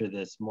could answer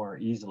this more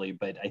easily,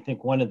 but I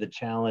think one of the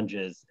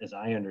challenges, as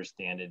I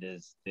understand it,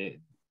 is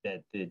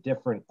that the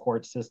different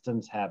court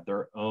systems have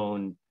their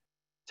own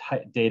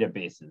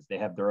databases. They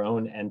have their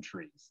own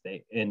entries.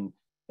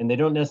 And they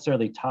don't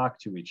necessarily talk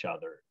to each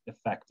other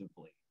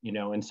effectively, you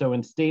know? And so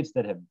in states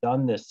that have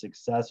done this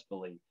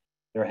successfully,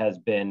 there has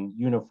been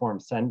uniform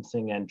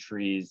sentencing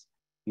entries,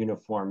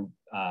 uniform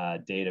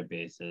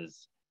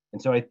databases.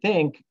 And so I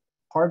think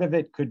part of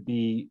it could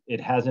be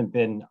it hasn't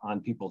been on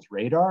people's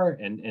radar,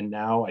 and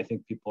now I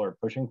think people are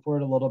pushing for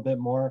it a little bit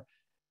more,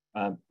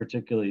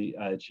 particularly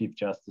Chief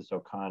Justice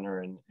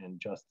O'Connor and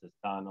Justice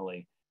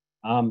Donnelly.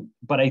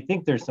 But I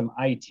think there's some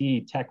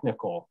IT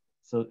technical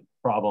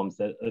problems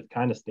that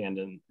kind of stand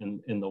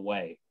in the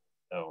way.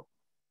 So,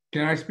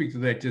 can I speak to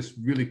that just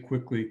really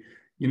quickly?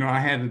 You know, I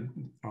had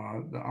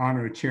the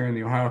honor of chairing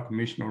the Ohio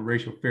Commission on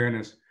Racial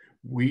Fairness.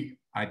 We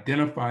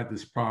identified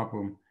this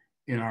problem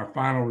in our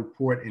final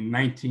report in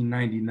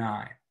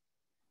 1999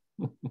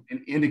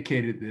 and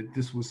indicated that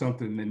this was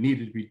something that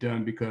needed to be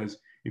done, because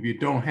if you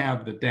don't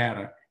have the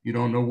data, you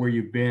don't know where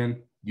you've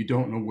been, you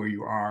don't know where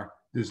you are,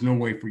 there's no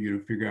way for you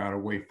to figure out a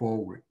way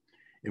forward.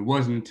 It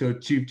wasn't until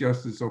Chief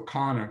Justice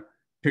O'Connor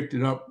picked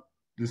it up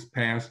this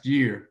past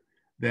year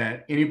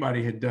that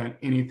anybody had done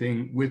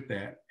anything with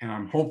that. And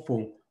I'm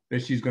hopeful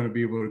that she's going to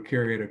be able to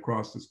carry it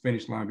across this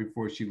finish line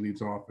before she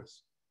leaves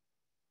office.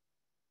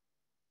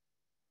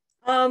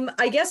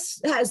 I guess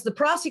as the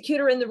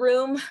prosecutor in the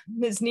room,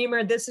 Ms.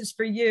 Niemer, this is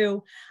for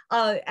you.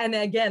 And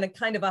again, a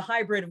kind of a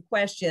hybrid of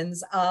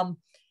questions.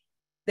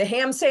 The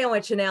ham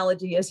sandwich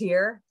analogy is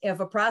here. If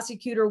a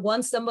prosecutor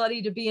wants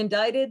somebody to be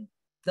indicted,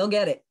 they'll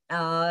get it.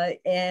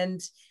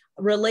 And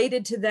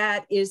related to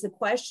that is the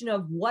question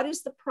of what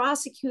is the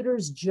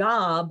prosecutor's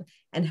job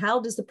and how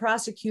does the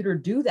prosecutor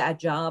do that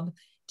job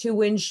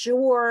to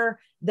ensure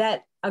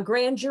that a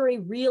grand jury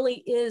really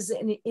is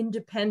an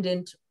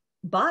independent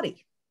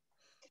body?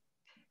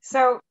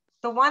 So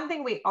the one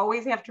thing we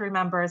always have to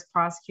remember as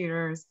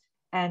prosecutors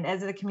and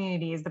as a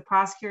community is the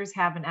prosecutors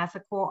have an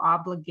ethical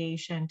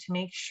obligation to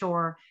make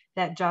sure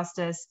that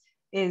justice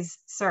is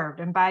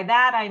served. And by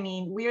that, I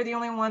mean, we are the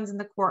only ones in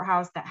the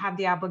courthouse that have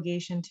the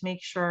obligation to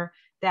make sure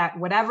that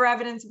whatever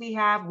evidence we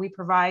have, we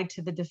provide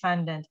to the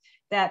defendant,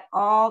 that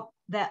all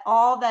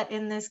that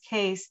in this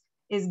case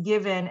is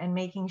given, and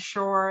making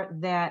sure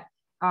that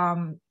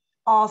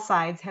all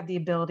sides have the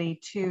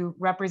ability to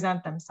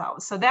represent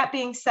themselves. So that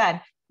being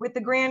said, with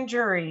the grand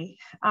jury,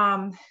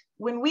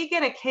 when we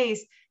get a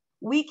case,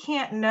 we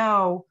can't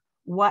know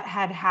what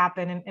had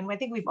happened. And I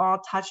think we've all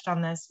touched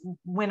on this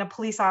when a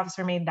police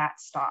officer made that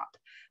stop.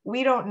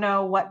 We don't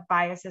know what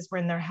biases were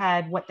in their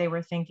head, what they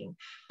were thinking.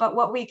 But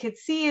what we could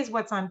see is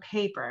what's on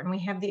paper. And we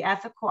have the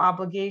ethical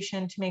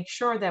obligation to make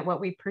sure that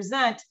what we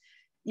present,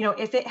 you know,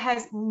 if it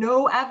has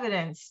no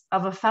evidence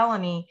of a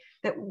felony,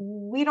 that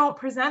we don't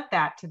present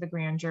that to the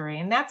grand jury.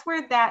 And that's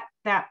where that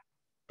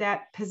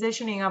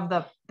positioning of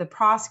the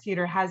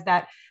prosecutor has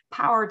that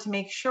power to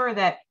make sure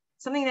that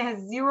something that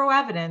has zero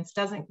evidence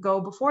doesn't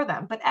go before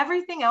them. But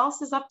everything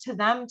else is up to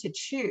them to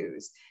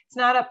choose. It's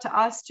not up to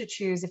us to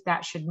choose if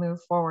that should move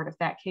forward, if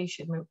that case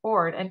should move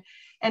forward.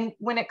 And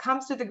when it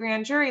comes to the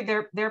grand jury,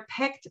 they're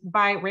picked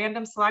by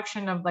random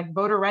selection of like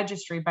voter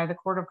registry by the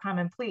Court of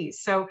Common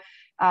Pleas. So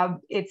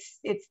it's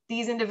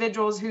these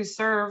individuals who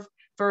serve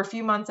for a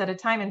few months at a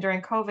time, and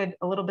during COVID,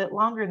 a little bit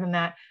longer than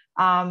that.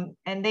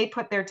 And they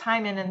put their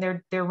time in,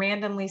 and they're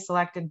randomly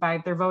selected by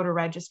their voter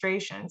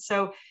registration.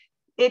 So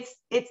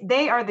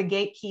they are the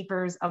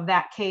gatekeepers of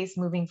that case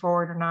moving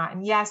forward or not.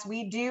 And yes,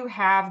 we do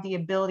have the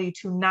ability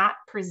to not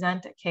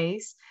present a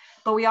case,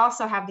 but we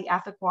also have the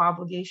ethical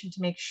obligation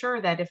to make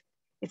sure that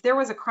if there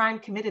was a crime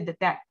committed,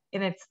 that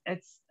in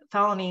its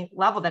felony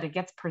level, that it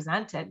gets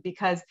presented,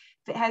 because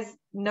if it has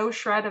no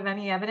shred of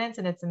any evidence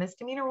and it's a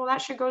misdemeanor, well,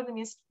 that should go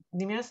to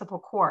the municipal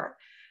court.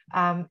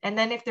 And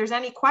then if there's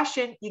any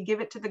question, you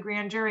give it to the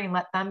grand jury and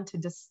let them to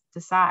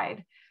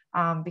decide,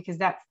 because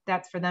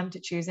that's for them to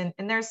choose. And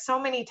there's so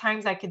many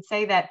times I could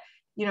say that,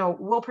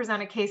 we'll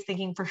present a case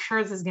thinking for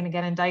sure this is going to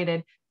get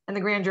indicted, and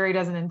the grand jury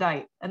doesn't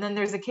indict. And then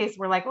there's a case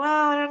we're like,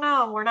 well, I don't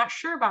know, we're not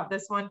sure about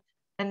this one,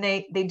 and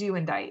they do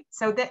indict.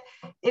 So that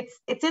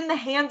it's in the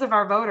hands of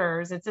our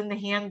voters, it's in the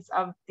hands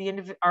of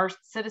our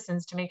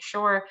citizens to make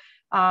sure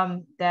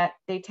that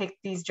they take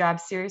these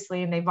jobs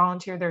seriously and they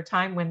volunteer their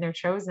time when they're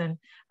chosen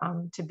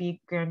to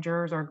be grand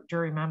jurors or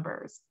jury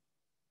members.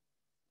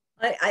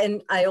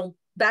 I'll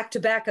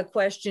back-to-back a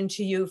question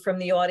to you from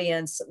the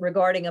audience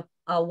regarding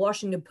a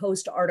Washington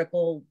Post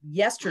article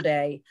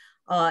yesterday,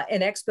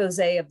 an expose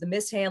of the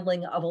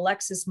mishandling of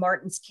Alexis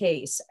Martin's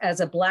case as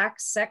a Black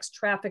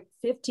sex-trafficked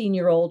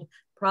 15-year-old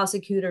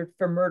prosecuted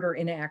for murder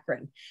in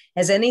Akron.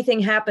 Has anything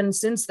happened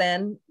since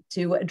then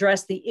to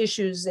address the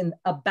issues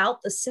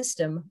about the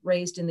system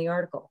raised in the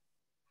article?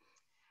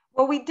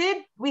 Well,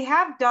 we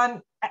have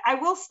done, I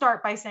will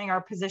start by saying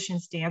our position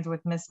stands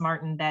with Ms.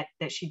 Martin that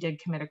she did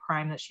commit a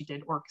crime, that she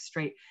did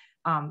orchestrate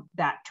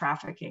that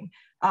trafficking.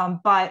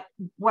 But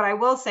what I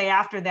will say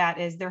after that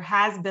is there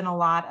has been a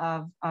lot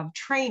of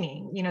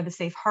training, the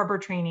safe harbor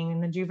training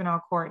in the juvenile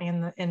court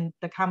and in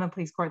the common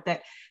pleas court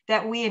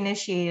that we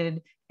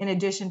initiated in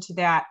addition to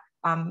that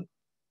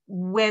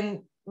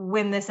when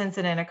this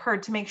incident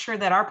occurred, to make sure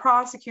that our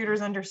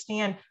prosecutors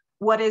understand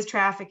what is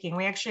trafficking.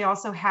 We actually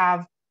also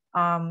have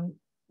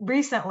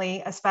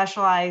recently a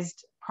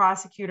specialized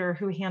prosecutor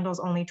who handles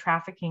only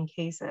trafficking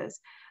cases.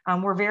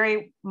 We're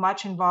very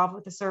much involved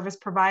with the service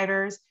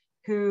providers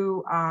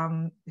who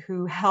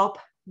help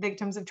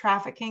victims of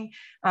trafficking.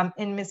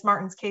 In Ms.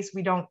 Martin's case,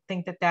 we don't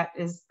think that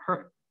is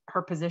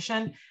her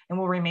position, and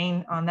will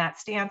remain on that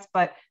stance.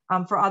 But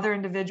for other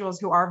individuals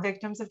who are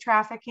victims of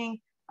trafficking,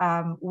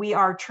 we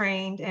are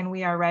trained and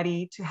we are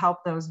ready to help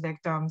those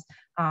victims.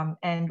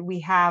 And we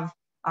have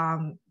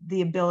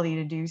the ability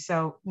to do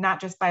so,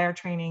 not just by our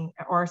training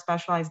or our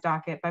specialized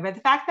docket, but by the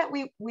fact that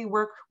we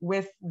work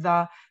with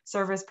the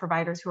service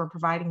providers who are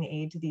providing the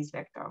aid to these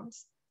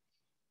victims.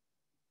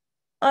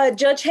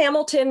 Judge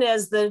Hamilton,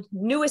 as the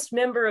newest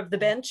member of the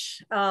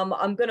bench,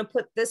 I'm going to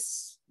put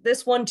this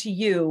one to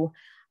you.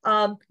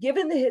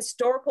 Given the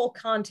historical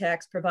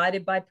context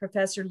provided by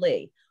Professor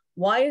Lee,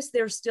 why is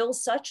there still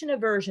such an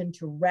aversion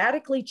to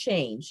radically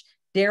change,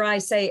 dare I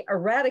say,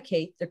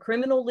 eradicate the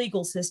criminal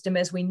legal system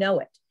as we know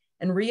it,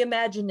 and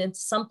reimagine it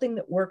something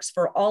that works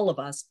for all of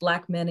us,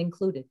 Black men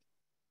included?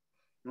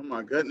 Oh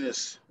my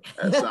goodness,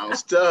 that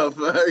sounds tough.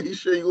 You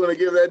sure you want to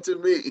give that to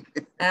me?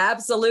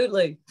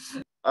 Absolutely.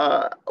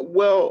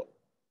 Well,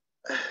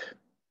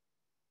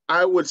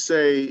 I would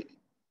say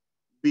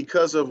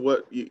because of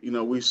what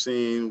we've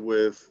seen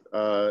with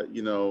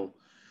Trayvon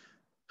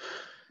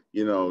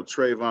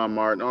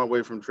Martin, all the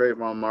way from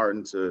Trayvon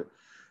Martin to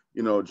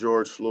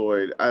George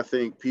Floyd, I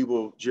think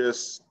people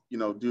just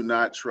do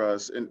not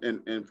trust,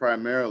 and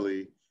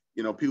primarily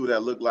people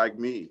that look like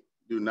me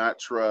do not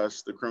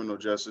trust the criminal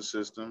justice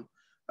system.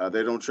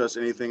 They don't trust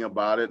anything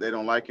about it. They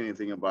don't like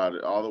anything about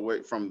it, all the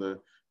way from the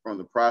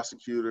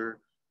prosecutor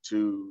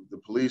to the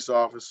police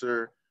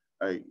officer,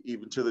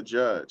 even to the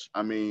judge.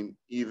 I mean,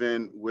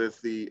 even with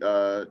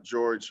the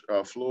George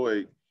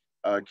Floyd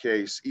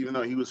case, even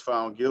though he was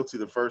found guilty,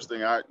 the first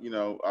thing I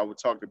would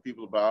talk to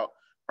people about,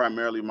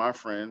 primarily my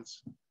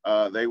friends,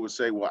 they would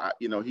say, well,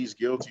 he's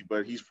guilty,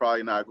 but he's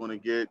probably not going to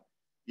get,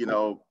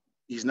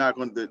 he's not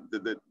going to,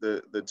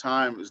 the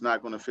time is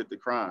not going to fit the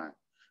crime.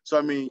 So,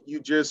 I mean,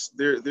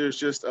 there's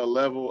just a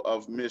level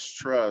of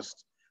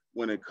mistrust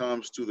when it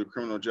comes to the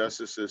criminal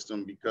justice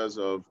system because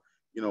of,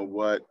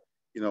 what,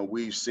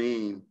 we've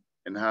seen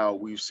and how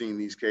we've seen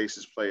these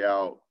cases play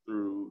out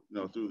through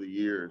the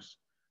years.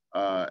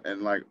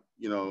 And like,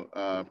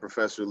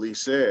 Professor Lee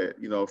said,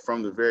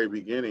 from the very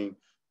beginning,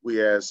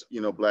 we as,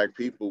 Black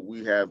people,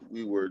 we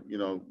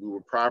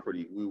were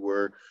property. We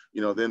were,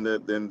 then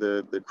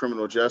the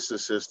criminal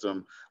justice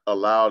system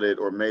allowed it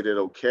or made it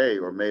okay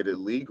or made it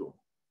legal,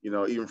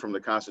 even from the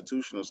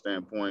constitutional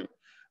standpoint,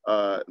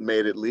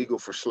 made it legal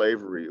for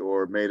slavery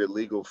or made it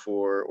legal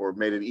or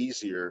made it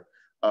easier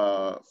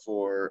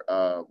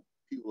for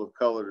people of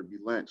color to be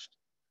lynched.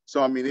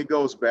 So, I mean, it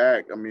goes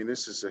back. I mean,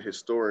 this is a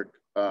historic,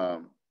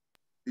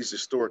 these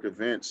historic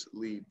events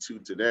lead to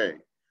today.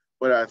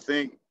 But I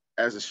think,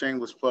 as a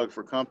shameless plug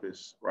for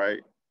Compass, right?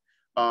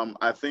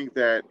 I think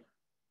that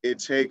it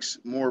takes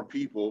more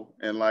people,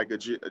 and like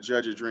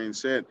Judge Adrien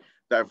said,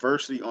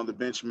 diversity on the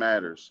bench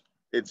matters.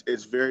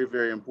 It's very,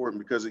 very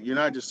important, because you're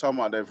not just talking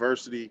about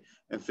diversity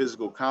and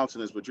physical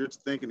countenance, but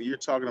you're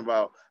talking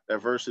about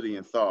diversity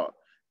in thought.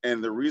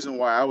 And the reason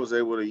why I was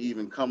able to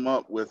even come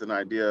up with an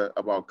idea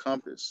about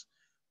Compass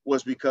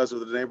was because of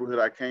the neighborhood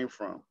I came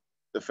from.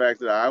 the fact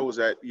that I was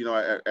at,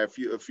 at a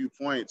few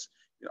points,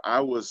 I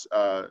was,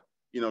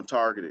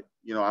 targeted.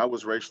 I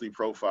was racially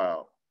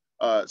profiled.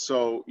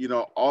 So,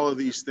 all of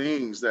these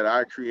things that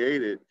I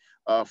created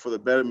for the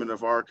betterment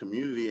of our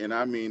community, and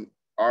I mean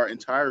our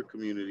entire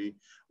community,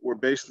 were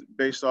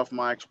based off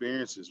my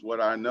experiences, what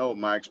I know,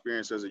 my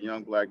experience as a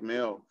young Black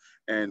male,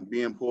 and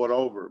being pulled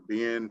over,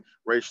 being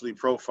racially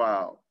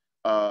profiled,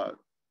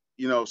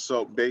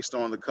 so based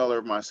on the color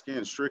of my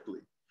skin strictly.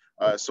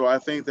 So I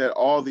think that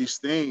all these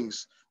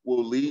things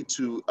will lead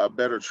to a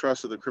better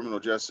trust of the criminal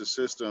justice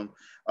system.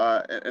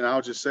 And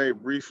I'll just say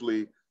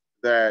briefly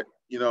that,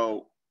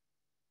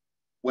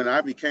 when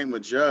I became a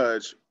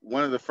judge,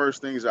 one of the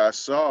first things I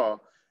saw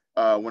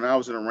when I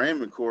was in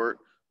arraignment court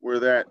were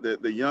that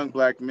the young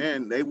Black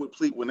men, they would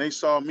plead, when they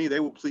saw me, they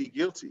would plead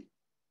guilty.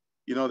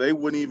 They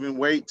wouldn't even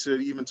wait to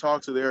even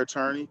talk to their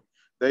attorney.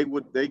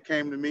 They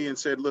came to me and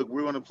said, look,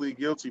 we're going to plead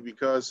guilty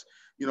because,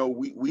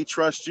 we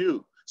trust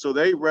you. So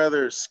they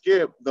rather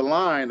skip the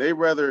line. They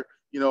rather,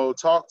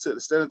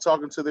 instead of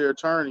talking to their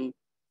attorney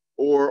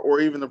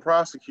or even the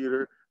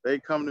prosecutor, they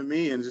come to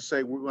me and just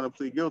say, we're going to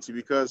plead guilty,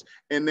 because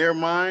in their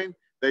mind,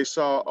 they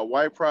saw a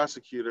white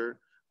prosecutor,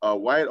 a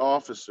white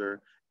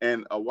officer,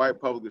 and a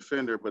white public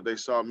defender, but they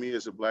saw me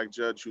as a Black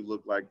judge who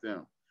looked like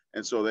them.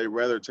 And so they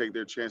rather take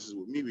their chances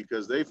with me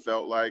because they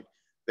felt like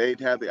they'd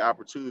have the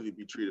opportunity to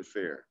be treated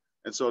fair.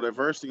 And so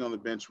diversity on the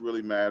bench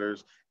really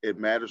matters. It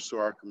matters to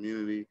our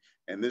community.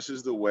 And this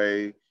is the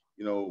way,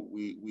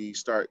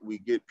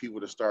 we get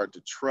people to start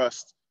to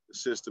trust the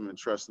system and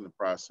trust in the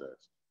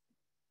process.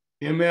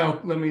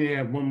 ML, let me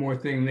add one more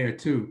thing there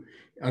too.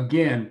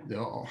 Again, the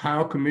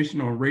Ohio Commission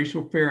on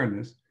Racial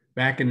Fairness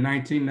back in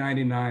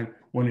 1999,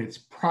 one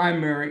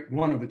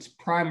of its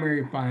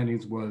primary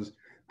findings was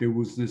there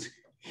was this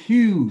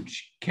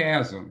huge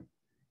chasm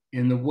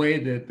in the way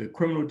that the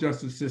criminal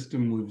justice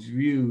system was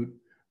viewed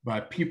by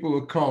people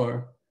of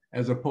color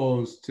as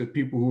opposed to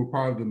people who were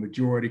part of the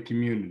majority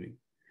community.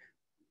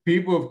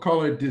 People of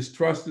color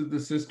distrusted the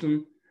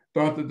system,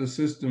 thought that the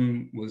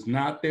system was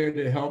not there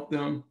to help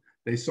them.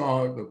 They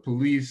saw the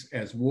police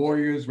as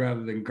warriors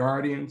rather than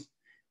guardians.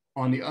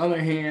 On the other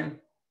hand,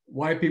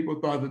 white people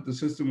thought that the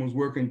system was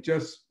working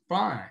just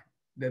fine,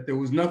 that there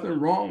was nothing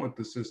wrong with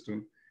the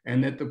system,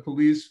 and that the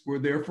police were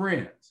their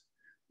friends.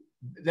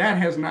 That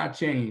has not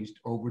changed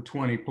over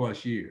 20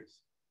 plus years,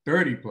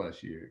 30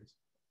 plus years.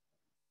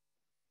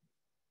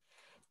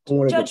 I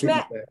wanted Judge to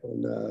Matt. piggyback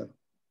on,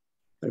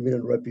 I didn't mean to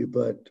interrupt you,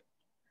 but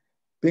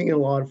being in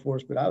law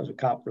enforcement, I was a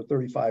cop for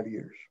 35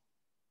 years.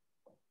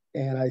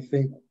 And I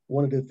think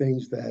one of the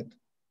things that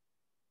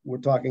we're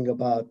talking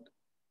about,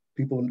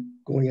 people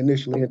going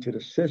initially into the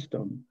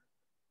system,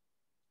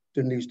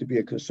 there needs to be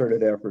a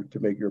concerted effort to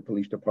make your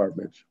police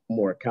departments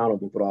more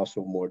accountable, but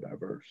also more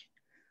diverse.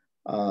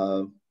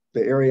 The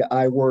area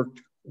I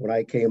worked when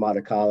I came out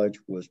of college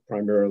was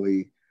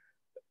primarily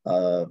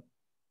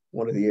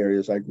one of the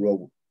areas I grew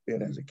up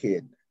in as a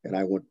kid. And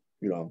I went,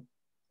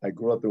 I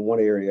grew up in one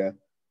area,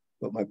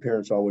 but my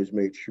parents always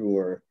made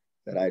sure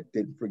that I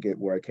didn't forget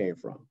where I came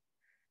from.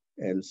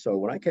 And so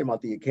when I came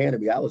out the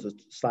academy, I was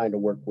assigned to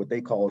work what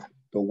they called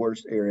the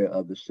worst area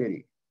of the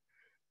city.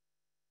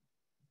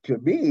 To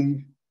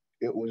me,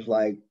 it was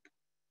like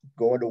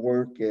going to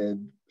work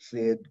and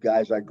seeing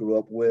guys I grew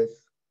up with,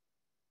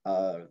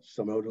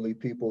 some elderly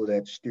people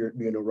that steered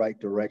me in the right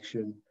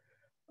direction,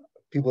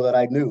 people that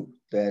I knew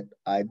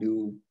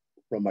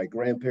from my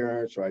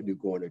grandparents, or I knew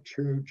going to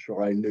church,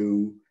 or I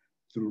knew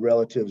through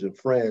relatives and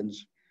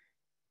friends.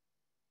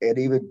 And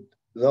even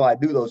though I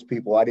knew those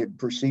people, I didn't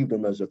perceive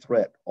them as a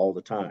threat all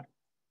the time,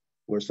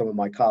 where some of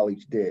my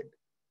colleagues did.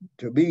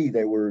 To me,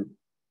 they were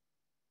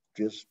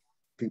just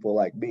people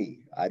like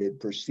me. I didn't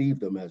perceive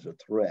them as a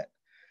threat.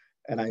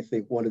 And I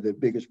think one of the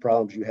biggest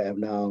problems you have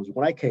now is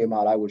when I came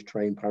out, I was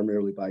trained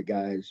primarily by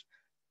guys,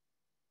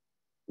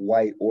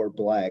 white or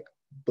Black,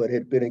 but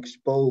had been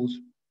exposed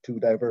to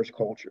diverse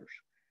cultures.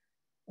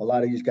 A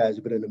lot of these guys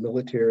have been in the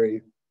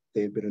military,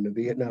 they've been in the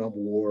Vietnam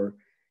War.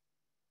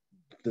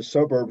 The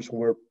suburbs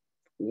weren't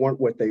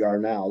what they are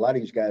now. A lot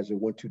of these guys have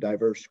went to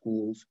diverse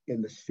schools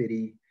in the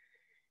city.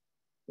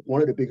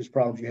 One of the biggest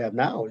problems you have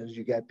now is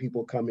you got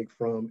people coming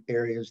from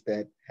areas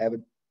that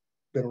haven't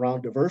been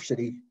around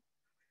diversity,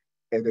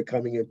 and they're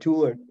coming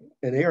into an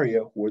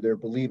area where they're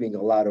believing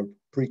a lot of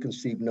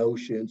preconceived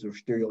notions or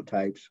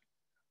stereotypes.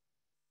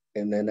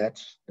 And then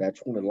that's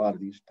when a lot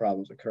of these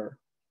problems occur.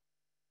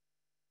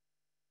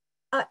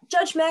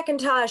 Judge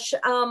McIntosh,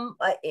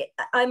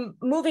 I'm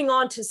moving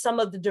on to some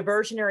of the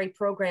diversionary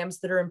programs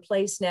that are in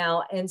place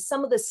now, and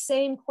some of the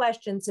same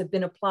questions have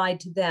been applied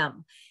to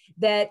them,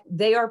 that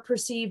they are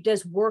perceived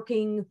as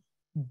working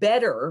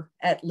better,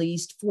 at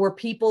least for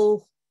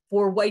people,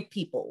 for white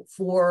people,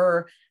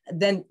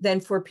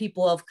 than for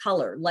people of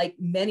color. Like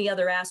many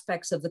other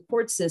aspects of the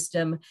court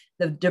system,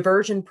 the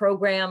diversion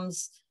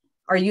programs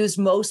are used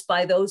most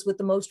by those with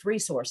the most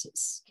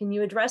resources. Can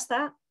you address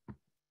that?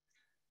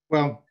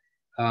 Well,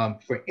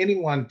 for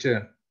anyone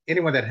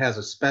that has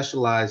a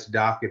specialized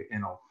docket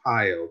in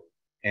Ohio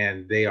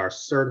and they are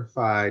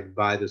certified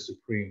by the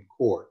Supreme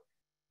Court,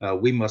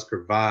 we must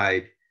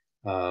provide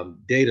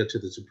data to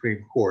the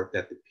Supreme Court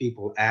that the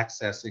people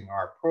accessing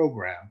our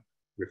program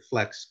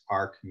reflects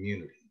our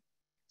community.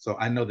 So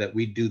I know that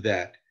we do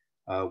that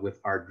with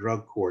our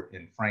drug court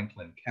in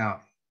Franklin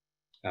County.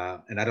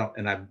 And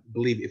I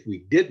believe if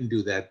we didn't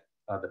do that,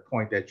 the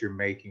point that you're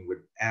making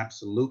would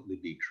absolutely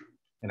be true.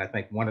 And I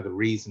think one of the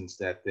reasons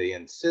that they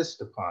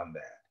insist upon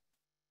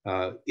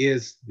that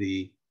is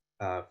the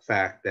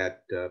fact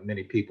that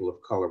many people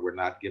of color were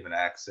not given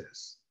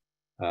access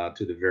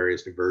to the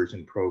various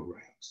diversion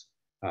programs.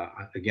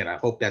 Again, I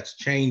hope that's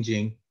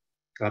changing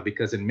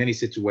because in many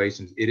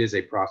situations, it is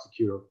a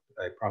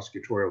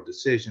prosecutorial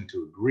decision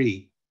to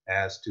agree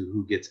as to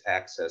who gets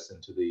access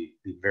into the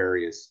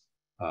various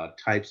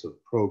types of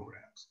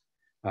programs.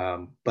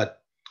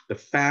 But the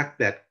fact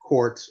that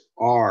courts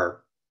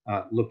are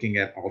looking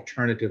at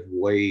alternative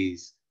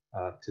ways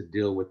to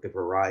deal with the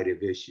variety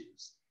of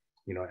issues,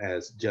 you know,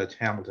 as Judge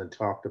Hamilton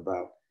talked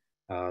about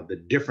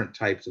the different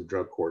types of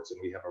drug courts,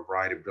 and we have a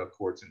variety of drug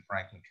courts in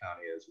Franklin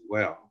County as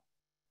well,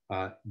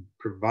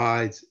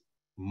 provides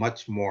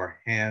much more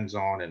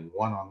hands-on and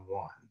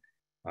one-on-one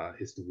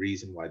is the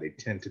reason why they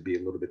tend to be a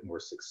little bit more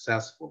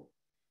successful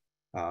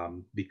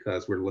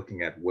because we're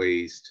looking at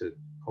ways to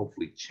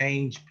hopefully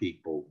change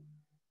people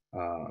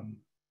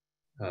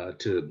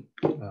to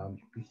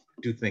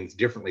do things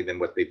differently than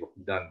what they've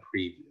done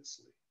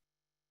previously.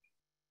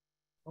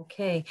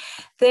 Okay,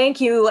 thank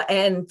you.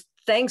 And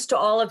thanks to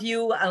all of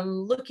you.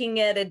 I'm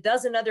looking at a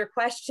dozen other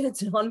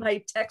questions on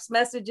my text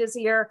messages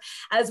here,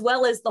 as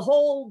well as the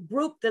whole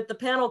group that the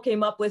panel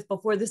came up with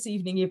before this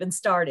evening even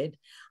started.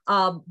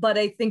 But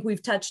I think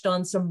we've touched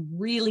on some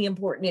really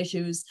important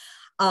issues.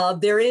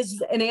 There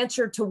is an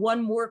answer to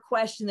one more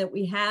question that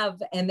we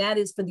have, and that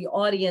is for the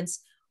audience.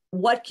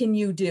 What can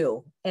you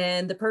do?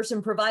 And the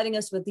person providing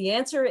us with the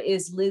answer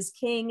is Liz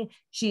King.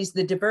 She's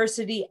the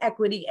Diversity,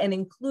 Equity, and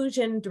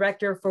Inclusion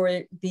Director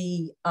for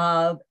the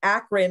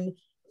Akron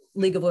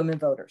League of Women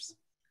Voters.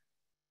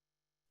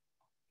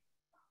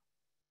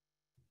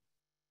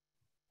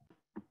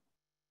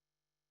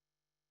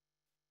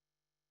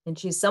 And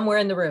she's somewhere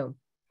in the room.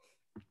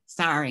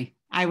 Sorry,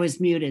 I was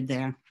muted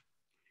there.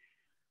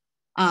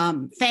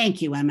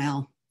 Thank you,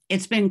 ML.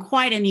 It's been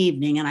quite an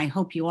evening, and I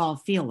hope you all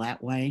feel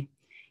that way.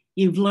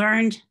 You've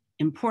learned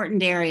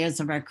important areas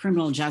of our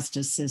criminal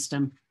justice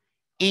system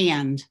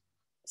and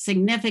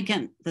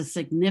the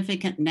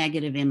significant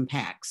negative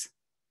impacts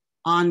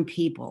on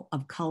people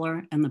of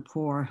color and the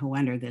poor who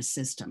enter this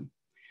system.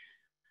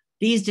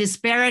 These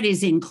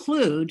disparities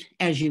include,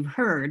 as you've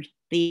heard,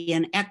 the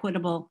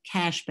inequitable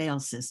cash bail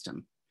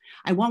system.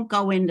 I won't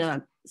go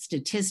into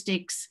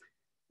statistics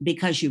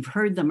because you've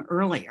heard them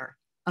earlier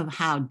of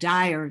how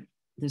dire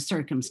the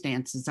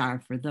circumstances are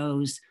for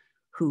those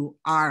who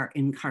are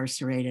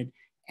incarcerated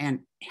and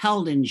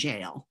held in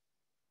jail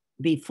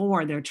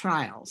before their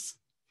trials.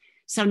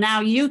 So now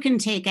you can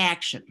take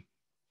action.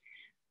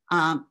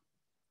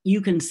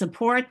 You can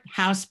support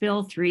House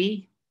Bill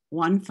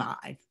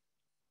 315,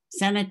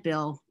 Senate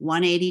Bill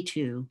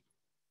 182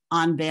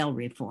 on bail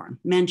reform,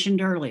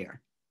 mentioned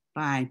earlier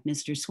by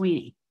Mr.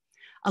 Sweeney.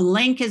 A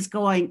link is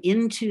going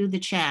into the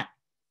chat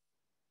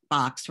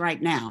box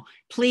right now.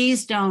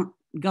 Please don't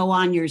go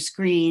on your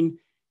screen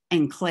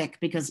and click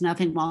because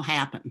nothing will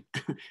happen.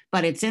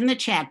 But it's in the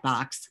chat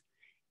box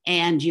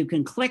and you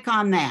can click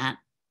on that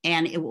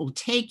and it will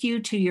take you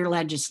to your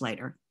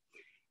legislators,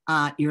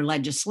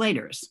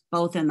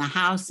 both in the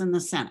House and the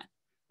Senate,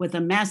 with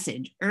a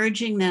message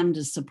urging them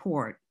to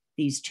support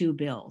these two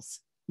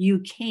bills. You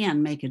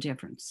can make a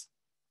difference.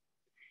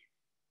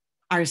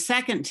 Our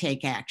second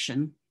take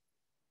action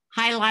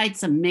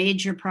highlights a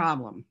major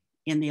problem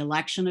in the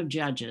election of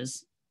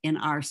judges in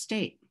our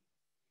state.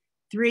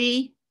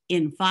 3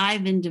 in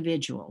 5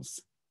 individuals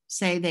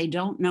say they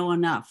don't know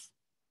enough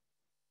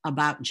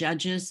about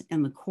judges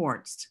and the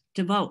courts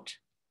to vote.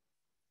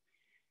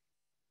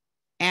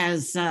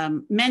 As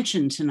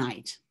mentioned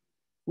tonight,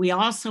 we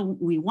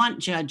want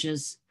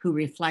judges who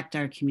reflect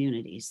our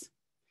communities.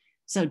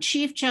 So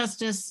Chief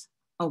Justice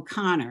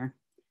O'Connor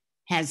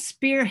has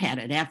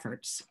spearheaded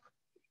efforts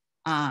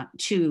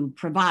to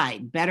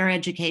provide better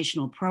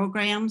educational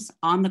programs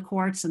on the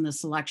courts and the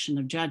selection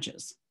of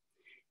judges.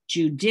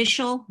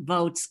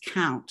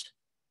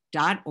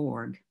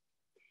 Judicialvotescount.org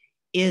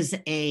is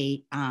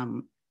a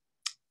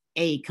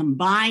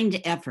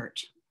combined effort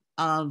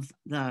of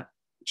the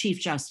Chief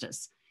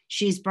Justice.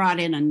 She's brought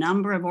in a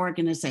number of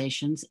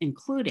organizations,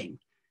 including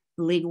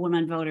the League of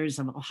Women Voters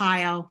of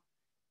Ohio,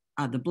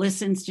 the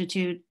Bliss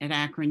Institute at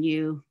Akron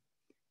U,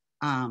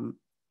 and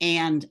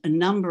a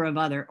number of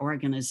other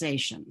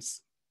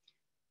organizations.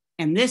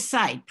 And this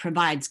site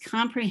provides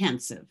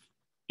comprehensive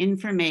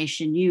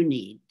information you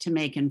need to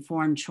make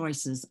informed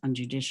choices on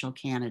judicial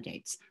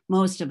candidates.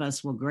 Most of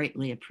us will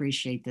greatly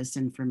appreciate this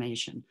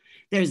information.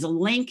 There's a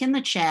link in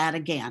the chat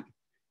again.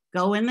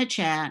 Go in the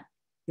chat,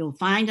 you'll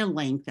find a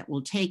link that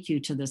will take you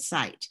to the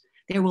site.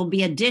 There will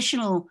be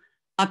additional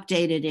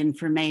updated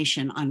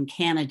information on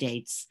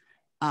candidates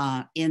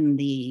in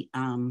the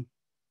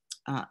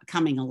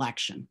coming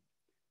election.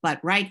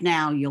 But right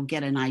now you'll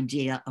get an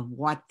idea of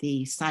what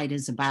the site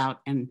is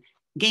about and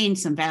gain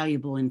some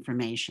valuable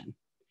information.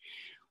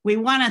 We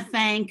want to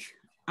thank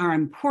our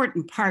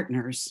important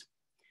partners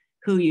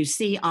who you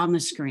see on the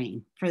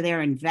screen for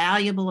their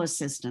invaluable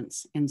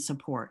assistance and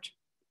support.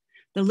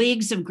 The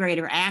Leagues of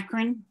Greater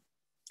Akron,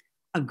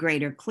 of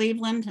Greater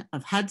Cleveland,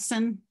 of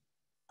Hudson,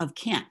 of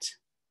Kent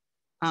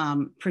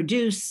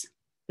produce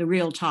the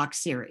Real Talk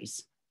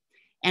series.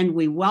 And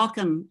we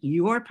welcome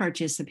your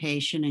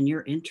participation and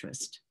your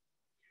interest.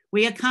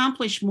 We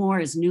accomplish more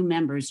as new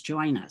members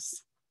join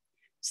us.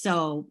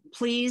 So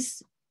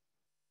please,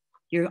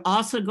 you're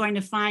also going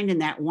to find in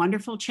that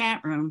wonderful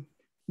chat room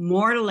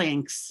more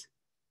links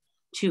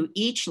to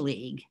each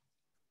league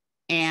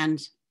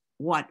and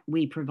what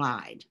we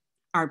provide.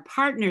 Our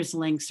partners'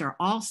 links are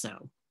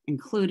also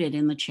included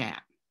in the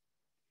chat.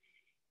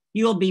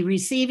 You'll be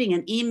receiving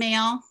an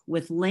email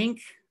with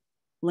links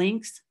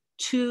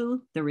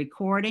to the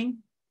recording,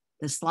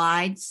 the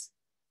slides,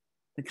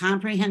 the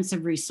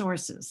comprehensive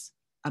resources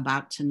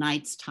about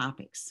tonight's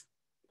topics.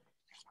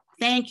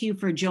 Thank you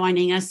for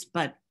joining us,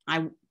 but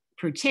I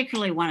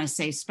particularly want to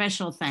say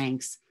special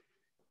thanks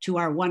to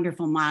our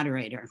wonderful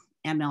moderator,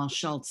 ML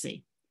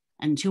Schultze,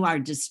 and to our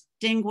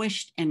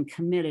distinguished and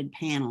committed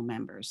panel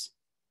members.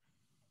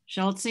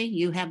 Schultze,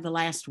 you have the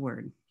last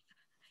word.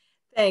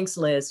 Thanks,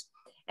 Liz.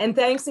 And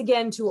thanks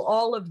again to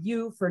all of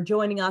you for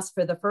joining us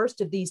for the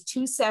first of these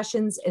 2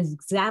 sessions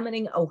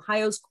examining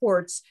Ohio's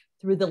courts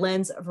through the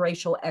lens of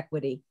racial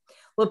equity.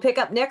 We'll pick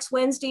up next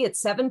Wednesday at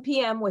 7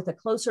 p.m. with a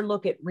closer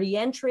look at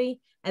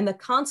reentry and the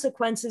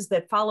consequences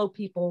that follow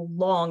people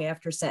long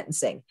after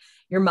sentencing.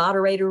 Your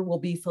moderator will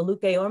be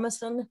Feluke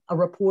Ormason, a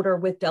reporter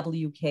with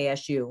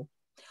WKSU.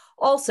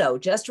 Also,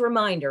 just a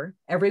reminder,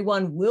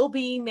 everyone will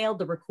be emailed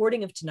the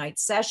recording of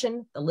tonight's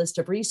session, the list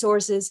of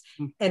resources,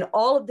 and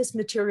all of this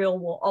material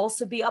will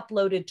also be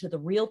uploaded to the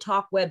Real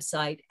Talk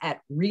website at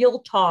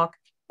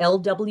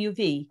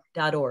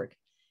realtalklwv.org.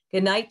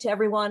 Good night to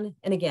everyone,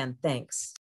 and again, thanks.